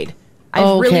wide. I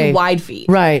have really wide feet.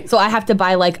 Right. So I have to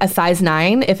buy like a size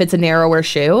 9 if it's a narrower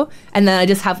shoe. And then I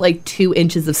just have like 2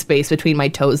 inches of space between my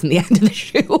toes and the end of the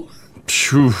shoe.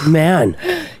 Man.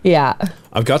 Yeah.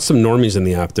 I've got some normies in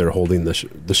the app there holding the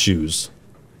shoes.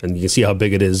 And you can see how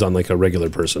big it is on like a regular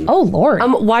person. Oh, Lord.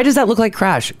 Why does that look like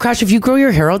Crash? Crash, if you grow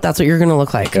your hair out, that's what you're going to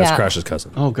look like. That's Crash's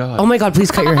cousin. Oh, God. Oh, my God, please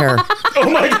cut your hair.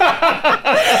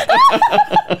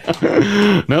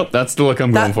 Nope, that's the look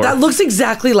I'm going for. That looks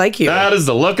exactly like you. That is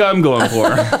the look I'm going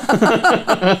for.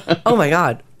 Oh, my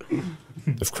God.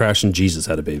 If Crash and Jesus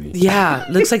had a baby. Yeah,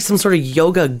 looks like some sort of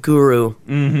yoga guru.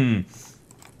 Mm-hmm.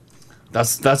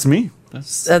 That's me.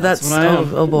 That's what I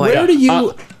am. Oh, boy. Where do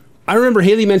you... I remember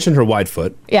Haley mentioned her wide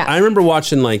foot. Yeah. I remember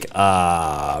watching like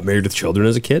Married with Children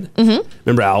as a kid. Mm-hmm.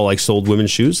 Remember Al like sold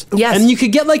women's shoes? Yes. And you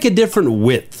could get like a different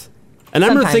width. And I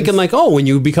remember Sometimes. thinking like, oh, when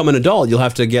you become an adult, you'll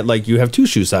have to get like, you have 2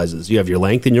 shoe sizes. You have your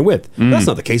length and your width. That's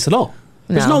not the case at all.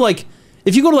 There's no like,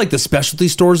 if you go to like the specialty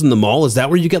stores in the mall, is that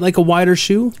where you get like a wider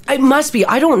shoe? It must be.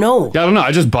 I don't know. Yeah, I don't know.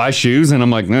 I just buy shoes and I'm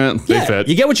like, nah, they Yeah, fit.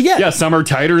 you get what you get. Yeah, some are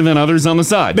tighter than others on the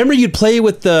side. Remember you'd play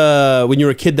with when you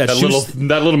were a kid that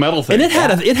little metal thing. and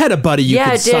it had a buddy you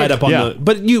could slide up on the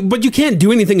but you can't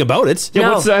do anything about it.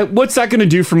 Yeah, what's that going to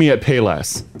do for me at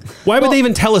Payless? Why would they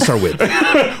even tell us our width?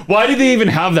 Why did they even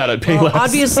have that at Payless?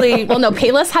 Obviously, well, no,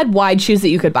 Payless had wide shoes that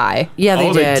you could buy. Yeah, they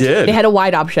Oh, they did. did. They had a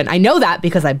wide option. I know that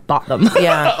because I bought them.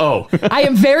 Yeah. Oh. I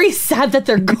am very sad that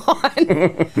they're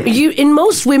gone. You in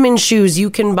most women's shoes, you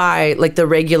can buy like the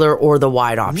regular or the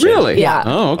wide option. Really? Yeah.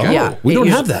 Oh, okay. Yeah. We don't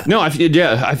It- have that. No, I feel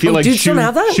Oh, like dudes don't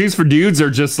have that? shoes for dudes are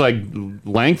just like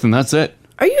length and that's it.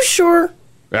 Are you sure?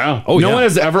 Yeah. Oh, no yeah. one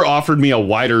has ever offered me a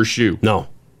wider shoe. No.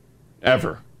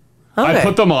 Ever. I Okay.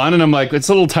 put them on and I'm like, it's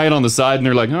a little tight on the side, and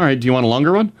they're like, all right, do you want a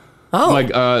longer one? Oh. I'm like,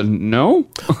 no.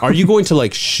 Are you going to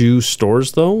like shoe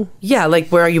stores though? Yeah, like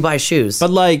where you buy shoes.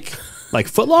 But like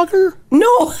Foot Locker?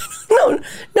 No.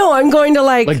 I'm going to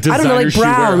like I don't know, like Designer Shoe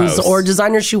Browns Warehouse. or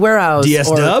Designer Shoe Warehouse. DS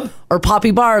or, Dub? or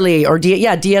Poppy Barley or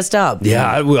DS Dub. Yeah,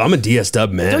 I'm a DS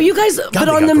Dub man. No, you guys. God, but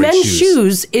they on got the great men's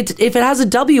shoes, if it has a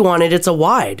W on it, it's a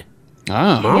wide.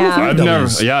 Ah, Yeah. I've never.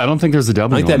 Yeah, I don't think there's a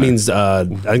W. I think that on it. means I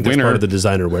think that's Winner. part of the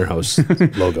Designer Warehouse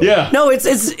logo. Yeah. No, it's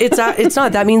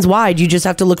not. That means wide. You just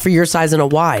have to look for your size in a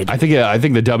wide. I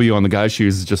think the W on the guy's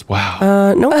shoes is just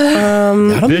wow.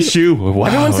 No. This shoe, wow.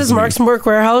 Everyone says Marks and Work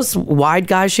Warehouse wide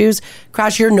guy shoes.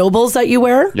 Crash, your Nobles that you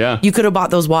wear. Yeah. You could have bought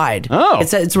those wide. Oh.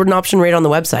 It's an option right on the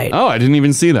website. Oh, I didn't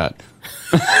even see that.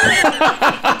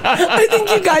 I think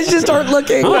you guys just aren't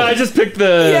looking. No, I just picked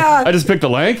the. Yeah. I just picked the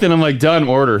length, and I'm like, done.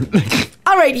 Order.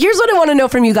 All right, here's what I want to know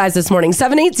from you guys this morning.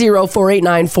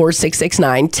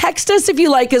 780-489-4669. Text us if you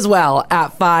like as well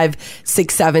at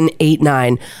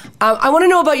 56789. I want to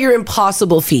know about your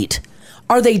impossible feet.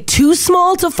 Are they too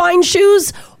small to find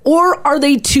shoes or are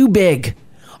they too big?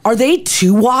 Are they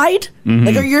too wide? Mm-hmm.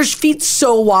 Like, are your feet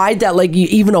so wide that, like,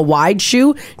 even a wide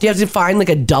shoe, do you have to find, like,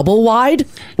 a double wide?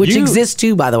 Which exists,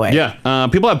 too, by the way. Yeah.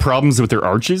 People have problems with their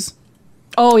arches.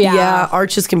 Oh, yeah. Yeah,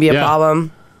 arches can be a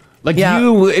problem. Like Yeah.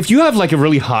 if you have like a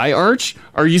really high arch,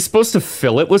 are you supposed to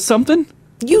fill it with something?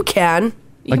 You can.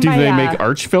 Like, do they make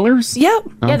arch fillers? Yep.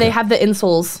 Yeah, they have the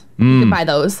insoles. You can buy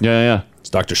those. Yeah. It's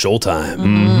Dr. Scholl time.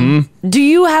 Mm-hmm. Do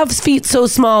you have feet so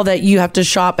small that you have to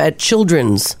shop at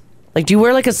children's? Like, do you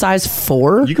wear like a size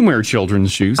 4? You can wear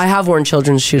children's shoes. I have worn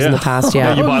children's shoes in the past,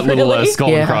 yeah. You bought little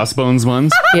skull and crossbones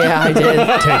ones. Yeah, I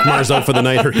did. Take Mars out for the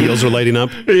night. Her heels are lighting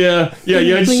up. Yeah.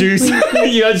 You had shoes.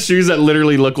 You had shoes that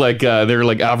literally look like they're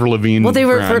like Avril Lavigne. Well, they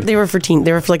were brand.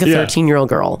 for like a 13-year-old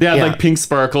girl. They had like pink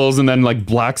sparkles and then like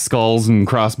black skulls and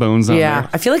crossbones on Yeah, there.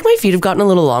 I feel like my feet have gotten a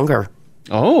little longer.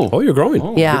 Oh, you're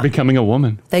growing. Yeah. You're becoming a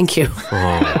woman. Thank you.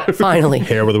 Finally.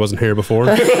 Hair where there wasn't hair before.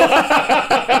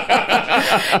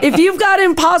 If you've got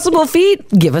impossible feet,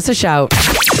 give us a shout.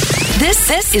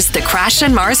 This is the Crash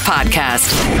and Mars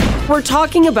podcast. We're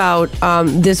talking about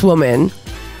this woman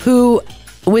who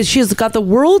she's got the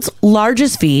world's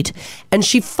largest feet, and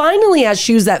she finally has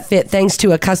shoes that fit thanks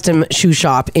to a custom shoe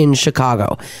shop in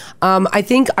Chicago. I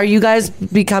think, are you guys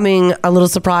becoming a little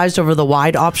surprised over the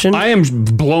wide option? I am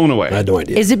blown away. I had no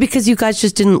idea. Is it because you guys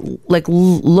just didn't like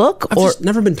look, I've just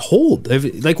never been told.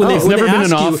 Like when it's never been an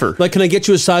ask you, offer. Like, can I get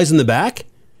you a size in the back?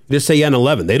 You just say yeah, an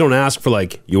 11. They don't ask for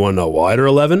like, you want a wider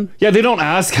 11? Yeah, they don't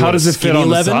ask how want does a it fit skinny on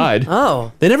 11? the side.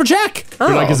 Oh, They never check.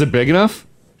 You're like, is it big enough?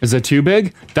 Is it too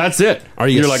big? That's it. Are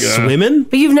you You're like swimming?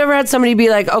 But you've never had somebody be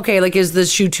like, okay, like, is this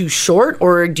shoe too short,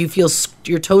 or do you feel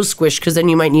your toes squished because then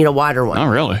you might need a wider one? Oh,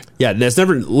 really? Yeah, that's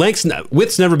never width's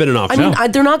never been an I option.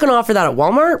 mean, they're not going to offer that at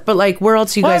Walmart, but like, where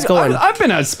else are you guys going? I've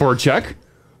been at Sport Check.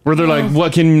 Where they're like,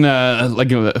 what can,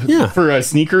 for a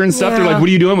sneaker and stuff? They're Yeah. like, what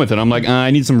are you doing with it? I'm like,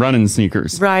 I need some running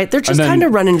sneakers. Right. They're just And then- kind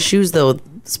of running shoes, though,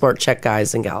 Sport Check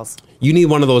guys and gals. You need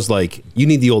one of those, like, you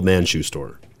need the old man shoe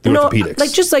store. The orthopedics.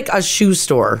 like just like a shoe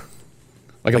store.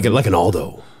 like an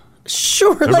Aldo.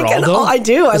 Sure, Remember like an Aldo? I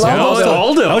do. I love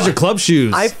Aldo. That was your club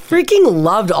shoes. I freaking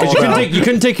loved Aldo. You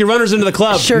couldn't take your runners into the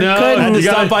club. Sure No, couldn't. Had to you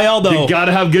stop gotta- by Aldo. You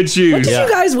gotta have good shoes. What did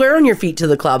you guys wear on your feet to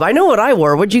the club? I know what I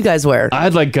wore. What'd you guys wear? I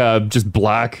had like just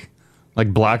black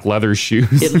leather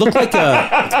shoes. It looked like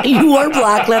a. You wore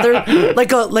black leather,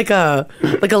 like a lace I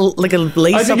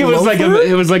think up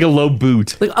it was like a low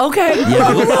boot. Like, okay,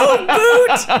 Yeah, they low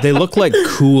boot. They look like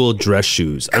cool dress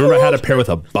shoes. I remember I had a pair with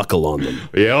a buckle on them.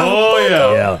 Yeah.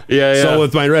 Oh yeah. So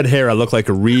with my red hair, I look like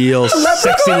a real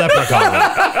sexy leprechaun.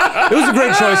 It was a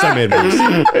great choice I made. Bruce.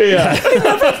 Yeah. I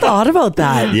never thought about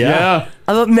that. Yeah.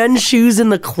 About men's shoes in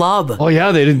the club. Oh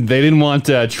yeah, they didn't want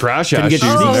trash ass get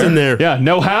shoes sneaks in there. Yeah,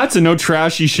 no hats and no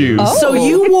trashy shoes. So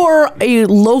you wore a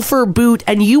loafer boot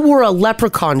and you wore a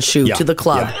leprechaun shoe to the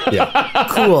club. Yeah.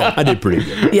 Cool. I did pretty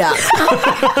good. Yeah.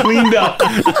 Cleaned up.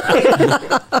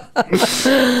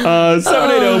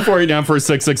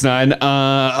 780-489-4669.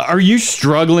 Are you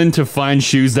struggling to find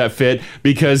shoes that fit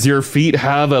because your feet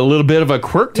have a little bit of a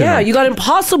quirk to Yeah, them? you got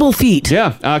impossible feet.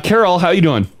 Yeah. Carol, how you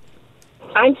doing?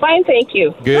 I'm fine, thank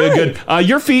you. Good.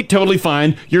 Your feet, totally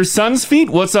fine. Your son's feet,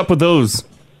 what's up with those?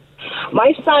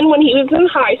 My son, when he was in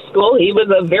high school, he was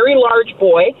a very large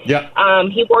boy. Yeah.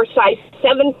 He wore size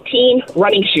 17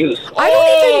 running shoes. I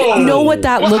don't even know what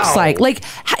that looks like. Like,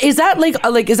 is that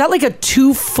like a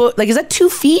 2 foot? Like, is that 2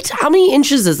 feet? How many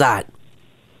inches is that?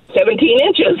 17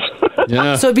 inches.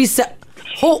 Yeah. So it'd be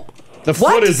the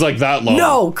foot is like that long.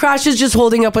 No, Crash is just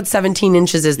holding up what 17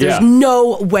 inches is. There's Yeah.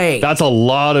 no way. That's a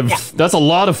lot of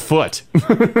foot.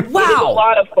 Wow. A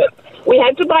lot of foot. We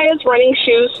had to buy his running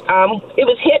shoes. It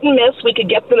was hit and miss. We could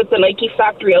get them at the Nike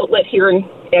factory outlet here in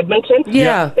Edmonton.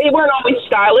 Yeah. They weren't always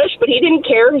stylish, but he didn't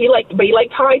care. He liked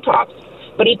high tops.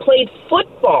 But he played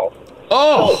football.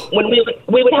 Oh. So when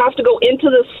we would have to go into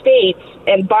the States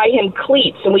and buy him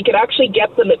cleats, and we could actually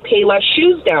get them at Payless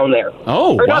Shoes down there.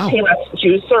 Oh, Or wow. not Payless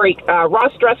Shoes, sorry,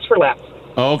 Ross Dress for Less.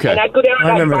 Oh, okay. And I'd go down I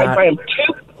and remember I'd that. buy him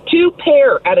two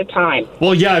pair at a time.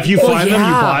 Well, yeah, if you find them,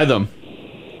 you buy them.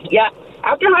 Yeah.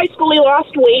 After high school, he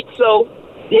lost weight, so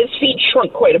his feet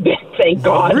shrunk quite a bit, thank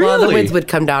God. Well, the width would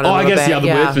come down a Oh, I little guess, bit. yeah,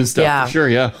 the width and stuff. For sure,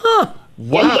 yeah. Huh.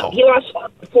 Wow. He lost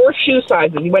 4 shoe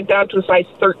sizes. He went down to a size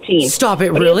 13. Stop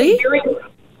it, But he has a really?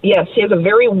 yes, he has a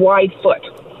very wide foot.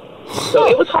 So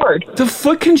it was hard. The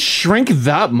foot can shrink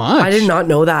that much. I did not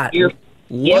know that.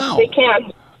 Yes, they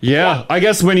can. Yeah, I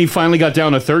guess when he finally got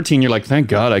down to 13, you're like, thank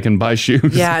God I can buy shoes.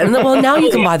 Yeah, and well, now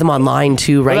you can buy them online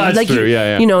too, right? Well, that's like true, you,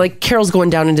 yeah. You know, like Carol's going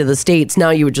down into the States.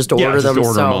 Now you would just order just them. order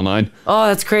so. them online. Oh,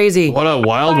 that's crazy. What a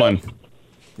wild one.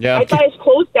 Yeah. I buy his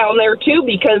clothes down there too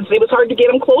because it was hard to get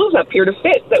him clothes up here to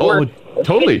fit that were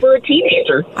totally. fit for a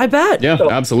teenager. I bet. Yeah,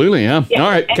 absolutely, yeah. All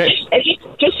right, and okay.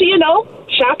 just so you know,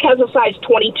 Shaq has a size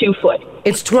 22 foot.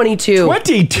 It's 22.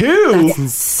 22? That's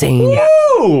insane.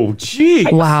 Oh, gee.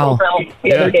 Wow.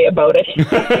 The other day about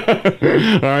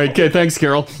it. All right, okay, thanks,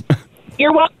 Carol.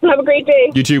 You're welcome. Have a great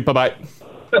day. You too, bye-bye.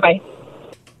 Bye-bye.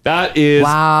 That is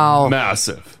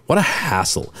massive. What a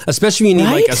hassle. Especially when you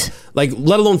need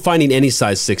let alone finding any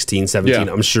size 16, 17,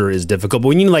 I'm sure is difficult. But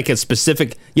when you need like a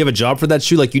specific, you have a job for that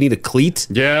shoe, like you need a cleat.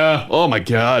 Yeah. Oh my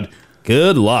God.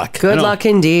 Good luck. Good luck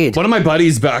indeed. One of my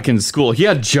buddies back in school, he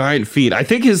had giant feet. I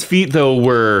think his feet though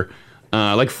were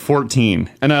like 14.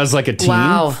 And as like a teen,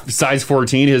 size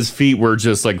 14, his feet were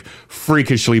just like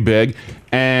freakishly big.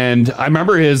 And I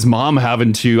remember his mom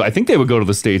having to, I think they would go to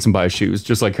the States and buy shoes,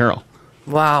 just like Carol.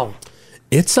 Wow.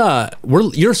 It's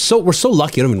we're so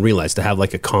lucky I don't even realize to have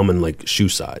like a common like shoe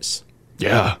size.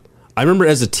 Yeah. I remember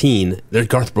as a teen,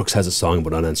 Garth Brooks has a song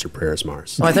about unanswered prayers,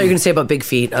 Mars. Oh, I thought you were going to say about big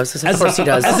feet. I was going to say, of course he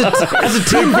does. As a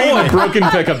teen boy, broken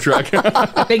pickup truck.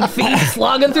 Big feet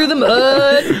slogging through the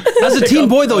mud. As a teen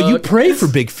boy, though, you pray for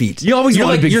big feet. You always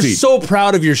wanted big You're feet. so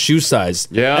proud of your shoe size.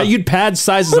 Yeah. You'd pad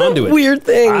sizes onto it. Weird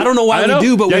thing. I don't know why we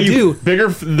do, but we do.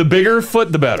 The bigger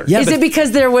foot, the better. Is it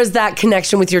because there was that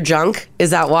connection with your junk?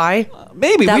 Is that why?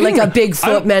 Maybe. That We like didn't- a big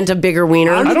foot meant a bigger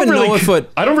wiener? I don't even know if it.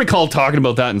 I don't recall talking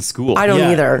about that in school. I don't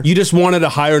either. You just wanted a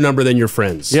higher number than your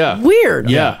friends. Yeah. Weird.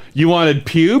 Yeah. You wanted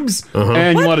pubes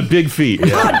and you wanted big feet.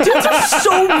 God, dudes are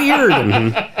so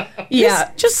weird.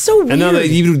 Yeah, just so weird. And now that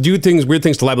you do weird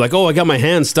things to lie, like, oh, I got my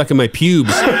hand stuck in my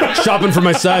pubes, shopping for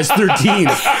my size 13.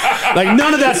 Like,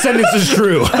 none of that sentence is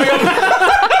true.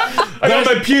 I got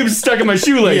my pubes stuck in my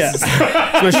shoelaces.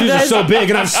 My shoes are so big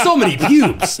and I have so many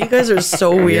pubes. You guys are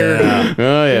so weird. Yeah.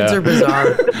 Oh, yeah. Dudes are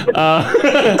bizarre.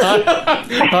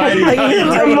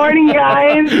 Good morning,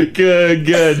 guys.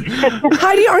 Good.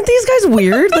 Heidi, aren't these guys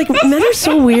weird? Like, men are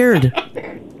so weird.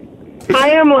 I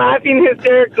am laughing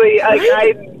hysterically.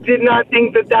 I did not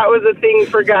think that was a thing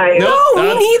for guys. Nope,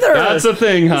 me neither. That's a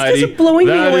thing, Heidi. guys are blowing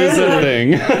me That away. is a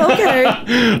thing. Okay.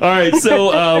 All right.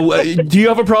 So, do you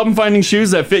have a problem finding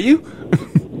shoes that fit you?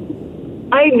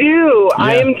 I do.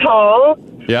 I am tall.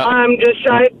 Yeah. I'm just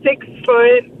shy of 6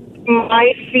 foot.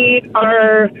 My feet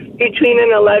are between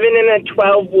an 11 and a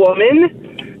 12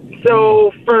 woman.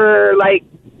 So for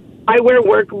I wear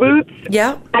work boots.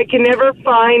 Yeah. I can never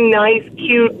find nice,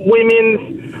 cute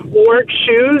women's work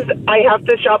shoes. I have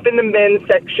to shop in the men's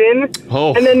section.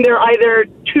 Oh. And then they're either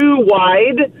too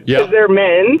wide because they're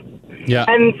men's. Yeah.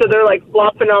 And so they're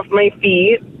flopping off my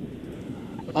feet.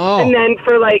 Oh. And then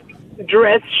for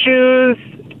dress shoes,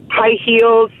 high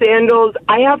heels, sandals,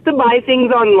 I have to buy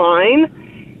things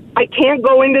online. I can't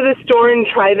go into the store and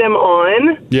try them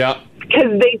on Yeah.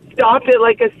 because they stop at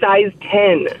a size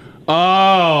 10.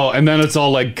 Oh, and then it's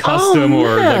all custom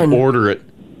or order it.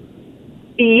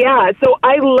 Yeah, so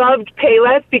I loved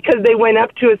Payless because they went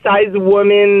up to a size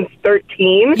woman's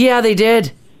 13. Yeah, they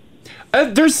did.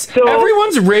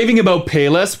 Everyone's raving about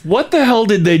Payless. What the hell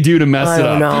did they do to mess it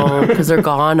up? I don't know, because they're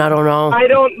gone. I don't know. I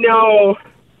don't know.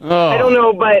 Oh. I don't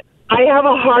know, but I have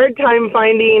a hard time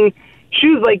finding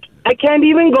shoes. Like, I can't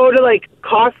even go to, like,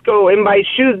 Costco and buy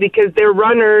shoes because they're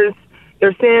runners,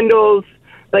 they're sandals.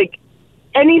 Like,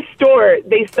 any store,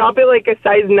 they stop at, like, a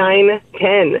size 9,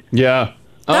 10. Yeah.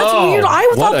 That's weird.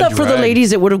 I thought that for the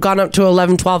ladies, it would have gone up to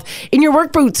 11, 12. In your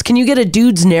work boots, can you get a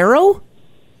dude's narrow?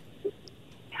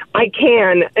 I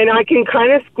can, and I can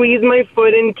kind of squeeze my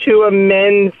foot into a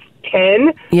men's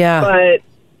 10. Yeah. But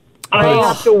I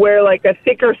have to wear, like, a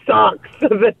thicker sock so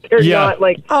that they're not,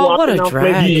 like, flopping off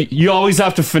my feet. You always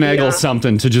have to finagle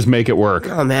something to just make it work.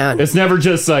 Oh, man. It's never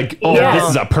just like, this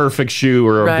is a perfect shoe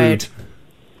or a boot.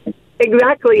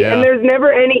 Exactly. Yeah. And there's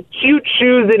never any cute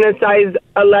shoes in a size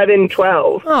 11,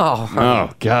 12. Oh,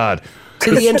 God.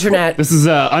 To the internet. This is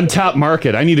an untapped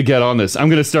market. I need to get on this. I'm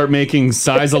going to start making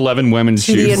size 11 women's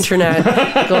To shoes. the internet.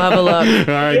 Go have a look.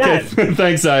 All right. Yes. Okay.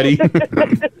 Thanks, Heidi.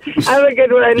 Have a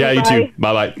good one. Yeah, you Bye. too.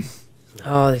 Bye-bye.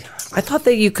 Oh, I thought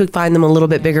that you could find them a little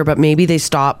bit bigger, but maybe they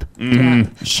stop.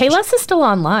 Payless is still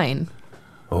online.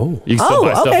 Oh, you can still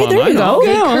buy stuff okay, there online. you go.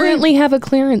 They Yeah, all right. currently have a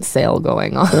clearance sale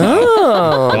going on.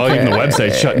 Oh, Oh, even the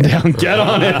website's shutting down. Get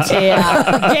on it.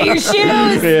 Yeah. Get your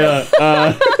shoes.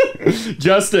 Yeah.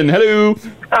 Justin, hello.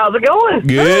 How's it going?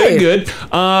 Good, good.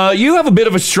 You have a bit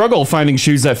of a struggle finding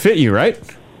shoes that fit you, right?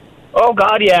 Oh,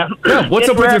 God, yeah. Yeah, what's It's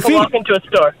up with rare your if I feet? walk into a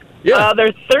store. Yeah.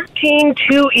 There's 13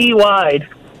 2E wide.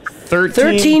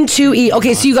 13 2E.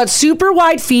 Okay, so you got super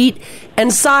wide feet,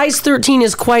 and size 13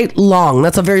 is quite long.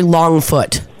 That's a very long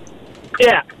foot.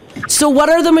 Yeah. So what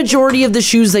are the majority of the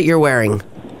shoes that you're wearing?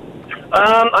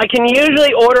 I can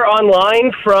usually order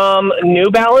online from New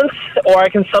Balance, or I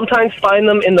can sometimes find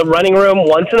them in the running room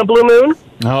once in a blue moon.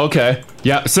 Oh, okay.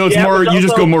 Yeah, so it's Yeah, more, but you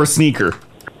just also- go more sneaker.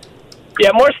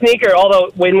 Yeah, more sneaker,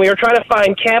 although when we were trying to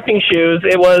find camping shoes,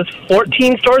 it was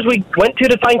 14 stores we went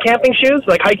to find camping shoes,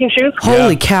 like hiking shoes.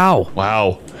 Holy cow.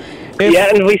 Wow.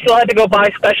 Yeah, and we still had to go buy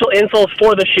special insoles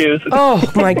for the shoes. Oh,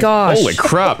 my gosh. Holy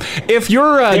crap. If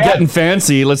you're getting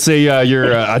fancy, let's say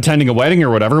you're attending a wedding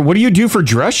or whatever, what do you do for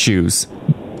dress shoes?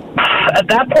 At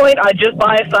that point, I just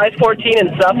buy a size 14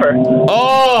 and suffer.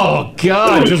 Oh,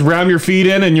 God. Just ram your feet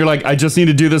in and you're like, I just need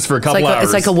to do this for a couple hours.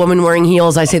 It's like a woman wearing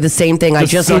heels. I say the same thing. I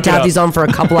just suck need to it have up. these on for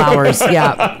a couple hours.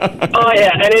 Yeah. Oh,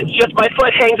 yeah, and it's just my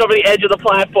foot hangs over the edge of the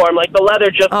platform. Like the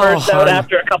leather just bursts out hon.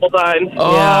 after a couple times.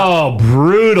 Oh,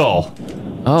 brutal.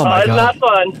 Oh, my It's God. not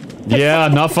fun. Yeah,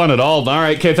 not fun at all. All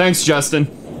right. Okay, thanks, Justin.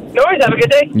 No worries, have a good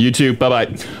day. You too.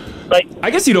 Bye-bye. Bye.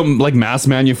 I guess you don't like mass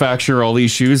manufacture all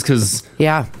these shoes because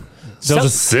yeah, they'll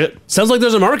just sit. Sounds like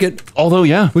there's a market. Although,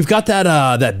 yeah, we've got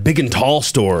that big and tall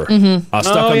store Mhm.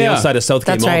 stuck on the outside of Southgate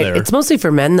That's Mall right. there. It's mostly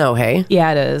for men, though, hey?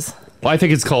 Yeah, it is. Well, I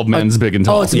think it's called Men's Big and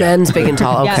Tall. Oh, it's Men's Big and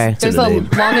Tall. Okay. Yes, there's a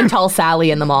Long and Tall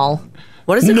Sally in the mall.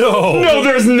 What is it? No,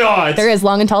 there's not. There is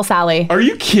Long and Tall Sally. Are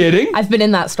you kidding? I've been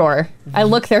in that store. I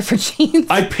look there for jeans.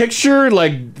 I picture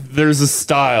like there's a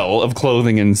style of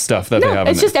clothing and stuff that they have.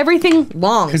 It's just everything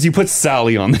long. because you put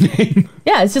Sally on the name.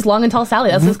 Yeah, it's just Long and Tall Sally.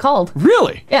 That's what it's called.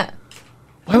 Really? Yeah.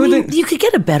 I mean, you could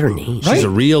get a better name. She's a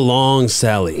real long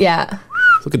Sally. Yeah.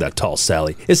 Look at that tall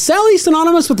Sally. Is Sally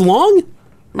synonymous with long?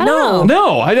 No.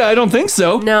 No, I don't think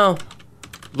so. No.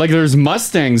 Like there's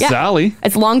Mustang Yeah. Sally.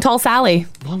 It's Long Tall Sally.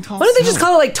 Long Tall. Why don't they just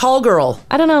call it like Tall Girl?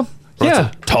 I don't know.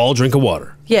 Yeah. Tall drink of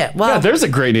water. Yeah, well, Yeah, there's a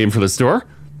great name for the store.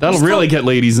 That'll really get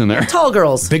ladies in there. tall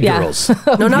girls. Big Yeah. girls.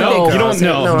 No, not No, big girls. you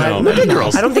don't know. No, big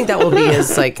girls. I don't think that will be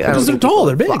as like. I don't Because they're think tall, people-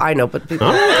 they're big. Well, I know, but people,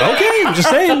 Okay, I'm just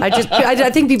saying. I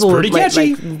think people would pretty like,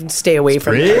 catchy. like stay away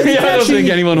from Yeah, it. I don't think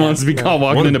anyone wants to be caught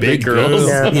walking into big girls.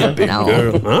 Yeah. Big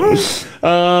girl.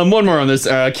 One more on this.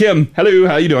 Kim, hello,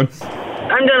 how you doing?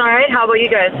 I'm doing all right. How about you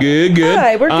guys? Good, good.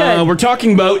 Hi, we're good. We're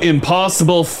talking about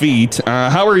impossible feet.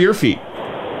 How are your feet?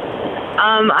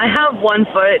 I have one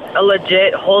foot, a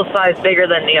legit whole size bigger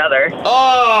than the other.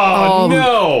 Oh,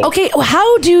 no. Okay, well,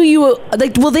 how do you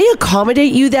like? Will they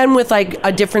accommodate you then with like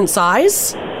a different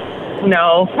size?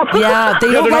 No. Yeah, they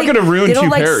Yeah, don't they're not like. gonna ruin they don't two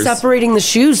like pairs. separating the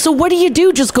shoes. So what do you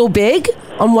do? Just go big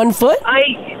on one foot?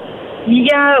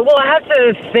 Yeah, well, I have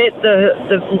to fit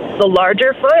the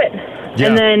larger foot. Yeah.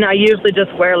 And then I usually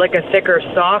just wear like a thicker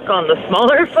sock on the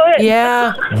smaller foot.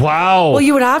 Yeah. Wow. Well,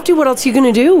 you would have to. What else are you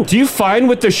gonna do? Do you find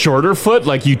with the shorter foot,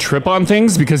 like you trip on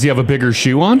things because you have a bigger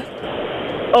shoe on?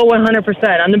 Oh,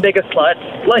 100%. I'm the biggest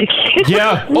slut. Like.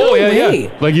 Yeah. Oh, yeah.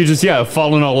 Like you just,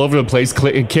 falling all over the place,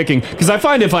 kicking. Because I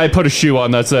find if I put a shoe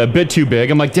on that's a bit too big,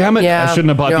 I'm like, damn it, Yeah, I shouldn't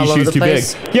have bought you're these all over shoes the too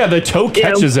place. big. Yeah, the toe Yeah.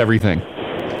 catches everything.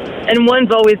 And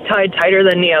one's always tied tighter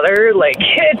than the other. Like,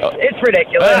 it's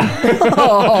ridiculous.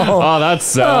 Oh, that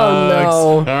sucks. no.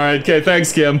 All right. Okay.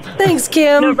 Thanks, Kim. Thanks,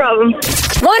 Kim. No problem.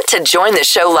 Want to join the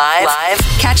show live?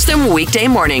 Catch them weekday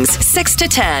mornings, 6 to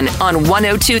 10 on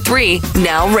 102.3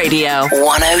 Now Radio.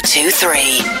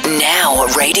 102.3 Now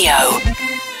Radio.